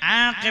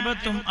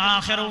ആഖിബത്തും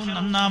ആഖിറവും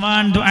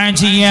നന്നാവാൻ ദുആ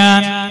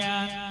ചെയ്യാൻ.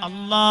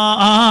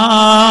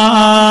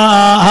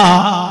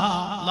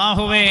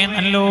 അല്ലാഹുവേ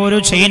നല്ലൊരു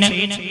ചെയിൻ,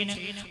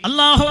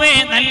 അല്ലാഹുവേ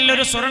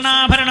നല്ലൊരു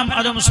സ്വർണ്ണാഭരണം,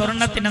 അതും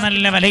സ്വർണത്തിന്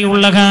നല്ല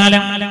വിലയുള്ള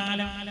കാലം.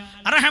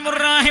 അർഹമുർ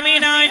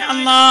റഹീമീനായ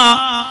അല്ലാഹ്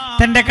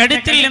തന്റെ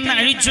കഴുത്തിൽ നിന്ന്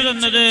അഴിച്ചു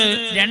തന്നത്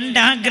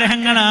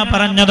രണ്ടാഗ്രഹങ്ങളാ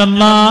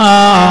പറഞ്ഞതല്ലാ.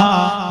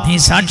 നീ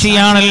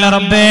സാക്ഷിയാണല്ലോ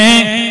റബ്ബേ.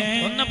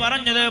 ഒന്ന്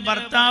പറഞ്ഞത്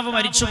ഭർത്താവ്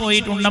മരിച്ചു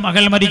പോയിട്ടുണ്ട്,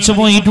 മകൾ മരിച്ചു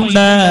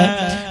പോയിട്ടുണ്ട്,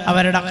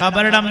 അവരുടെ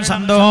ഖബറിടം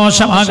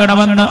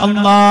സന്തോഷമാകണമെന്ന്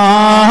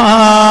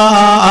അല്ലാഹ്.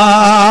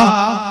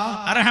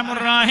 അർഹമുർ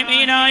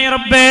റഹീമീനായ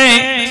റബ്ബേ,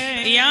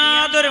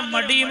 യാതൊരു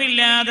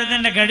മടിയുമില്ലാതെ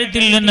തന്റെ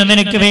കഴുത്തിൽ നിന്ന്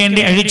നിനക്ക്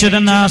വേണ്ടി അഴിച്ചു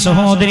തന്ന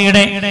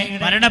സഹോദരിയുടെ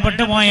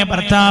മരണപ്പെട്ടു പോയ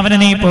ഭർത്താവിനെ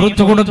നീ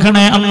പുറത്തു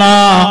കൊടുക്കണേ അല്ലാ.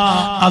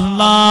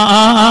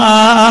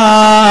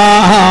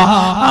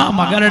 ആ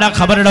മകളുടെ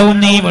ഖബറിടവും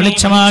നീ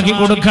വെളിച്ചമാക്കി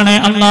കൊടുക്കണേ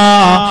അല്ലാ.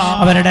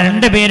 അവരുടെ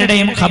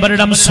രണ്ടുപേരുടെയും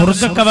ഖബറിടം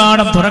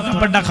സ്വർഗ്ഗകവാടം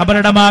തുറക്കപ്പെട്ട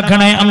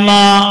ഖബറിടമാക്കണേ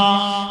അല്ലാ.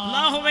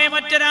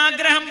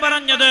 മറ്റൊരാഗ്രഹം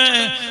പറഞ്ഞത്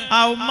ആ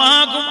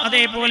ഉമ്മാക്കും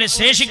അതേപോലെ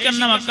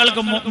ശേഷിക്കുന്ന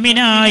മക്കൾക്കും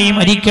മുഅ്മിനായി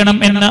മരിക്കണം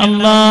എന്ന്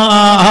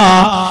അല്ലാഹ്.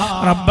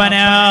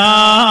 റബ്ബനാ,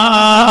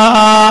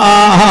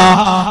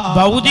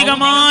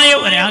 ഭൗതികമായ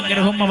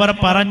ഒരാഗ്രഹം അവർ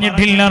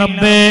പറഞ്ഞിട്ടില്ല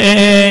റബ്ബേ.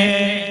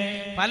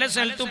 പല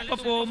സ്ഥലത്തും ഇപ്പൊ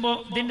പോകുമ്പോ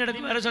ഇതിന്റെ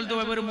അടുത്ത് വേറെ സ്ഥലത്ത്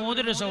പോയപ്പോ ഒരു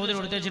മോതിരം സഹോദരി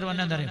കൊടുത്തേച്ചിട്ട്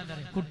വന്നാൽ എന്താ അറിയാം,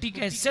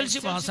 കുട്ടിക്ക് SLC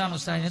പാസ്സാണ്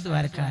ഉസ്താദിനത്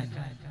വരക്കാൻ.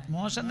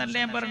 മോശം എന്നല്ലേ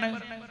ഞാൻ പറഞ്ഞത്.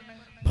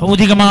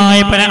 ഭൗതികമായ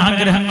പല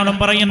ആഗ്രഹങ്ങളും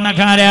പറയുന്ന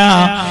കാല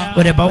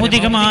ഒരു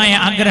ഭൗതികമായ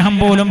ആഗ്രഹം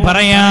പോലും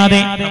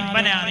പറയാതെ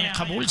റബ്ബനാ നീ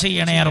ഖബൂൽ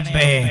ചെയ്യണേ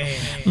റബ്ബേ.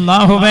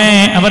 അല്ലാഹുവേ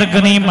അവർക്ക്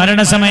നീ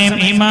മരണസമയം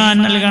ഈമാൻ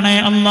നൽകണേ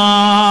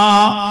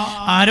അല്ലാഹ്.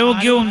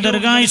 ആരോഗ്യവും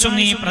ദീർഘായുസ്സും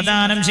നീ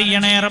പ്രദാനം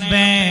ചെയ്യണേ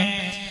റബ്ബേ.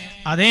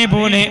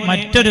 അതേപോലെ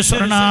മറ്റൊരു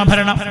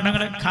സ്വർണ്ണാഭരണം,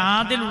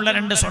 കാതിലുള്ള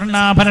 2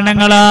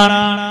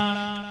 സ്വർണ്ണാഭരണങ്ങളാണ്.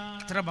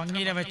 എത്ര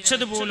ഭംഗിയില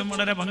വെച്ചതുപോലും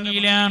വളരെ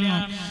ഭംഗിയിലാണ്.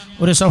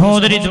 ഒരു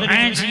സഹോദരി ദുആ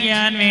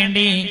ചെയ്യാൻ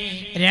വേണ്ടി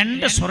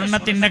 2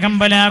 സ്വർണത്തിന്റെ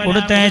കമ്പല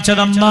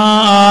കൊടുത്തയച്ചതല്ലാ.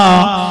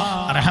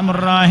 അർഹമുർ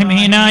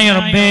റഹീമീനായ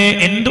റബ്ബേ,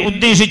 എന്ത്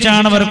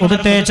ഉദ്ദേശിച്ചാണ് അവർ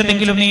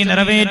കൊടുത്തയച്ചതെങ്കിലും നീ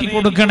നിറവേറ്റി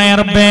കൊടുക്കണേ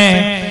റബ്ബേ.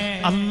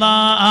 അല്ലാ,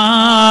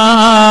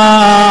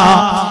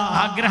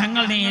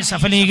 ആഗ്രഹങ്ങൾ നീ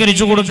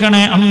സഫലീകരിച്ചു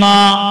കൊടുക്കണേ അല്ലാ.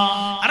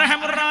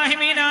 അർഹമുർ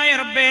റഹീമീനായ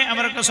റബ്ബേ,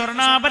 അവർക്ക്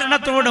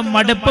സ്വർണ്ണാഭരണത്തോട്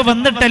മടുപ്പ്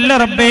വന്നിട്ടല്ല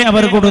റബ്ബേ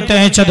അവർ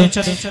കൊടുത്തയച്ചത്.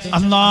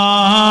 അല്ലാ,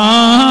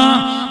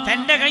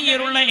 തന്റെ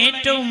കയ്യിലുള്ള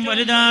ഏറ്റവും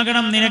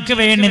വലുതാകണം നിനക്ക്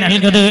വേണ്ടി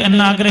നൽകത്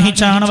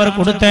എന്നാഗ്രഹിച്ചാണ് അവർ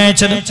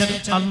കൊടുത്തയച്ചത്.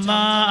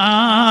 അല്ലാ,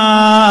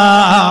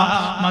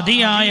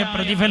 മതിയായ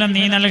പ്രതിഫലം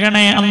നീ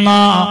നൽകണേ അല്ലാ.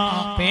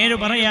 പേര്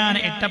പറയാൻ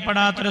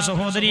ഇഷ്ടപ്പെടാത്തൊരു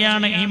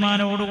സഹോദരിയാണ്,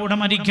 ഈമാനോടുകൂടെ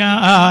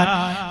മരിക്കാൻ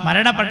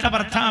മരണപ്പെട്ട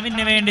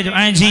ഭർത്താവിന് വേണ്ടി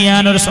ദുആ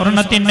ചെയ്യാൻ ഒരു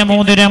സ്വർണത്തിന്റെ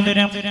മോതിരം.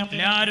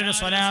 എല്ലാവരും ഒരു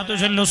സ്വലാത്തു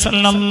ചൊല്ലു.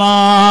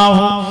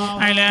 സല്ലല്ലാഹു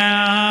അലാ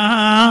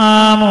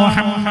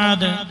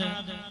മുഹമ്മദ്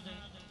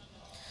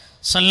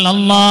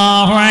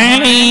സല്ലല്ലാഹു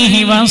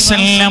അലൈഹി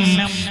വസല്ലം.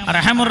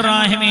 അർഹമുർ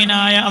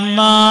റഹീമീനായ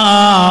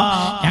അല്ലാഹ്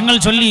ഞങ്ങൾ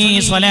ചൊല്ലി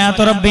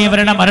സ്വലാത്തു റബ്ബി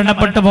അവരുടെ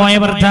മരണപ്പെട്ടു പോയ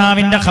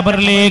ഭർത്താവിന്റെ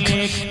ഖബറിലേക്ക്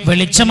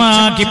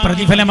വെളിച്ചമാക്കി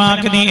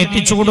പ്രതിഫലമാക്കി നീ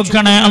എത്തിച്ചു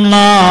കൊടുക്കണേ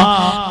അല്ലാഹ്.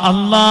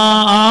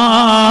 അല്ലാഹ്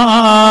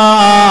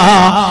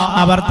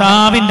ആ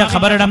ഭർത്താവിന്റെ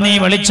ഖബറിടം നീ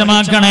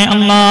വെളിച്ചമാക്കണേ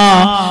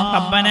അല്ലാഹ്.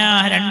 റബ്ബന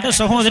രണ്ട്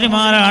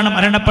സഹോദരിമാരാണ്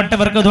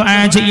മരണപ്പെട്ടവർക്ക് ദുആ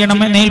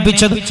ചെയ്യണമെന്ന്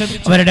ഏൽപ്പിച്ചത്.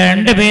 അവരുടെ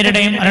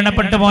രണ്ടുപേരുടെയും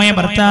മരണപ്പെട്ടു പോയ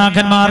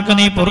ഭർത്താക്കന്മാർക്ക്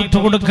നീ പുറത്തു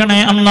കൊടുക്കണേ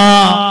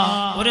അല്ലാഹ്.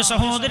 ഒരു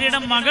സഹോദരിയുടെ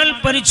മകൾ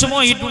പരിച്ചു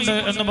പോയിട്ടുണ്ട്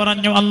എന്ന്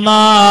പറഞ്ഞു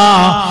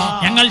അല്ലാഹ്.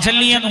 ഞങ്ങൾ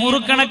ചൊല്ലിയ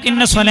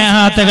നൂറുകണക്കിന്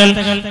സ്വലാത്തുകൾ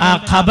ആ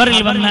ഖബറിൽ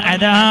വന്ന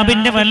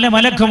അദാബിന്റെ വല്ല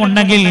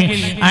മലക്കുമുണ്ടെങ്കിൽ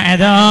ആ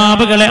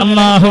അദാബുകളെ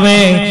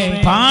അല്ലാഹുവേ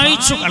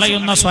പായിച്ചു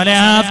കളയുന്ന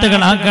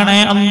സ്വലാത്തുകളാക്കണേ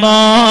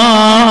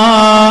അല്ലാഹ്.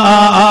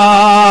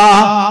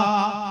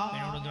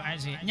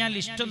 ഞാൻ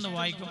ലിസ്റ്റ് ഒന്ന്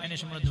വായിക്കും, അതിന്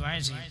ശേഷം നമ്മൾ ദുആ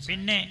ചെയ്യും.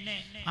 പിന്നെ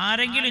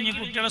ആരെങ്കിലും ഇനി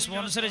കുട്ടികളെ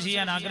സ്പോൺസർ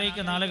ചെയ്യാൻ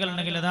ആഗ്രഹിക്കുന്ന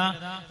ആളുകളുണ്ടെങ്കിൽ അതാ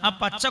ആ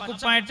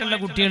പച്ചക്കുപ്പായിട്ടുള്ള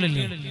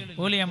കുട്ടികളില്ലേ,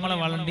 ഓല് നമ്മളെ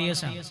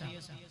വളണ്ടിയേഴ്സാണ്.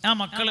 ആ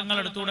മക്കൾ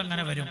നിങ്ങളുടെ അടുത്തൂടെ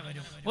അങ്ങനെ വരും.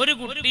 ഒരു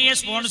കുട്ടിയെ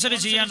സ്പോൺസർ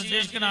ചെയ്യാൻ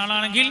ഉദ്ദേശിക്കുന്ന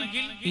ആളാണെങ്കിൽ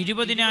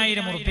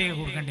 20,000 ഉറുപ്പിക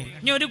കൊടുക്കണ്ടേ.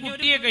 ഇനി ഒരു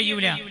കുട്ടിയെ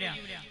കഴിയൂല,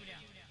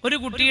 ഒരു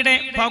കുട്ടിയുടെ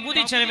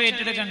പകുതി ചെലവ്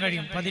ഏറ്റെടുക്കാൻ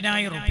കഴിയും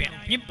 10,000 ഉറുപ്പിക.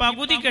 ഈ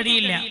പകുതി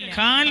കഴിയില്ല,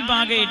 കാൽ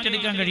ഭാഗം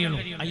ഏറ്റെടുക്കാൻ കഴിയുള്ളൂ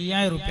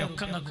 5,000 ഉറുപ്പിക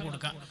ഒക്കെ നിങ്ങൾക്ക്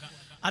കൊടുക്കാം.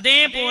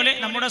 അതേപോലെ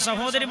നമ്മുടെ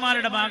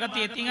സഹോദരിമാരുടെ ഭാഗത്ത്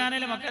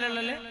യത്തീംഖാനയിലെ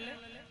മക്കളല്ലേ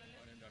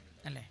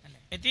അല്ലേ,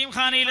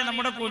 യത്തീംഖാനയിലെ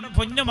നമ്മുടെ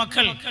പൊന്നു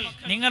മക്കൾ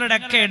നിങ്ങളുടെ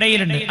ഒക്കെ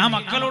ഇടയിലുണ്ട്. ആ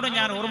മക്കളോട്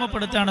ഞാൻ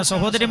ഓർമ്മപ്പെടുത്താണ്,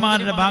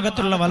 സഹോദരിമാരുടെ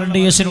ഭാഗത്തുള്ള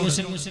വളണ്ടിയേഴ്സിനോട്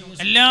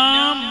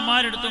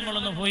എല്ലാമാരെടുത്തും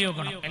നിങ്ങളൊന്ന് പോയി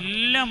നോക്കണം.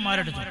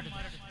 എല്ലാമാരെടുത്തും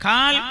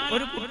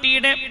ഒരു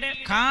കുട്ടിയുടെ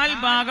കാൽ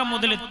ഭാഗം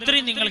മുതൽ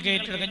ഇത്രയും നിങ്ങൾക്ക്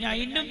ഏറ്റെടുക്കാം. ഞാൻ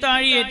ഇന്നും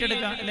താഴെ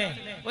ഏറ്റെടുക്കാം അല്ലേ.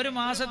 ഒരു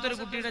മാസത്തെ ഒരു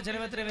കുട്ടിയുടെ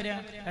ചെലവ് എത്ര വരിക?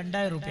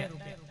 2,000 രൂപ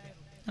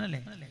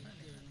അല്ലേ,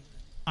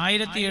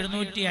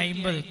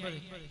 1750.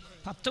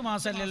 10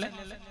 മാസമല്ലേ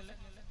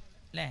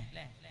അല്ലേ,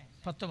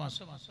 10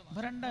 മാസം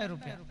 2,000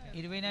 രൂപ.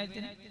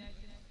 20,000-ന്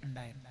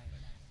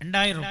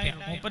 2,000 രൂപ.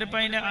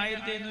 മൂപ്പരിപ്പതിന്റെ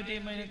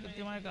 1,750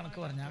 കൃത്യമായ കണക്ക്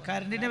പറഞ്ഞ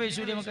കറണ്ടിന്റെ പൈസ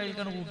കൂടി നമുക്ക്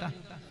കഴിക്കണം കൂട്ടാം,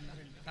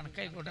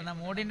 കണക്കായിക്കോട്ടെ. എന്നാ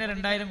മോഡിന്റെ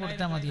 2,000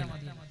 കൊടുത്താൽ മതിയല്ലോ.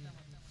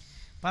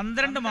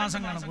 12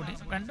 മാസം കണക്കൂട്ടി,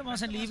 2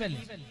 മാസം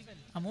ലീവല്ലേ.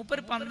 ആ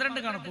മൂപ്പര് 12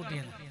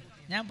 കണക്കൂട്ടിയത്,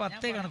 ഞാൻ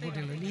 10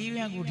 കണക്കൂട്ടിയുള്ളൂ, ലീവ്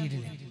ഞാൻ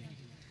കൂട്ടിയിട്ടില്ല.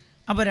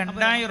 അപ്പൊ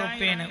 2,000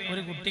 രൂപയാണ്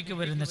ഒരു കുട്ടിക്ക്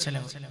വരുന്ന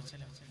ചെലവ്,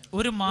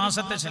 ഒരു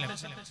മാസത്തെ ചെലവ്.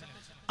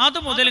 അത്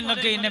മുതൽ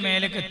നിങ്ങൾക്ക് ഇതിന്റെ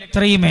മേലേക്ക്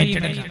എത്രയും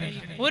ഏറ്റെടുക്കാം.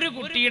 ഒരു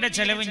കുട്ടിയുടെ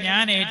ചെലവ്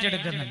ഞാൻ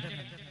ഏറ്റെടുക്കുന്നുണ്ട്.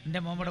 എന്റെ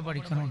മോൻ ഇവിടെ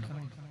പഠിക്കണുണ്ട്,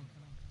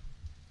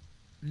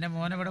 എന്റെ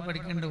മോനിവിടെ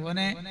പഠിക്കുന്നുണ്ട്.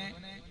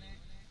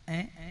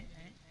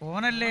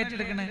 ഓനല്ലേ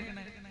ഏറ്റെടുക്കണേ,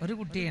 ഒരു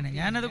കുട്ടിയാണ്.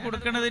 ഞാനത്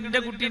കൊടുക്കണത് എന്റെ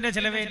കുട്ടീന്റെ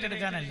ചെലവ്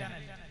ഏറ്റെടുക്കാനല്ല,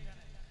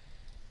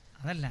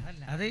 അതല്ല.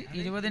 അത്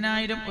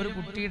 20,000 ഒരു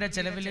കുട്ടിയുടെ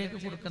ചെലവിലേക്ക്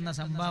കൊടുക്കുന്ന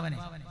സംഭാവന.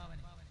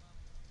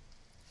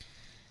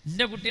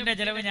 എന്റെ കുട്ടീന്റെ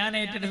ചെലവ് ഞാൻ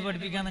ഏറ്റെടുത്ത്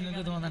പഠിപ്പിക്കാൻ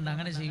നിങ്ങൾക്ക് തോന്നുന്നുണ്ട്?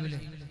 അങ്ങനെ ചെയ്യൂലേ.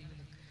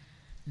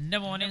 എന്റെ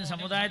മോനെയും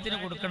സമുദായത്തിന്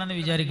കൊടുക്കണം എന്ന്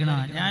വിചാരിക്കണ.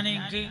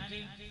 എനിക്ക്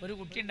ഒരു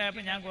കുട്ടി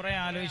ഉണ്ടായപ്പോൾ ഞാൻ കുറെ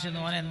ആലോചിച്ചു,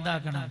 മോനെ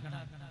എന്താക്കണം,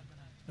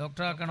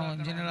 ഡോക്ടറാക്കണോ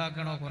എഞ്ചിനീയർ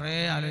ആക്കണോ, കുറെ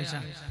ആലോചിച്ച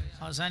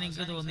അവസാനം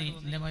എനിക്ക് തോന്നി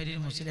എന്റെ മാതിരി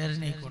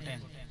മുസ്ലിയാരനെ ആയിക്കോട്ടെ.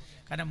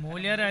 കാരണം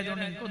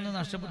മൂല്യരായതുകൊണ്ട് എനിക്കൊന്നും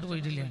നഷ്ടപ്പെട്ടു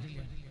പോയിട്ടില്ല.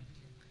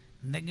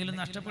 എന്തെങ്കിലും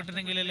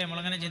നഷ്ടപ്പെട്ടിട്ടുണ്ടെങ്കിലല്ലേ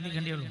നമ്മളങ്ങനെ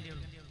ചിന്തിക്കേണ്ടിയുള്ളൂ.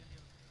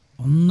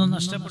 ഒന്നും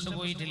നഷ്ടപ്പെട്ടു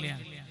പോയിട്ടില്ല.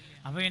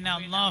 അപ്പൊ പിന്നെ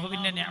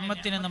അള്ളാഹുവിന്റെ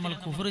നിഅമത്തിനെ നമ്മൾ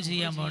കുഫ്ർ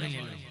ചെയ്യാൻ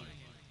പാടില്ലല്ലോ.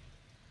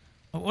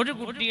 ഒരു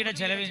കുട്ടിയുടെ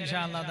ചെലവ് ഇൻഷാ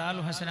അല്ലാഹ്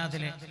ദാറുൽ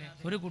ഹസനാത്തിലെ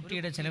ഒരു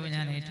കുട്ടിയുടെ ചെലവ്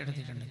ഞാൻ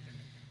ഏറ്റെടുത്തിട്ടുണ്ട്.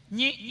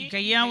 ഇനി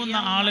കഴിയാവുന്ന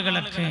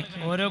ആളുകളൊക്കെ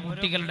ഓരോ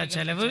കുട്ടികളുടെ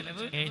ചെലവ്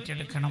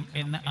ഏറ്റെടുക്കണം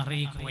എന്ന്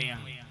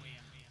അറിയിക്കുകയാണ്.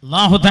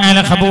 അല്ലാഹു തആല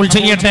ഖബൂൽ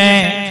ചെയ്യട്ടെ.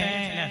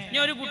 ഇനി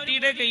ഒരു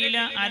കുട്ടിയുടെ കയ്യില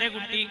അര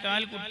കുട്ടി,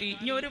 കാൽ കുട്ടി,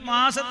 ഇനി ഒരു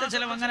മാസത്തെ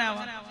ചെലവ് അങ്ങനെ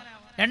ആവാം,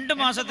 2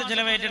 മാസത്തെ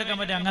ചെലവ് ഏറ്റെടുക്കാൻ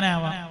പറ്റും, അങ്ങനെ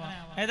ആവാം.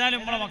 ഏതായാലും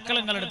നമ്മളെ മക്കൾ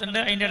നിങ്ങളെടുത്തിട്ടുണ്ട്,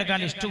 അതിൻ്റെ ഇടക്കാൻ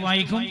ലിസ്റ്റ്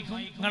വായിക്കും.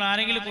 നിങ്ങൾ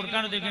ആരെങ്കിലും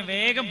കൊടുക്കാൻ ഉദ്ദേശിക്കും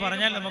വേഗം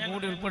പറഞ്ഞാൽ നമുക്ക്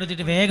കൂടി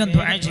ഉൾപ്പെടുത്തിയിട്ട് വേഗം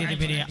ദുആ ചെയ്ത്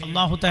വരിക.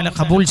 അല്ലാഹു തആല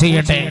ഖബൂൽ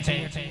ചെയ്യട്ടെ.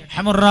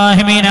 റഹ്മാനുർ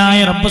റഹീമീനായ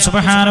റബ്ബ്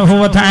സുബ്ഹാനഹു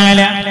വ തആല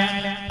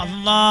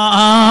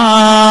അല്ലാഹ്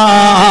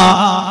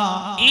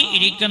ഈ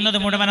ഇരിക്കുന്നത്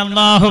മുഴുവൻ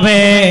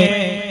അല്ലാഹുവേ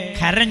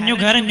കരഞ്ഞു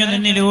കരഞ്ഞു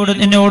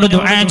നിന്നോട്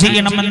ദുആ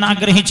ചെയ്യണമെന്ന്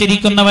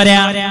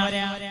ആഗ്രഹിച്ചിരിക്കുന്നവരാ.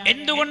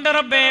 എന്തുകൊണ്ട്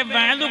റബ്ബേ,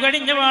 വഅദ്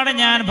കഴിഞ്ഞ പാടെ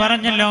ഞാൻ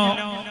പറഞ്ഞല്ലോ,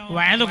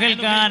 വഅദ്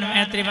കേൾക്കാൻ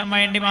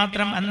വേണ്ടി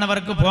മാത്രം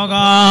എന്നവർക്ക്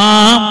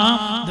പോകാം.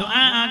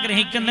 ദുആ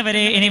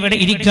ആഗ്രഹിക്കുന്നവരെ ഇനി ഇവിടെ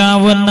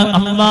ഇരിക്കാവുന്ന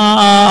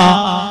അല്ലാഹ്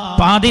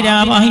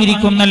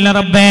പാതിരാവായിരിക്കുന്നല്ല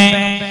റബ്ബേ.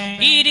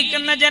 ഈ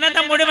ഇരിക്കുന്ന ജനത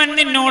മുഴുവൻ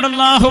നിന്നോട്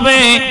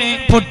അല്ലാഹുവേ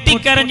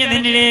പൊട്ടിക്കരഞ്ഞ്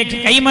നിന്നിലേക്ക്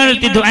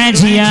കൈമഴ്ത്തി ദുആ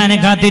ചെയ്യാൻ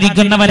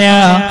കാത്തിരിക്കുന്നവരാ.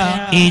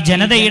 ഈ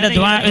ജനതയുടെ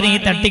ദുആ നീ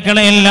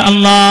തട്ടിക്കളയല്ല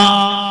അല്ലാഹ്.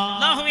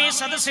 അല്ലാഹുവേ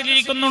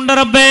സദസ്സിലിരിക്കുന്നുണ്ട്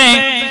റബ്ബേ.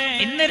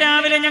 ഇന്ന്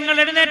രാവിലെ ഞങ്ങൾ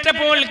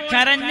എഴുന്നേറ്റപ്പോൾ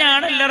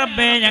കരഞ്ഞാണല്ലോ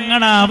റബ്ബേ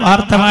ഞങ്ങൾ ആ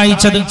വാർത്ത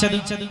വായിച്ചത്.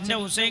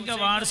 ഹുസൈൻക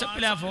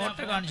വാട്സപ്പിൽ ആ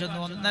ഫോട്ടോ കാണിച്ചു.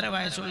 1.5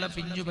 വയസ്സുള്ള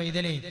പിഞ്ചു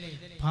പൈതലെ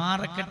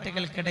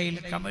പാറക്കെട്ടുകൾക്കിടയിൽ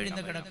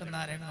കമിഴ്ന്ന് കിടക്കുന്ന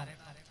രംഗം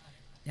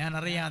ഞാൻ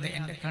അറിയാതെ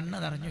എന്റെ കണ്ണ്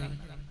നിറഞ്ഞു.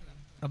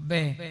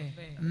 റബ്ബേ,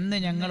 ഇന്ന്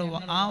ഞങ്ങൾ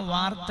ആ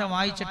വാർത്ത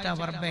വായിച്ചിട്ടാ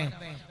റബ്ബേ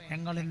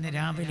ഞങ്ങൾ ഇന്ന്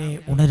രാവിലെ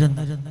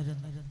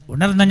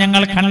ഉണർന്ന്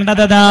ഞങ്ങൾ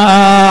കണ്ടതാ.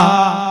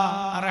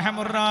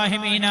 അർഹമുർ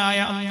റഹീമീനായ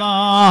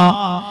അല്ലാഹ്,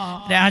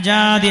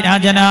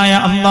 രാജാതിരാജനായ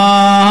അല്ലാഹ്.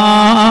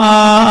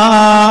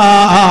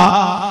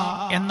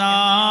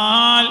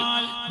 എന്നാൽ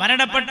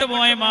മരണപ്പെട്ട മരണപ്പെട്ടു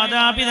പോയ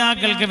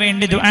മാതാപിതാക്കൾക്ക്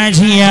വേണ്ടി ദുആ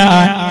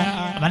ചെയ്യാൻ,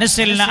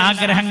 മനസ്സിലുള്ള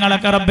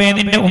ആഗ്രഹങ്ങളൊക്കെ റബ്ബേ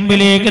നിന്റെ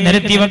മുമ്പിലേക്ക്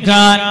നിരത്തി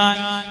വെക്കാൻ,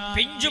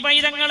 പിഞ്ചു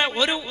പൈതങ്ങളെ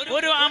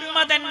ഒരു അമ്മ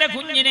തന്റെ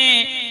കുഞ്ഞിനെ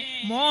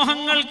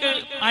മോഹങ്ങൾക്ക്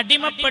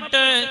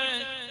അടിമപ്പെട്ട്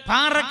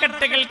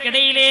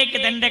പാറക്കെട്ടുകൾക്കിടയിലേക്ക്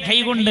തന്റെ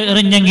കൈകൊണ്ട്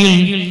എറിഞ്ഞെങ്കിൽ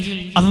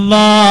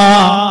അല്ലാ,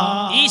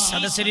 ഈ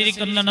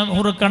സദസ്സിലിരിക്കുന്ന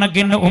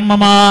നൂറുകണക്കിന്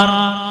ഉമ്മമാർ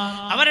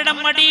അവരുടെ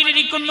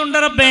മടിയിലിരിക്കുന്നുണ്ട്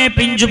റബ്ബേ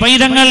പിഞ്ചു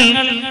പൈതങ്ങൾ,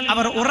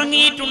 അവർ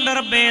ഉറങ്ങിയിട്ടുണ്ട്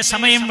റബ്ബേ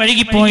സമയം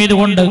വൈകിപ്പോയത്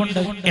കൊണ്ട്.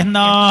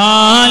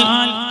 എന്നാൽ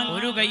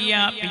ഒരു കയ്യ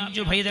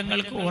പിഞ്ചു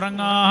പൈതങ്ങൾക്ക്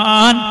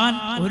ഉറങ്ങാൻ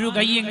ഒരു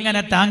കൈ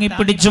ഇങ്ങനെ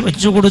താങ്ങിപ്പിടിച്ചു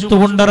വെച്ചു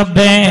കൊടുത്തുകൊണ്ട്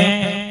റബ്ബേ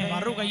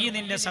മറുകൈ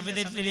നിന്റെ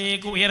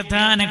സവിധത്തിലേക്ക്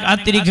ഉയർത്താൻ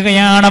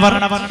കാത്തിരിക്കുകയാണവർ.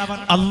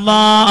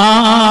 അല്ലാ,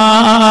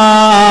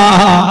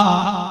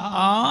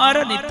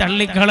 ആരെ നീ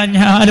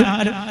തള്ളിക്കളഞ്ഞാലും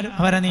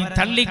അവരെ നീ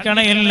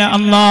തള്ളിക്കളയല്ല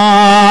അല്ലാ.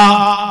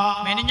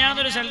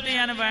 മെനിഞ്ഞാന്നൊരു സ്ഥലത്ത്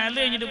ഞാൻ വയല്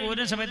കഴിഞ്ഞിട്ട്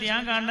പോരുന്ന സമയത്ത്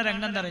ഞാൻ കാണുന്ന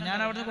രംഗം തരാം. ഞാൻ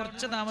അവിടുന്ന്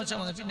കുറച്ച് താമസം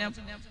വന്നു. പിന്നെ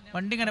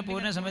വണ്ടി ഇങ്ങനെ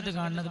പോരുന്ന സമയത്ത്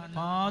കാണുന്നത്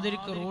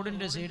പാതിരിക്ക്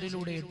റോഡിന്റെ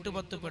സൈഡിലൂടെ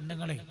 8-10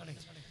 പെണ്ണുങ്ങളെ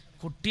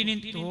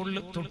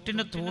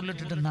തൊട്ടിന്റെ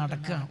തോളിലിട്ടിട്ട്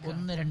നടക്കുക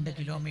 1-2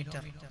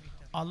 കിലോമീറ്റർ.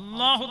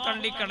 അല്ലാഹു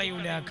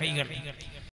തള്ളിക്കളയൂല കൈകൾ.